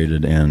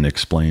demonstrated and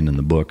explained in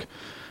the book,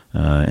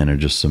 and are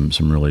just some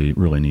really,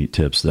 really neat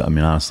tips. That, I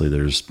mean, honestly,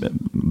 there's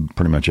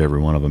pretty much every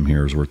one of them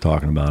here is worth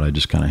talking about. I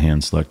just kind of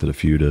hand selected a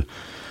few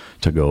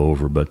to go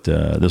over, but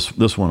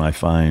this one I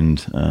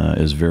find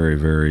is very,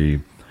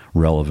 very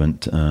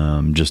relevant,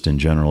 just in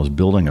general, is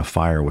building a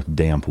fire with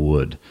damp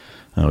wood,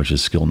 which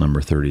is skill number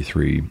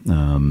 33.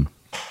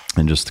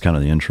 And just kind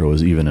of the intro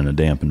is, even in a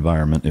damp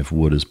environment, if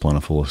wood is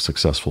plentiful, a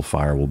successful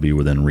fire will be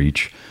within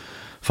reach.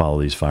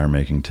 Follow these fire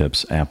making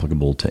tips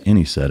applicable to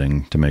any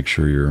setting to make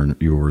sure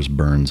yours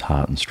burns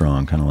hot and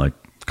strong, kind of like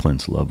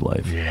Clint's love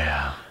life.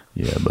 Yeah,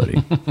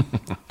 buddy.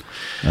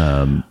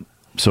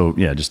 So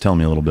yeah, just tell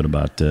me a little bit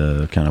about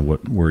kind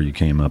of where you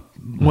came up.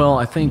 Well,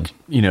 I think,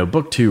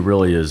 book 2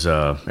 really is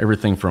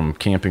everything from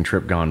camping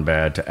trip gone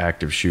bad to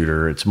active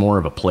shooter. It's more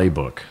of a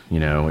playbook.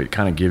 It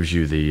kind of gives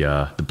you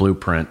the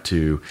blueprint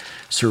to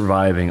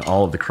surviving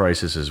all of the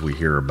crises we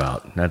hear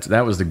about.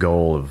 That was the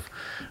goal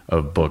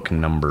of book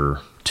number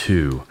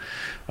 2.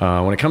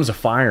 When it comes to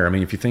fire, I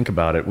mean, if you think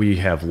about it, we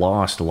have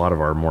lost a lot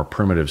of our more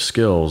primitive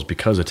skills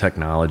because of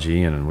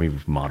technology, and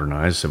we've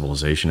modernized.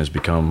 Civilization has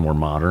become more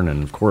modern,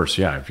 and of course,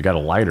 if you got a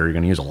lighter, you're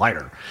going to use a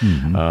lighter.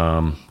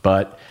 Mm-hmm.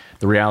 But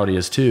the reality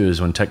is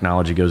when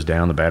technology goes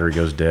down, the battery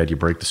goes dead, you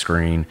break the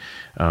screen,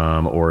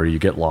 or you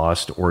get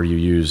lost, or you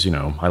use,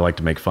 I like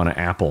to make fun of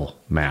Apple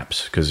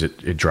Maps because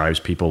it drives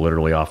people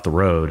literally off the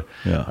road,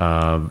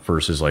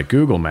 versus like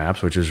Google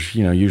Maps, which is,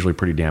 usually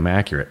pretty damn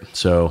accurate.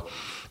 So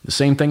the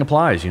same thing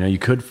applies.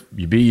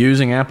 You'd be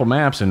using Apple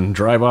Maps and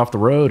drive off the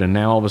road, and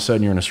now all of a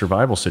sudden you're in a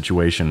survival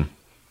situation.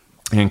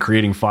 And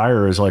creating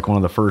fire is like one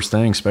of the first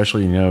things,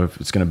 especially, if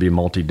it's going to be a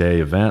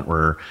multi-day event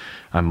where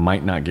I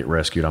might not get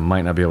rescued. I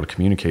might not be able to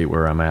communicate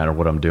where I'm at or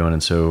what I'm doing.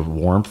 And so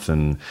warmth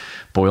and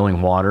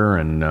boiling water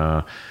and,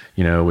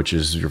 which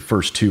is your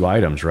first 2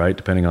 items, right?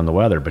 Depending on the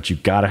weather. But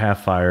you've got to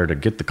have fire to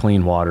get the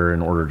clean water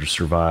in order to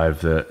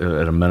survive at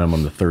a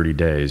minimum the 30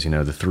 days.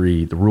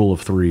 The rule of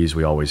threes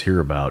we always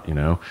hear about,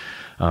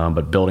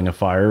 but building a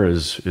fire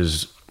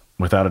is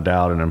without a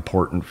doubt an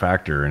important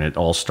factor, and it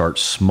all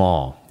starts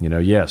small.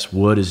 Yes,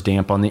 wood is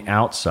damp on the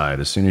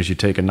outside. As soon as you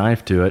take a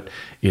knife to it,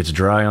 it's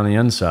dry on the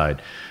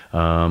inside.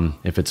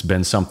 If it's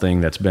been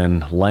something that's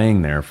been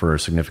laying there for a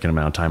significant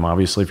amount of time,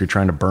 obviously if you're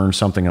trying to burn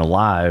something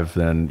alive,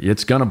 then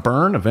it's going to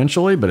burn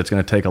eventually, but it's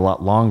going to take a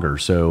lot longer.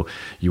 So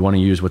you want to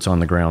use what's on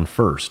the ground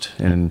first.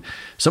 And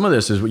some of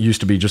this is what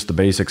used to be just the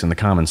basics and the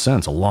common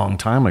sense a long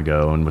time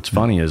ago. And what's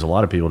funny is a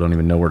lot of people don't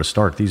even know where to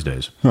start these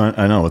days.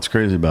 I know what's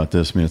crazy about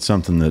this. I mean, it's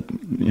something that,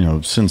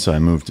 since I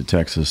moved to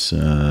Texas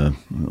a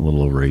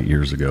little over 8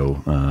 years ago,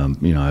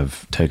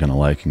 I've taken a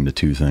liking to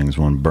 2 things.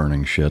 One,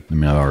 burning shit. I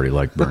mean, I already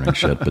like burning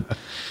shit, but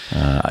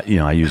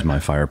I use my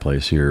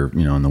fireplace here,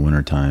 in the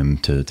wintertime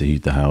to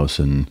heat the house,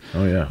 and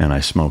I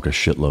smoke a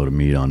shitload of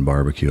meat on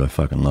barbecue. I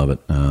fucking love it.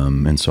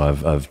 And so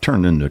I've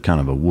turned into kind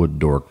of a wood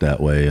dork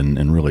that way,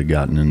 and really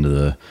gotten into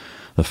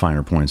the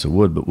finer points of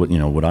wood. But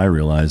what I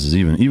realize is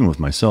even with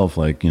myself,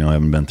 like, I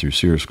haven't been through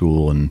SEER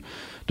school and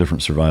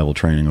different survival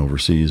training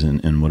overseas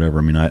and whatever.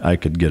 I mean, I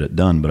could get it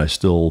done, but I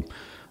still,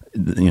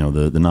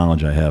 the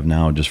knowledge I have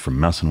now just from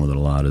messing with it a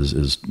lot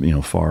is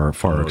far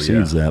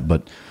exceeds that.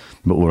 But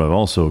what I've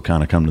also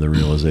kind of come to the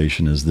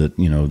realization is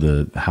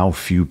that, how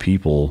few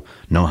people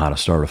know how to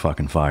start a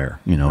fucking fire,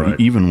 right.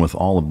 Even with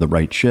all of the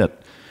right shit,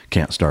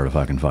 can't start a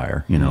fucking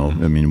fire,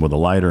 Mm-hmm. I mean, with a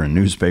lighter and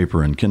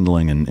newspaper and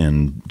kindling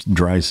and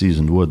dry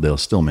seasoned wood, they'll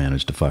still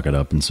manage to fuck it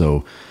up. And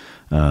so,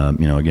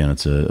 again,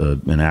 it's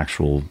an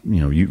actual,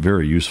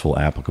 very useful,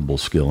 applicable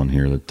skill in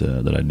here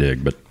that I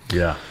dig. But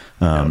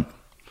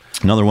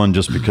another one,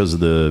 just because of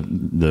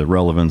the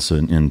relevance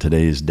in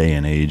today's day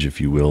and age,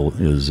 if you will,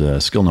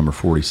 is skill number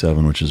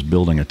 47, which is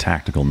building a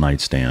tactical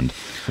nightstand.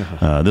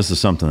 This is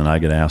something that I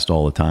get asked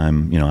all the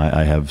time.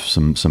 I have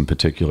some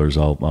particulars.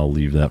 I'll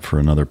leave that for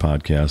another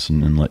podcast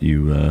and let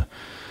you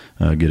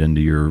get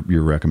into your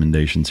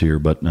recommendations here.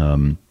 But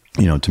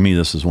to me,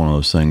 this is one of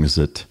those things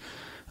that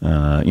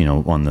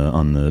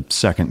on the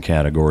second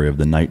category of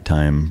the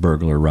nighttime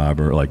burglar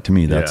robber. Like, to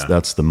me,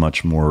 that's the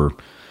much more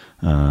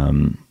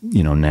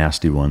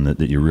nasty one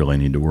that you really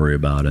need to worry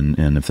about.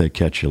 And if they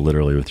catch you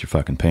literally with your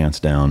fucking pants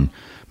down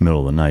middle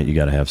of the night, you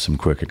got to have some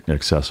quick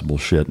accessible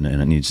shit, and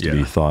it needs to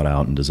be thought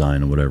out and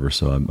designed and whatever.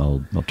 So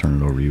I'll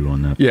turn it over to you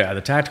on that. Yeah.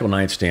 The tactical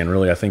nightstand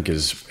really, I think,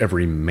 is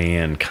every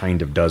man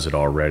kind of does it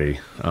already.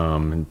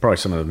 And probably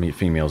some of the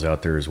females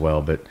out there as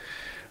well. But,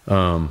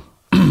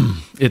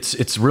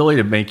 It's really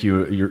to make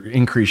you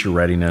increase your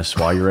readiness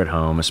while you're at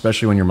home,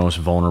 especially when you're most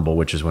vulnerable,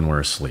 which is when we're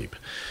asleep.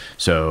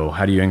 So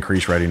how do you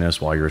increase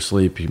readiness while you're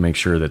asleep? You make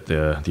sure that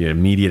the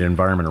immediate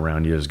environment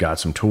around you has got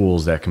some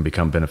tools that can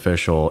become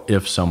beneficial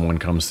if someone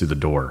comes through the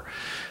door.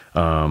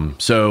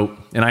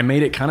 And I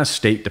made it kind of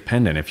state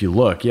dependent. If you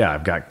look, yeah,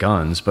 I've got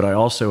guns, but I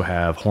also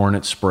have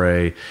hornet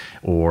spray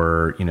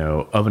or,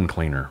 oven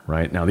cleaner,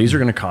 right? Now these are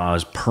going to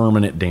cause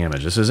permanent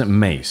damage. This isn't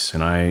mace.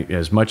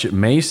 And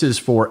mace is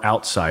for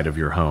outside of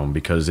your home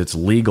because it's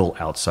legal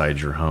outside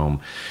your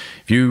home.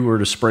 If you were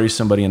to spray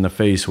somebody in the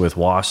face with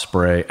wasp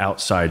spray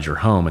outside your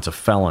home, it's a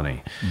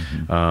felony.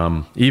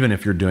 Even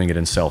if you're doing it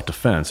in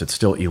self-defense, it's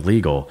still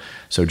illegal.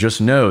 So just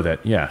know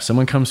that, yeah,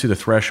 someone comes through the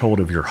threshold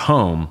of your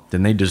home,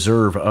 then they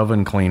deserve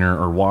oven cleaner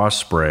or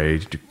wasp spray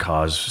to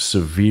cause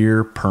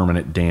severe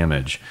permanent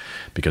damage.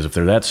 Because if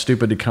they're that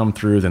stupid to come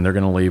through, then they're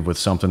going to leave with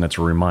something that's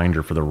a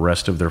reminder for the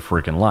rest of their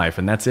freaking life.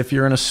 And that's if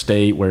you're in a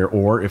state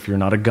or if you're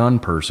not a gun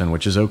person,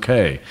 which is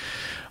okay.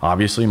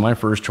 Obviously, my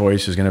first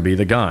choice is going to be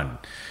the gun.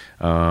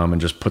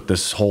 And just put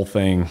this whole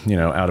thing,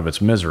 out of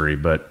its misery.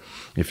 But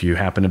if you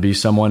happen to be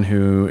someone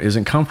who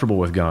isn't comfortable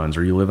with guns,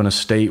 or you live in a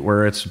state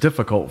where it's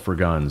difficult for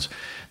guns,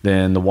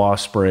 then the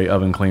wasp spray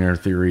oven cleaner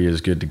theory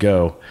is good to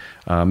go.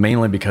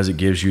 Mainly because it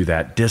gives you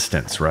that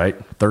distance, right?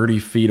 30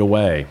 feet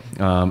away.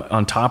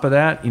 On top of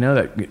that,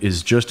 that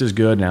is just as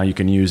good. Now you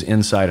can use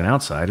inside and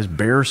outside as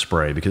bear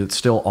spray because it's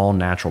still all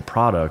natural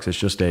products. It's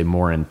just a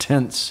more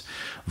intense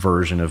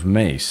version of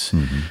mace,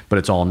 but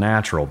it's all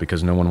natural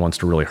because no one wants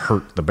to really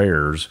hurt the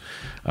bears.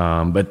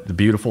 But the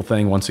beautiful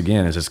thing, once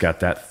again, is it's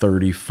got that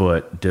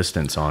 30-foot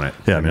distance on it.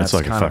 Yeah, I mean, it's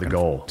like kind of the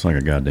goal. It's like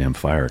a goddamn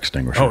fire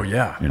extinguisher. Oh,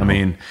 yeah. I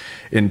mean,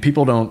 and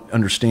people don't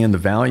understand the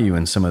value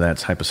in some of that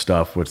type of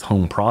stuff with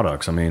home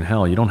products. I mean,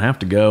 hell, you don't have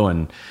to go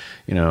and,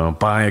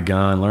 buy a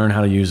gun, learn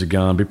how to use a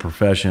gun, be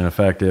proficient,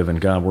 effective, and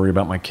God, worry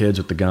about my kids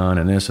with the gun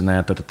and this and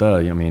that,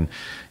 I mean,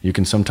 you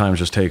can sometimes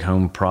just take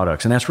home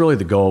products. And that's really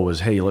the goal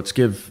was, hey, let's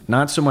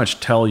not so much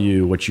tell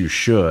you what you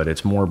should.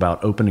 It's more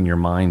about opening your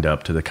mind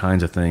up to the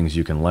kinds of things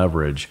you can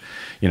leverage.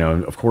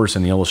 Of course,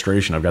 in the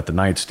illustration, I've got the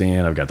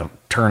nightstand, I've got the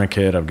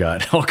tourniquet, I've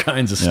got all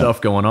kinds of stuff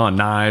going on,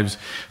 knives,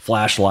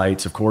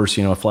 flashlights. Of course,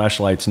 a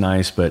flashlight's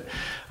nice, but,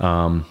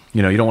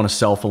 you don't want to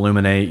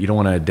self-illuminate. You don't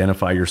want to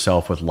identify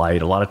yourself with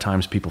light. A lot of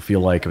times people feel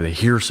like if they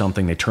hear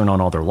something, they turn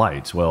on all their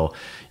lights. Well,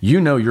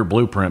 your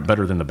blueprint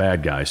better than the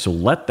bad guy. So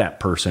let that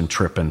person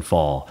trip and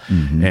fall.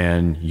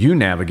 And you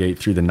navigate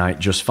through the night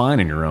just fine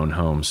in your own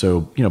home.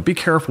 So, be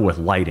careful with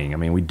lighting. I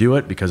mean, we do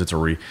it because it's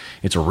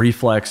a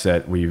reflex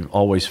that we've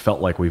always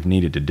felt like we've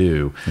needed to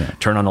do.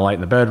 Turn on the light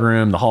in the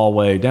bedroom, the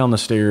hallway, down the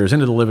stairs,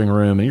 into the living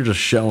room, and you're just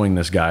showing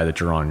this guy that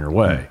you're on your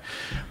way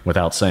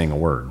without saying a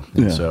word.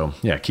 And so,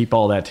 keep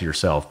all that to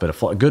yourself.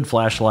 But a good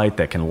flashlight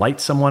that can light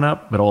someone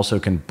up, but also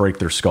can break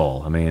their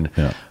skull. I mean,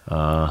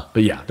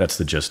 but yeah, that's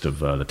the gist of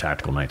the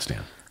tactical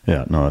nightstand.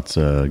 Yeah, no, it's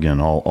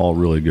again all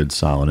really good,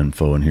 solid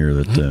info in here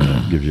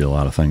that gives you a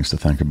lot of things to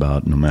think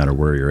about, no matter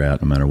where you're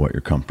at, no matter what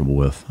you're comfortable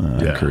with.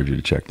 I encourage you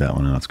to check that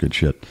one out. It's good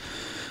shit.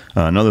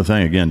 Another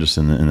thing, again, just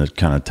in the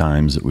kind of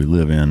times that we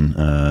live in,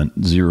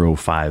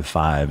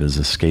 055 is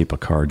escape a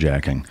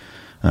carjacking.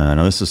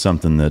 Now, this is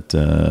something that,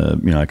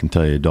 I can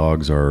tell you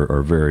dogs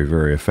are very,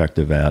 very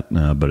effective at.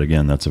 But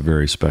again, that's a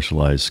very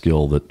specialized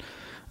skill that,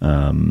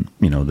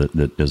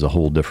 that is a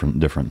whole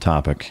different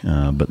topic.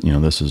 But,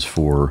 this is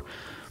for,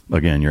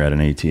 again, you're at an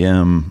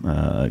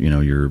ATM,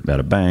 you're at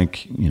a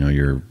bank,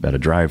 you're at a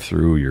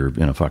drive-through, you're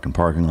in a fucking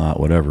parking lot,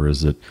 whatever,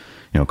 is that,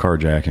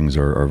 carjackings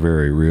are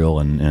very real.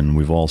 And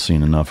we've all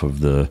seen enough of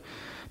the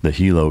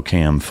helo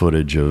cam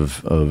footage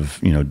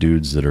of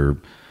dudes that are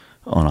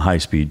on a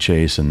high-speed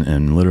chase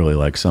and literally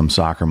like some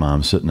soccer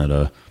mom sitting at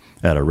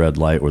a red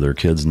light with their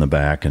kids in the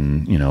back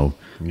and,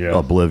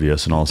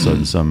 oblivious. And all of a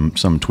sudden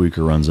some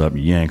tweaker runs up,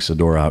 yanks the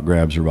door out,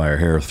 grabs her by her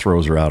hair,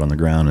 throws her out on the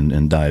ground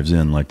and dives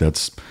in. Like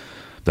that's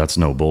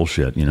no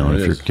bullshit, and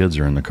if your kids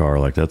are in the car,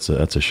 like that's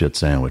a shit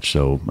sandwich.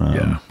 So,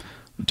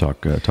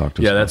 talk to us.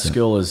 Yeah, that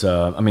skill is,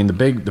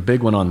 the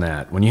big one on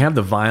that, when you have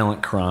the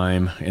violent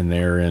crime and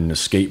they're in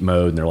escape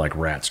mode and they're like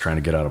rats trying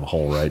to get out of a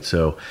hole, right?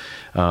 So,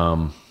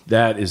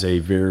 that is a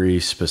very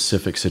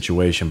specific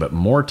situation, but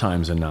more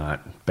times than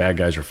not, bad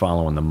guys are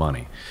following the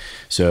money.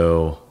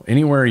 So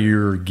anywhere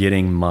you're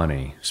getting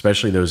money,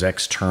 especially those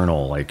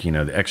external,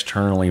 the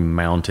externally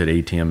mounted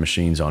ATM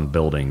machines on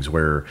buildings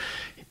where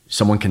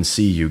someone can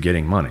see you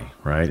getting money,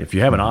 right? If you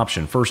have an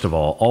option, first of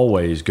all,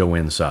 always go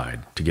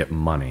inside to get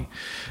money.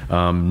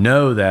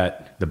 Know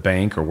that the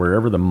bank or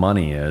wherever the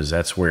money is,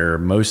 that's where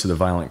most of the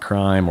violent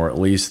crime, or at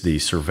least the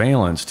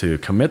surveillance to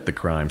commit the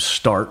crime,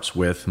 starts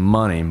with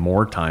money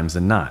more times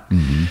than not.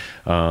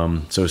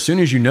 So as soon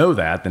as you know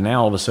that, then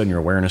now all of a sudden your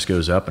awareness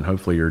goes up and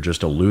hopefully you're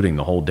just eluding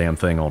the whole damn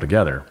thing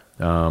altogether.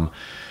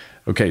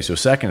 Okay, so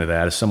second to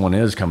that, if someone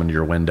is coming to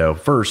your window,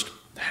 first,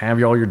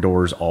 have all your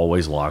doors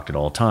always locked at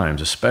all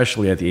times,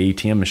 especially at the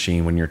ATM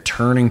machine when you're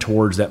turning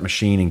towards that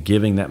machine and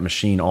giving that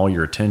machine all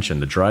your attention,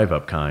 the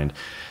drive-up kind.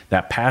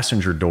 That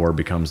passenger door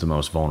becomes the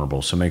most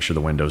vulnerable. So make sure the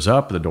window's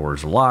up, the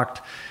doors are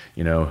locked.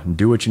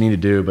 do what you need to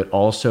do, but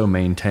also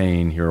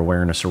maintain your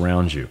awareness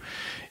around you.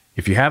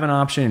 If you have an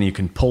option and you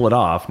can pull it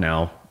off,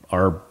 now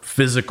our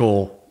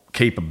physical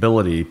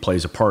capability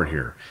plays a part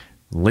here.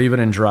 Leave it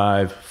in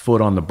drive,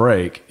 foot on the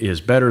brake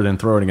is better than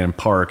throwing it in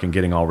park and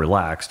getting all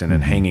relaxed and then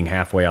hanging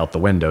halfway out the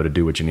window to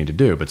do what you need to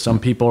do. But some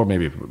people,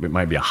 maybe it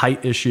might be a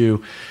height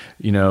issue,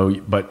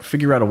 but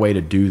figure out a way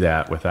to do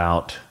that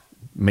without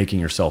making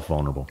yourself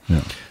vulnerable.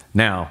 Yeah.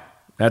 Now,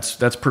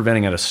 that's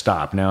preventing at a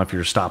stop. Now, if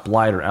you're a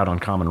stoplight or out on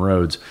common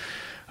roads,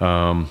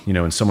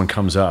 and someone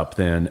comes up,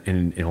 then,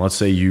 and let's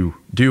say you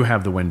do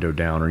have the window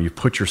down or you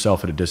put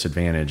yourself at a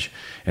disadvantage,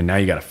 and now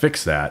you got to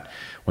fix that.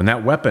 When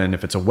that weapon,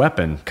 if it's a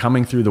weapon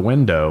coming through the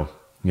window,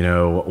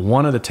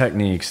 one of the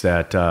techniques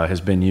that has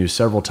been used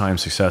several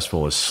times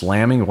successful is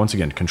slamming. Once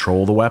again,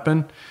 control the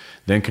weapon,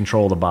 then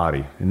control the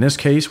body. In this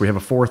case, we have a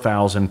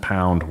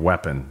 4,000-pound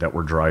weapon that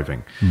we're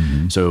driving.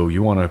 So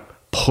you want to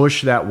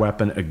push that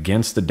weapon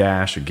against the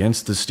dash,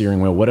 against the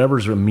steering wheel,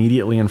 whatever's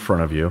immediately in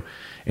front of you,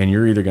 and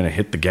you're either going to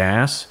hit the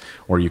gas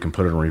or you can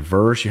put it in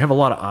reverse. You have a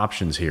lot of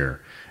options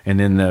here. And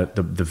then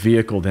the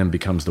vehicle then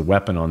becomes the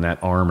weapon on that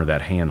arm or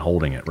that hand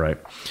holding it, right?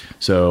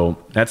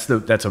 So that's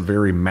a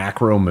very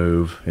macro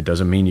move. It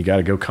doesn't mean you got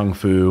to go kung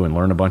fu and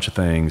learn a bunch of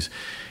things.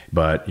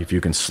 But if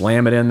you can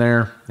slam it in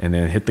there and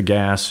then hit the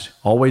gas,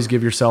 always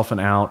give yourself an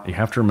out. You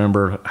have to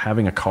remember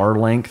having a car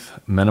length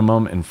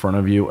minimum in front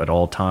of you at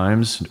all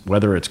times,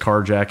 whether it's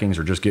carjackings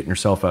or just getting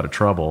yourself out of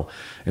trouble,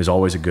 is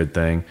always a good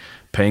thing.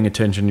 Paying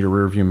attention to your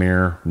rearview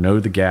mirror,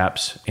 know the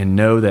gaps, and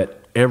know that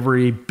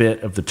every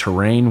bit of the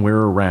terrain we're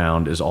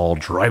around is all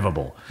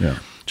drivable. Yeah.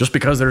 Just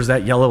because there's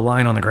that yellow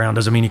line on the ground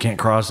doesn't mean you can't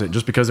cross it.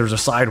 Just because there's a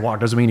sidewalk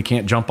doesn't mean you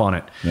can't jump on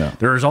it. Yeah.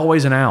 There's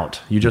always an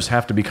out. You just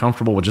have to be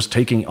comfortable with just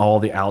taking all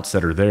the outs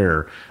that are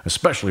there,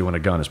 especially when a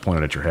gun is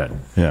pointed at your head.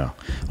 Yeah.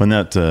 When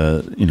that,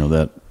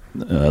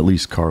 at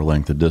least car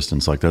length of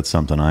distance, like that's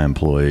something I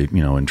employ,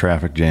 in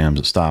traffic jams,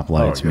 at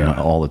stoplights,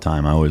 all the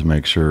time. I always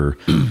make sure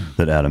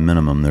that at a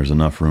minimum there's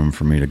enough room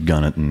for me to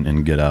gun it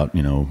and get out,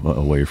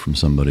 away from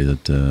somebody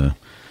that,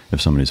 if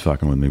somebody's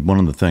fucking with me. One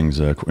of the things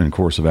in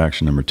course of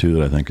action number 2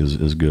 that I think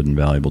is good and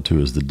valuable too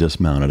is the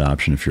dismounted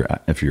option. If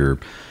you're,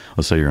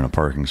 let's say you're in a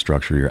parking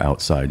structure, you're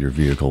outside your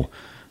vehicle.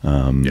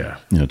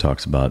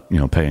 Talks about,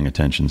 paying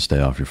attention,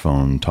 stay off your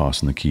phone,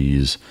 tossing the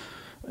keys.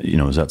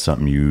 Is that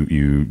something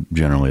you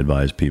generally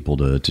advise people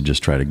to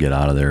just try to get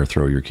out of there,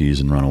 throw your keys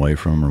and run away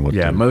from, or what?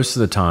 Yeah, most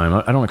of the time.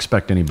 I don't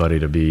expect anybody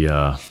to be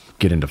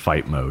get into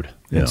fight mode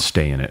and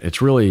stay in it.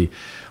 It's really,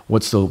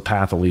 what's the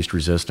path of least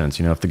resistance?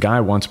 If the guy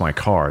wants my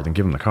car, then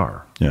give him the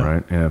car,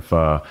 right? And if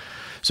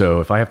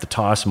I have to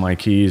toss my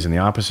keys in the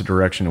opposite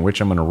direction in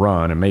which I'm going to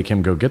run and make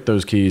him go get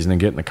those keys and then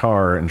get in the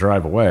car and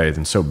drive away,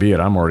 then so be it.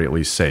 I'm already at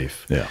least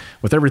safe. Yeah.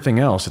 With everything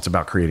else, it's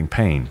about creating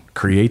pain.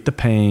 Create the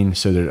pain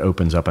so that it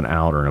opens up an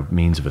out or a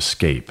means of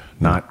escape.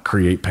 Not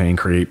create pain,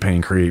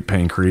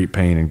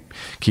 and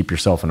keep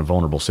yourself in a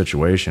vulnerable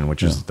situation,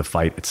 which is the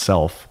fight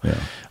itself.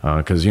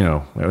 Because,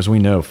 as we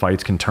know,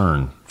 fights can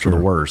turn for the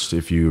worst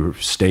if you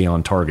stay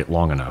on target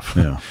long enough.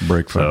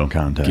 Break from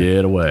contact.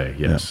 Get away.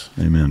 Yes.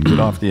 Amen. Get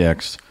off the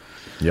X.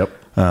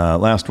 Yep.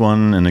 Last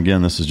one, and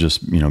again, this is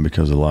just,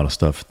 because of a lot of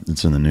stuff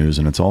that's in the news,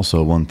 and it's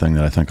also one thing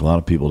that I think a lot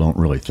of people don't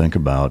really think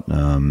about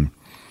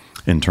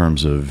in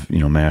terms of,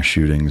 mass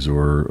shootings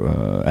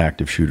or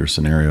active shooter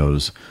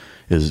scenarios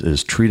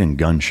is treating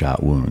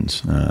gunshot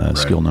wounds,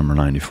 skill number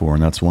 94.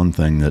 And that's one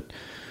thing that,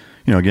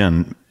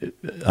 again,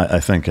 I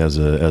think as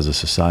a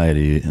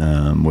society,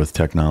 with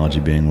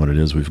technology being what it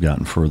is, we've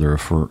gotten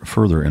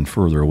further and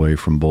further away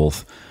from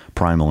both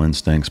primal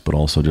instincts, but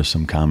also just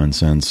some common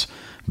sense,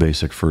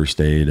 basic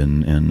first aid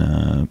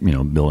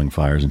and building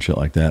fires and shit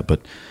like that.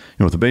 But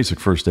with the basic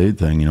first aid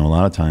thing, a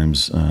lot of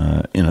times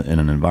in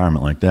an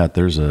environment like that,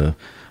 there's a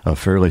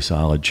fairly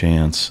solid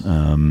chance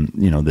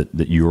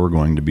that you're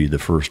going to be the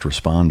first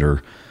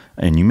responder,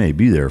 and you may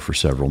be there for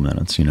several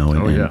minutes.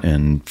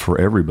 And for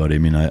everybody,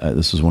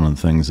 this is one of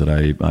the things that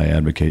I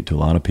advocate to a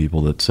lot of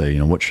people that say,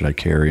 what should I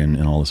carry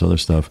and all this other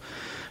stuff.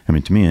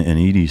 To me, an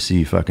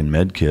EDC fucking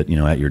med kit,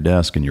 at your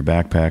desk, in your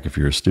backpack, if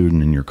you're a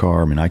student, in your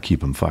car, I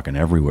keep them fucking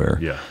everywhere.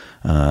 Yeah.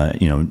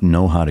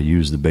 Know how to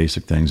use the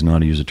basic things, know how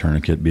to use a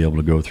tourniquet, be able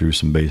to go through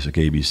some basic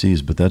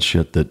ABCs, but that's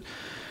shit that,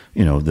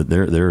 that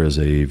there is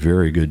a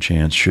very good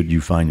chance, should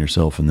you find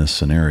yourself in this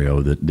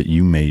scenario, that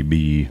you may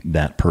be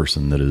that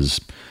person that is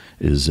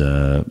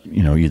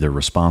either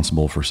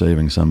responsible for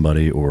saving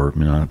somebody, or, I'm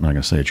not going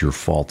to say it's your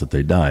fault that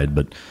they died,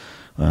 but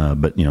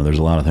there's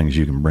a lot of things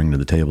you can bring to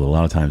the table. A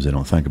lot of times they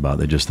don't think about.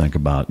 They just think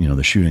about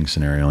the shooting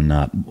scenario and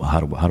not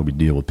how do we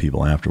deal with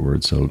people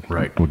afterwards. So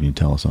what can you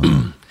tell us on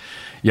that?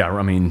 Yeah,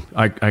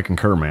 I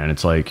concur, man.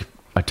 It's like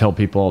I tell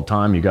people all the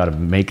time, you got to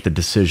make the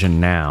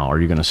decision now. Are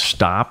you going to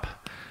stop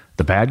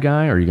the bad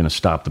guy, or are you going to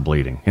stop the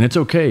bleeding? And it's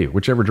okay,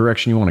 whichever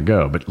direction you want to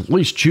go, but at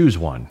least choose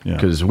one,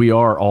 because we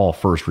are all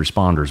first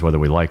responders, whether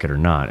we like it or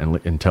not,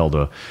 until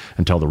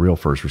the real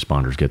first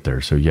responders get there.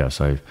 So yes,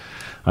 I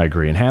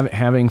agree. And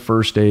having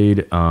first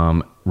aid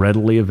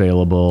readily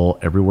available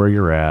everywhere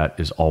you're at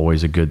is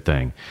always a good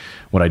thing.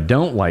 What I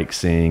don't like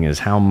seeing is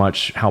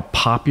how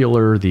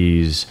popular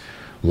these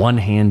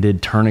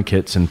one-handed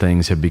tourniquets and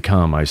things have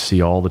become. I see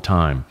all the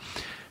time.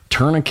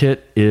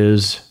 Tourniquet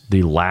is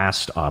the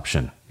last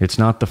option. It's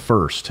not the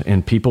first.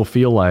 And people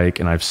feel like,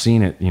 and I've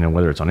seen it,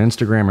 whether it's on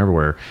Instagram,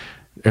 everywhere,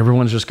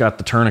 everyone's just got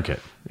the tourniquet.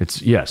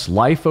 It's, yes,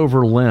 life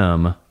over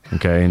limb,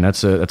 okay, and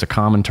that's a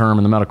common term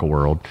in the medical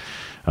world.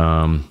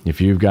 If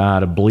you've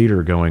got a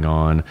bleeder going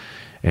on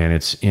and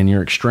it's in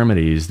your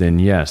extremities, then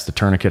yes, the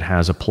tourniquet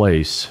has a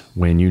place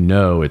when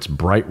it's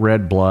bright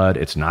red blood.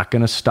 It's not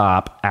going to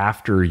stop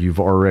after you've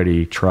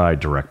already tried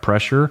direct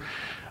pressure,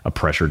 a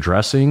pressure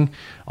dressing.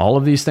 All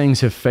of these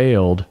things have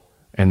failed,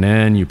 and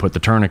then you put the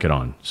tourniquet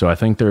on. So I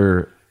think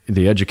the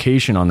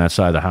education on that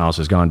side of the house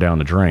has gone down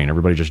the drain.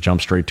 Everybody just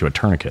jumped straight to a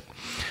tourniquet.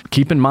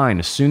 Keep in mind,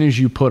 as soon as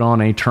you put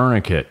on a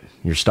tourniquet,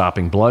 you're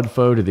stopping blood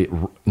flow to the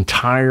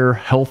entire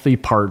healthy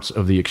parts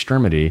of the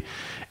extremity,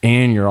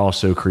 and you're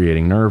also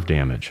creating nerve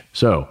damage.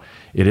 So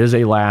it is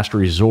a last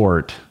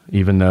resort,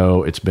 even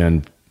though it's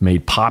been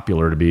made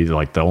popular to be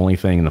like the only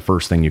thing and the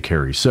first thing you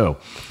carry. So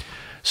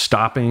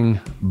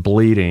stopping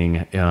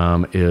bleeding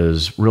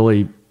is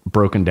really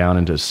broken down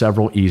into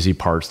several easy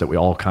parts that we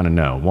all kind of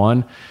know.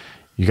 One,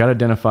 you got to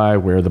identify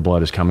where the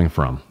blood is coming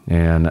from.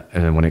 And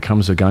when it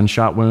comes to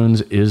gunshot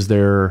wounds,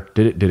 did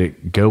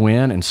it go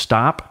in and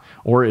stop?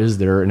 Or is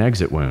there an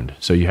exit wound?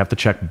 So you have to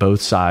check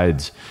both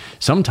sides.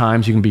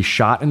 Sometimes you can be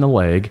shot in the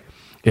leg,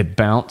 it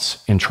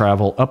bounce and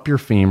travel up your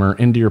femur,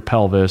 into your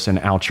pelvis, and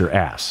out your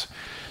ass.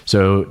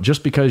 So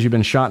just because you've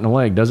been shot in the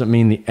leg doesn't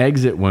mean the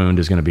exit wound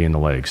is going to be in the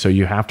leg. So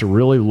you have to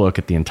really look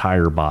at the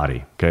entire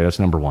body. Okay, that's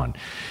number one.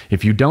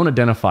 If you don't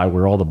identify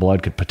where all the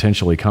blood could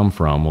potentially come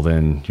from, well,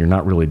 then you're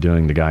not really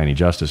doing the guy any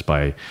justice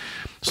by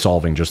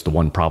solving just the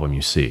one problem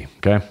you see.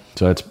 Okay,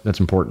 so that's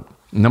important.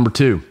 Number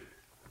two,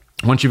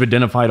 once you've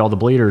identified all the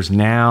bleeders,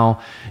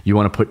 now you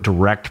want to put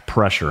direct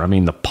pressure. I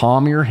mean, the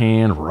palm of your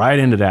hand right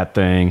into that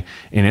thing,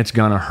 and it's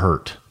going to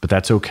hurt, but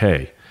that's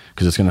okay,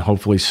 because it's going to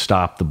hopefully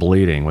stop the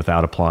bleeding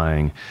without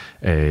applying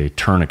a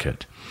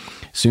tourniquet.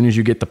 As soon as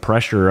you get the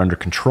pressure under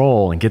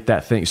control and get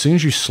that thing, as soon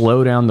as you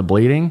slow down the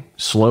bleeding,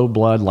 slow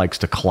blood likes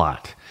to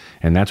clot.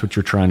 And that's what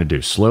you're trying to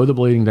do. Slow the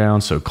bleeding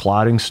down so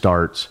clotting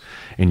starts,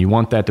 and you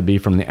want that to be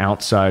from the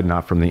outside,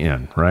 not from the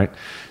in, right?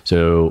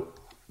 So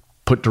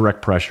put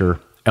direct pressure,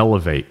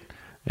 elevate.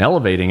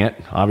 Elevating it,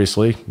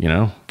 obviously,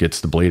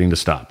 gets the bleeding to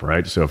stop,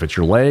 right? So if it's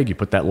your leg, you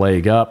put that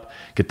leg up,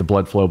 get the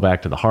blood flow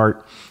back to the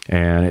heart,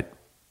 and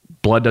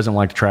blood doesn't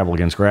like to travel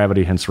against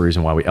gravity, hence the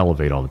reason why we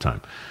elevate all the time.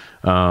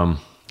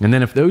 And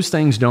then if those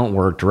things don't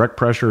work, direct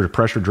pressure or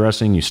pressure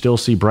dressing, you still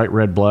see bright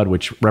red blood,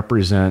 which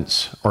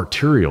represents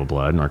arterial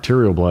blood. And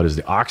arterial blood is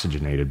the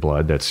oxygenated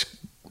blood that's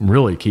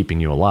really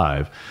keeping you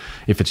alive.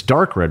 If it's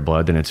dark red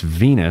blood, then it's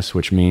venous,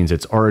 which means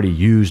it's already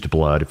used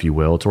blood, if you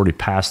will. It's already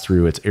passed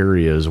through its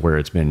areas where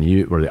it's been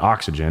used, where the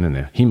oxygen and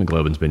the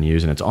hemoglobin's been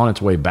used, and it's on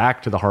its way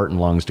back to the heart and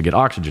lungs to get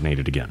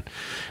oxygenated again.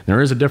 And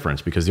there is a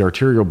difference, because the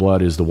arterial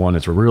blood is the one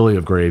that's really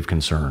of grave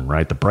concern,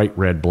 right? The bright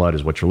red blood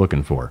is what you're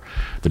looking for.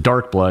 The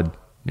dark blood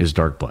is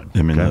dark blood.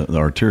 I mean, the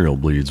arterial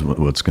bleed's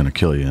what's going to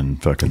kill you in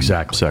fucking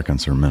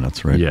seconds or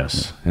minutes, right?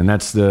 Yes, yeah. And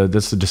that's the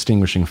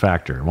distinguishing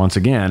factor. Once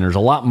again, there's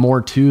a lot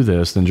more to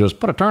this than just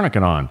put a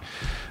tourniquet on.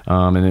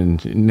 And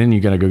then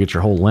you got to go get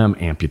your whole limb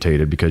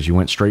amputated because you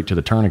went straight to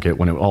the tourniquet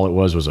when all it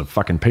was a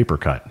fucking paper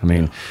cut. I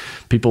mean,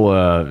 people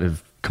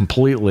have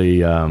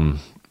completely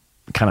kind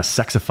of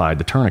sexified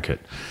the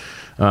tourniquet.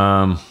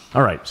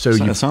 All right, so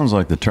it sounds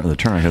like the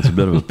tourniquet's a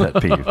bit of a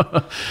pet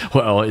peeve.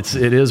 Well, it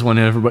is when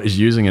everybody's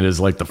using it as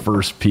like the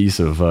first piece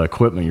of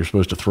equipment you're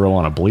supposed to throw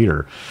on a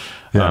bleeder.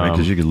 Yeah,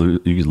 because you could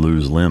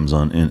lose limbs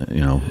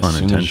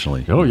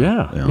unintentionally.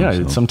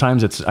 So.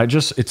 Sometimes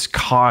it's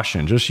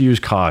caution. Just use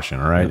caution.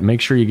 All right,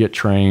 make sure you get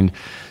trained.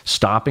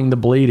 Stopping the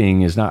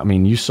bleeding is not. I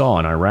mean, you saw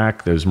in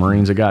Iraq those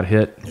Marines that got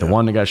hit. The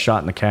one that got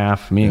shot in the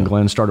calf. Me and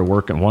Glenn started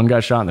working. One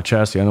got shot in the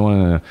chest. The other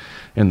one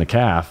in the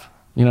calf.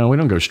 We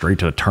don't go straight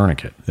to the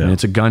tourniquet. Yeah. And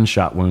it's a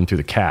gunshot wound through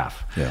the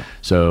calf. Yeah.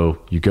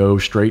 So you go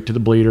straight to the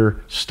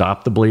bleeder,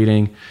 stop the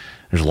bleeding.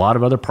 There's a lot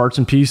of other parts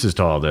and pieces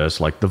to all this,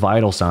 like the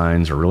vital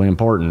signs are really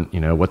important.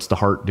 What's the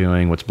heart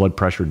doing? What's blood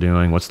pressure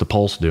doing? What's the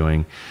pulse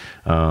doing?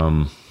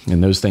 And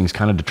those things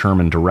kind of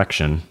determine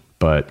direction.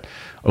 But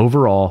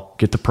overall,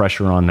 get the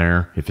pressure on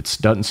there. If it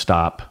doesn't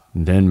stop,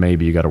 then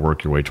maybe you got to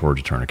work your way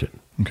towards a tourniquet.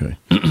 Okay.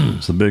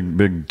 So the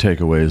big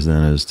takeaways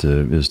then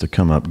is to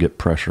come up, get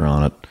pressure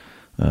on it.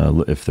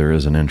 If there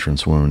is an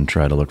entrance wound,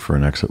 try to look for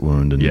an exit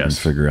wound and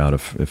figure out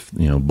if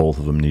both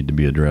of them need to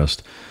be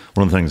addressed.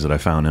 One of the things that I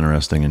found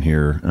interesting in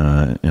here,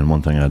 and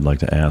one thing I'd like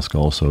to ask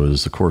also,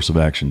 is the course of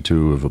action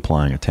too of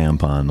applying a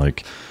tampon.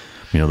 Like,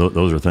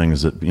 those are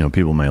things that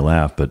people may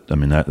laugh, but I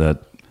mean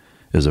that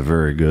is a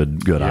very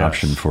good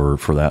option for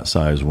that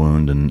size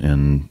wound,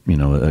 and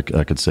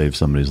that could save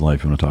somebody's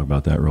life. You want to talk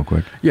about that real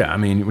quick? Yeah, I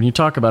mean, when you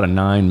talk about a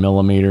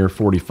 9mm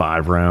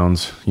 45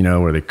 rounds,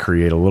 where they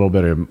create a little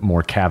bit of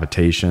more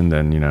cavitation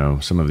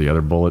than some of the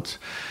other bullets,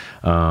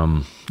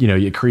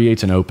 it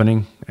creates an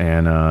opening.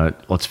 And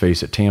let's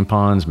face it,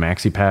 tampons,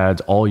 maxi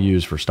pads, all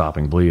used for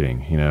stopping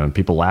bleeding. And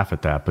people laugh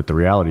at that, but the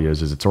reality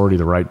is it's already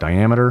the right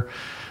diameter.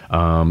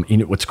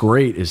 What's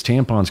great is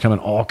tampons come in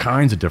all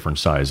kinds of different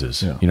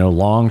sizes,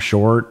 long,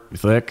 short,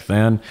 thick,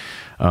 thin,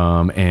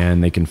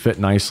 and they can fit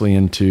nicely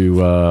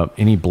into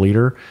any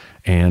bleeder.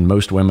 And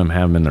most women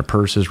have them in their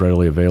purses,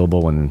 readily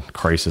available when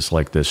crisis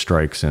like this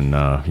strikes in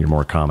your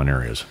more common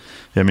areas.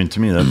 Yeah, I mean, to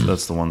me,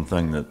 that's the one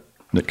thing that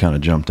kind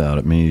of jumped out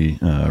at me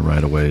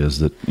right away is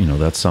that,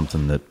 that's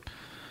something that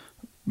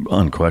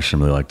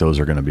unquestionably, like, those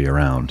are going to be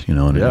around,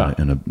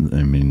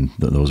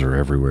 those are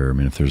everywhere. I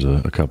mean, if there's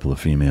a couple of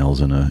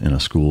females in a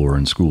school or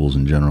in schools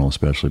in general,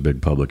 especially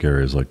big public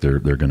areas, like they're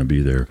going to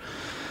be there.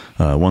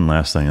 One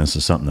last thing, this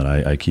is something that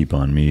I keep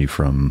on me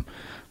from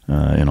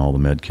in all the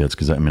med kits,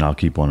 because I'll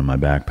keep one in my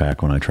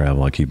backpack when I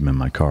travel. I keep them in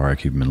my car. I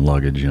keep them in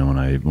luggage. When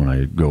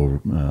I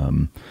go,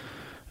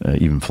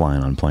 even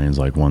flying on planes,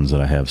 like ones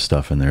that I have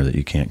stuff in there that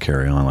you can't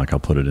carry on, like I'll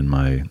put it in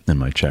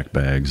my check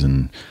bags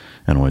and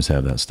always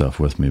have that stuff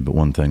with me. But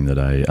one thing that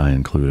I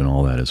include in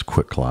all that is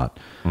Quick Clot,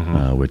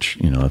 which,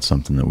 that's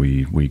something that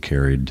we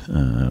carried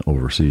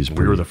overseas.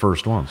 We were the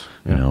first ones,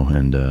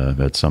 and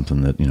that's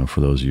something that,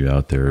 for those of you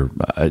out there,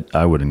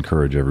 I would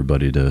encourage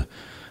everybody to,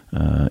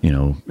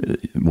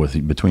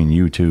 between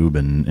YouTube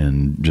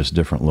and just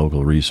different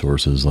local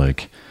resources,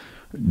 like,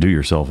 do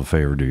yourself a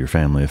favor, do your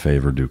family a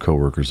favor, do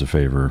coworkers a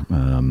favor,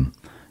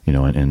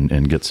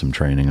 and get some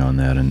training on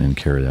that and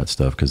carry that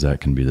stuff, because that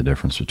can be the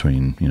difference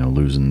between,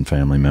 losing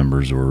family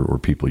members or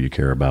people you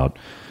care about.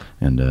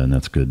 And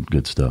that's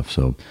good stuff.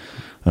 So,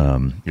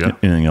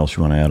 anything else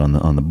you want to add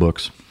on the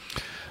books?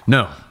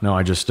 No,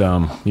 I just,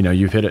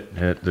 you've hit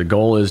it. The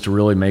goal is to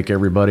really make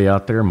everybody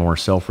out there more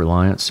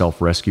self-reliant,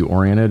 self-rescue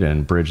oriented,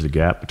 and bridge the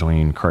gap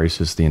between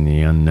crisis and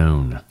the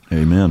unknown.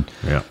 Amen.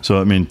 Yeah.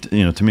 So,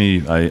 to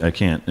me, I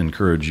can't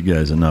encourage you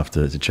guys enough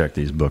to check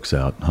these books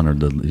out.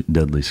 100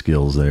 Deadly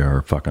Skills. They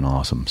are fucking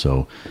awesome.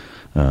 So,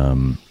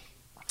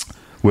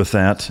 with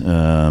that,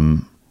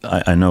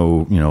 I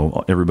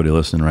know, everybody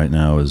listening right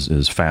now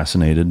is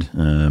fascinated,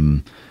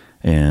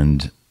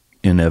 and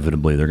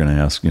inevitably they're going to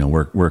ask,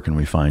 where can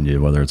we find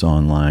you, whether it's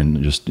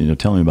online. Just,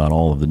 tell me about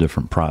all of the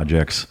different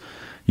projects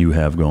you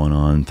have going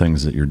on,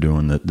 things that you're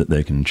doing that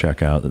they can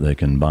check out, that they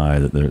can buy,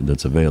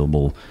 that's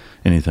available,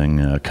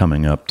 anything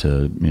coming up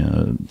to,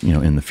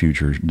 in the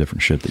future,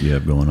 different shit that you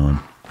have going on.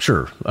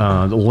 Sure.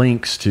 The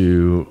links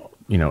to,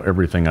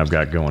 everything I've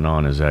got going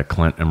on is at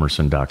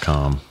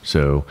clintemerson.com.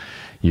 So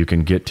you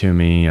can get to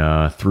me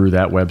through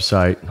that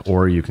website,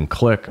 or you can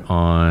click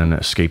on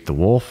Escape the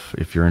Wolf.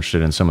 If you're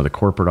interested in some of the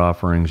corporate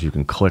offerings, you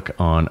can click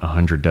on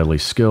 100 Deadly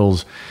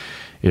Skills.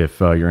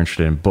 If you're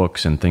interested in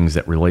books and things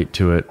that relate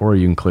to it, or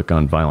you can click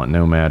on Violent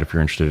Nomad if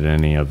you're interested in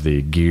any of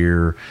the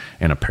gear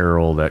and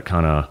apparel that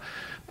kind of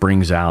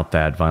brings out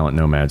that Violent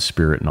Nomad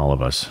spirit in all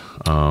of us.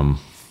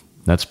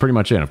 That's pretty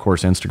much it. Of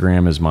course,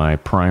 Instagram is my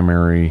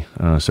primary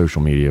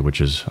social media,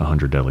 which is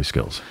 100 Deadly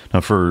Skills.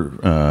 Now, for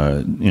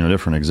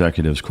different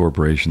executives,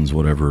 corporations,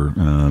 whatever,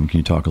 can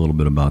you talk a little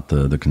bit about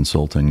the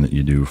consulting that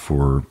you do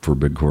for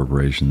big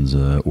corporations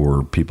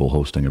or people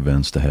hosting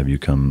events to have you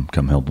come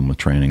help them with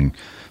training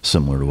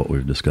similar to what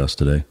we've discussed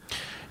today?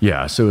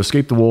 Yeah, so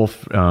Escape the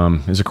Wolf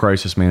is a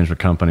crisis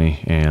management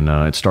company, and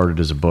it started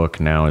as a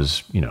book, now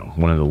is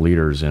one of the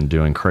leaders in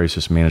doing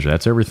crisis management.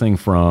 That's everything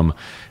from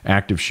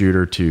active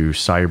shooter to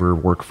cyber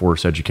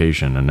workforce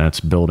education, and that's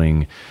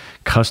building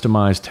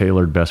customized,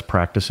 tailored best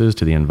practices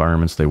to the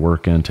environments they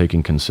work in,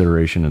 taking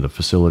consideration of the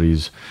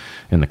facilities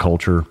and the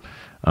culture,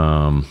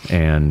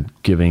 and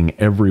giving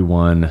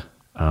everyone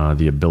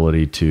the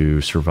ability to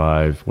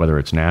survive, whether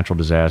it's natural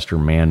disaster,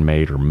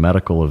 man-made, or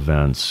medical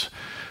events,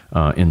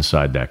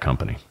 inside that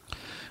company.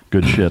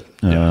 Good shit.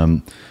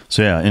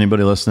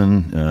 Anybody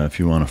listening, if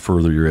you want to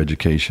further your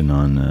education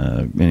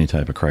on any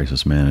type of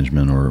crisis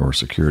management or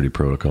security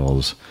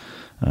protocols,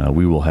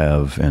 we will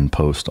have and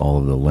post all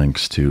of the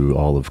links to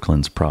all of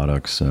Clint's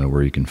products,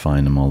 where you can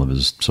find them, all of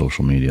his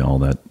social media, all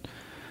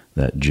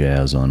that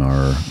jazz on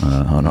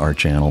our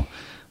channel.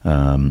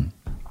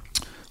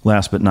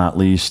 Last but not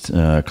least,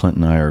 Clint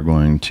and I are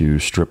going to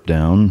strip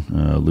down,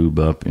 lube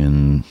up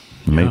in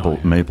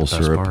maple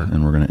syrup,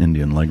 and we're going to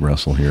Indian leg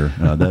wrestle here.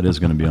 That is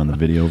going to be on the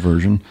video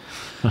version.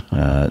 So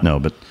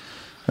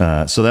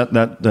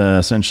that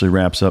essentially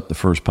wraps up the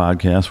first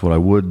podcast. What I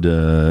would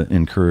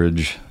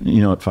encourage,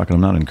 I'm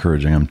not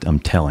encouraging, I'm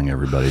telling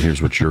everybody,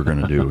 here's what you're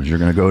going to do. Is you're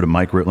going to go to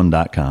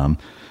MikeRitland.com.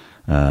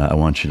 I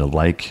want you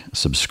to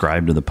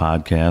subscribe to the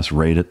podcast,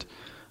 rate it.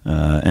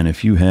 And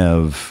if you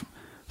have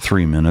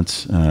 3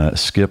 minutes,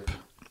 skip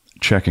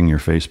checking your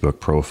Facebook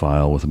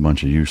profile with a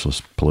bunch of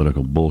useless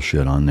political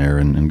bullshit on there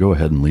and go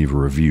ahead and leave a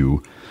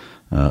review.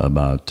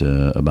 about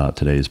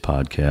today's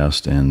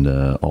podcast and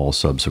all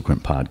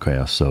subsequent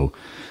podcasts. So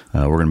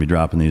we're going to be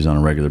dropping these on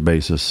a regular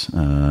basis.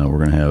 We're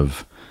going to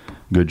have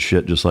good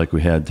shit just like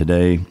we had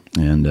today.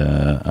 And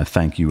I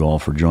thank you all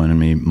for joining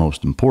me.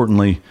 Most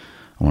importantly,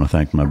 I want to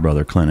thank my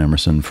brother Clint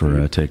Emerson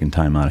for taking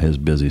time out of his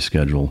busy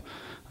schedule.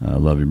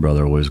 Love you,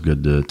 brother. Always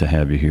good to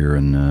have you here,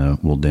 and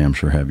we'll damn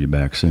sure have you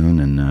back soon,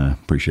 and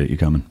appreciate you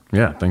coming.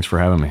 Yeah, thanks for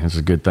having me. This is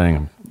a good thing.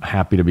 I'm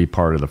happy to be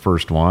part of the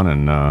first one,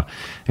 and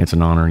it's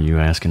an honor you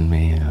asking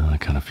me. I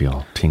kind of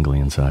feel tingly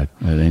inside.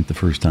 It ain't the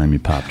first time you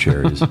pop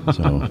cherries,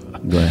 so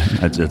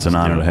it's an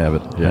honor to have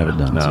it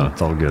done. No, so.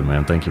 It's all good,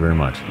 man. Thank you very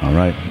much. All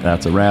right,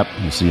 that's a wrap.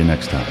 We'll see you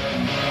next time.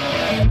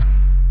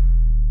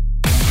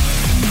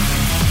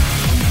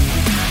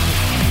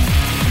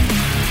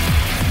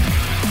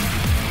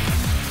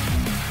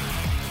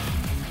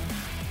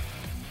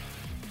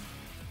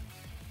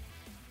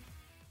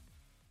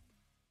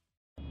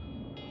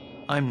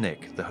 I'm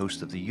Nick, the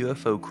host of the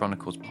UFO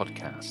Chronicles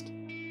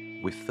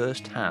podcast, with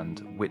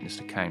first-hand witnessed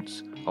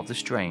accounts of the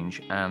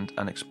strange and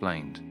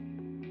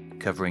unexplained,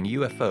 covering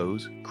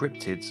UFOs,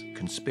 cryptids,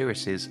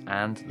 conspiracies,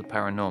 and the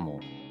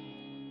paranormal.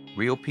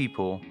 Real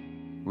people,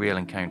 real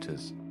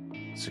encounters.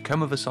 So come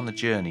with us on the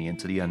journey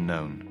into the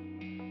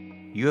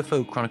unknown.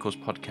 UFO Chronicles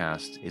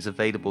podcast is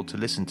available to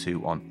listen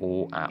to on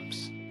all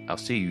apps. I'll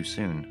see you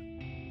soon.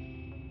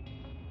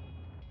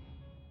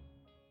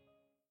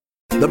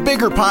 The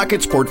Bigger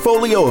Pockets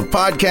portfolio of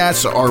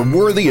podcasts are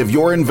worthy of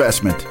your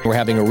investment. We're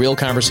having a real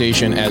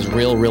conversation as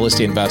real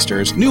estate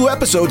investors. New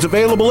episodes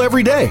available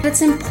every day.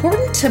 It's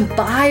important to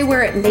buy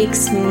where it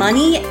makes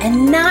money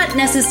and not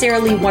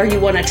necessarily where you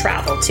want to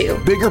travel to.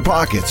 Bigger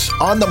Pockets,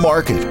 On the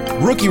Market,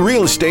 Rookie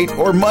Real Estate,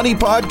 or Money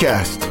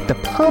Podcast. The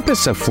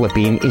purpose of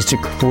flipping is to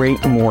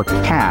create more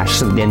cash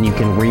so then you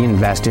can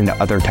reinvest into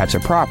other types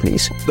of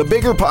properties. The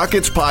Bigger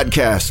Pockets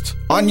Podcast,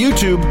 on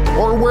YouTube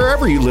or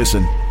wherever you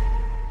listen.